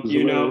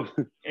 You know,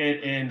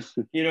 and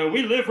you know,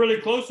 we live really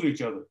close to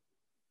each other.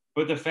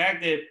 But the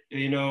fact that,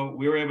 you know,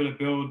 we were able to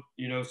build,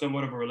 you know,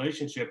 somewhat of a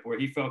relationship where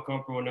he felt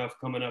comfortable enough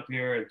coming up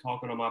here and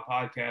talking on my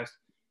podcast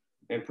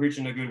and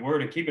preaching a good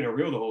word and keeping it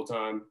real the whole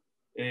time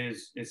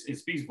it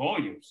speaks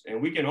volumes.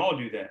 And we can all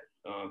do that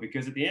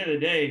because at the end of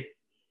the day,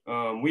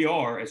 we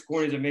are, as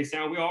corny as it may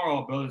sound, we are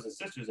all brothers and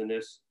sisters in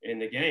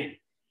the game.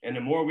 And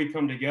the more we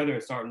come together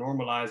and start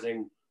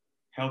normalizing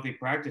healthy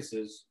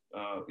practices,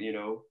 you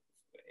know,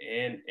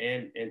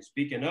 and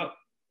speaking up,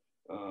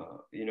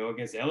 you know,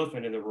 against the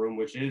elephant in the room,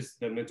 which is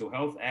the mental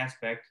health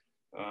aspect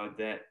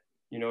that,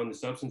 you know, and the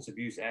substance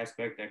abuse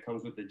aspect that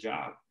comes with the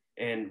job,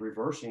 and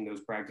reversing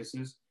those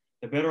practices,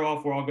 the better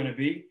off we're all going to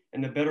be,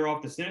 and the better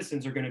off the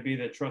citizens are going to be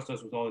that trust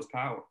us with all this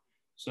power.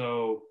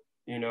 So,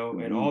 you know,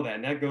 and all that,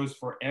 and that goes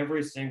for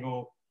every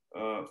single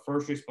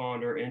first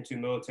responder into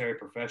military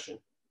profession.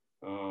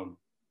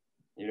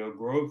 You know,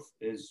 growth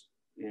is,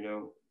 you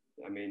know,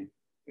 I mean,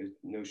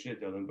 no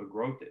shit, Dylan, but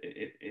growth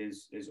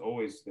is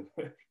always the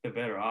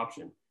better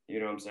option. You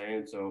know what I'm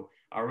saying? So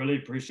I really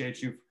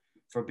appreciate you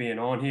for being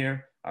on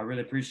here. I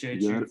really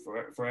appreciate you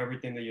for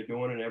everything that you're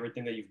doing and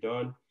everything that you've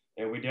done.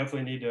 And we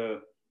definitely need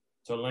to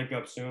link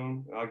up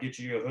soon. I'll get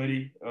you a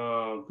hoodie.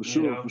 For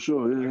sure. Yeah,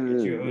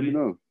 get you a hoodie. You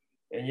know.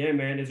 And yeah,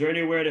 man, is there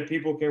anywhere that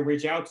people can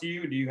reach out to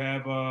you? Do you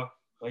have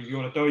like, you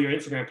want to throw your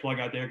Instagram plug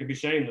out there? It could be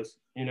shameless,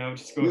 you know,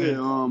 just go ahead.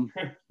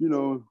 You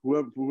know,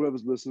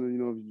 whoever's listening,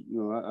 you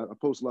know, I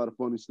post a lot of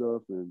funny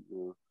stuff, and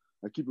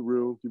I keep it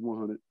real, keep it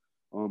 100.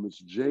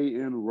 It's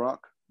JNRock,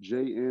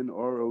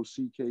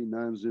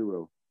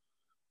 JNROCK90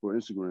 for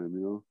Instagram,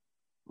 you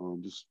know.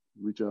 Just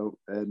reach out,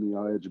 add me,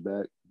 I'll add you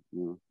back.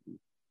 You know,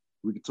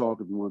 we can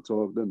talk if you want to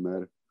talk, doesn't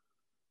matter.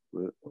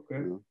 But okay,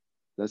 you know,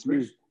 that's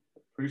me.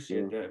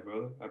 Appreciate that,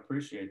 brother. I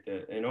appreciate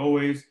that. And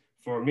always,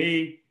 for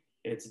me,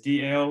 it's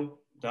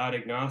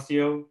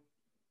DL.Ignacio.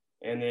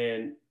 And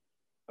then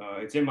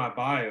it's in my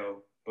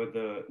bio, but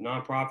the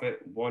nonprofit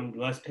One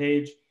Less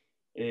page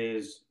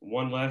is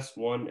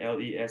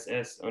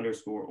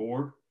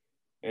OneLess_org.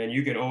 And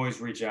you can always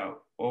reach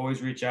out.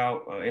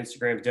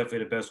 Instagram is definitely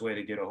the best way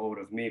to get a hold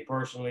of me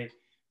personally.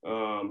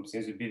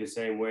 Seems to be the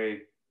same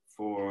way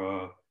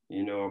for,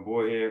 you know, our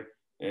boy here.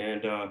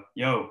 And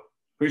yo,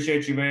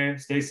 appreciate you, man.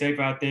 Stay safe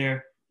out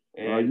there.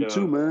 And you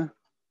too, man.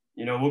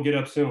 You know, we'll get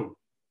up soon.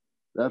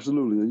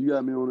 Absolutely. You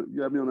got me on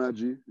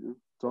IG. Yeah,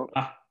 talk.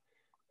 All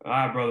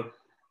right, brother.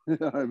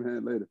 All right,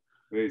 man. Later.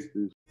 Peace.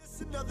 It's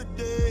another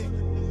day.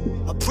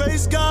 I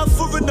praise God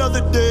for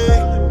another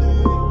day.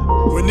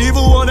 When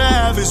evil wanna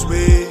have his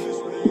way,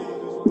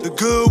 the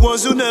good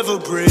ones will never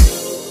break.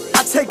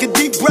 I take a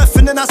deep breath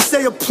and then I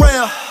say a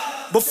prayer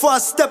before I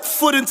step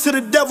foot into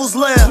the devil's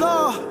lair.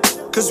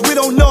 Cause we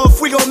don't know if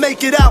we gon'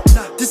 make it out.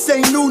 This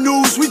ain't new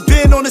news, we've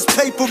been on this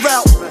paper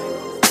route.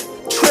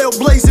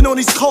 Trailblazing on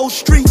these cold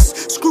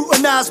streets,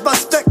 scrutinized by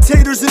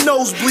spectators and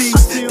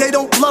nosebleeds. They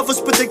don't love us,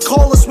 but they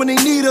call us when they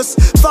need us.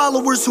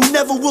 Followers who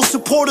never will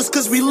support us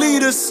cause we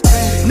lead us.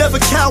 Never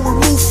cower,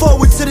 move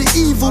forward to the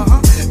evil.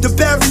 The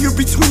barrier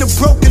between the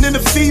broken and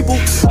the feeble.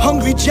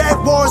 Hungry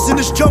jaguars in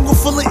this jungle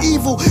full of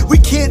evil. We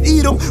can't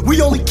eat them,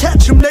 we only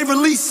catch them, they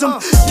release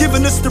them.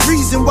 Giving us the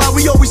reason why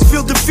we always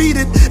feel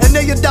defeated. And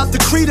they adopt the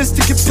credence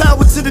to give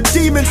power to the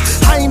demons.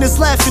 Hyenas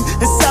laughing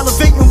and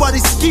salivating while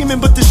they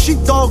scheming, but the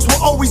sheepdogs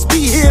will always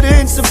be here to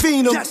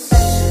intervene them.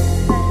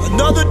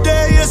 Another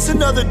day, it's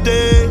another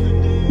day.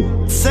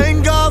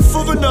 Thank God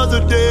for another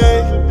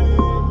day.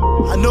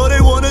 I know they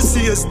wanna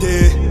see us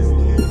dead,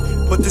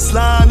 but this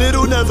line,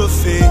 it'll never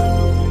fade.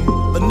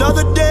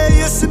 Another day,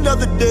 it's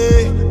another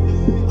day.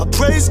 I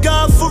praise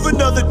God for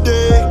another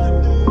day.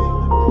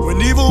 When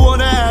evil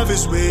wanna have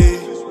his way,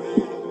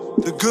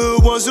 the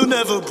good ones will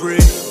never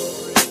break.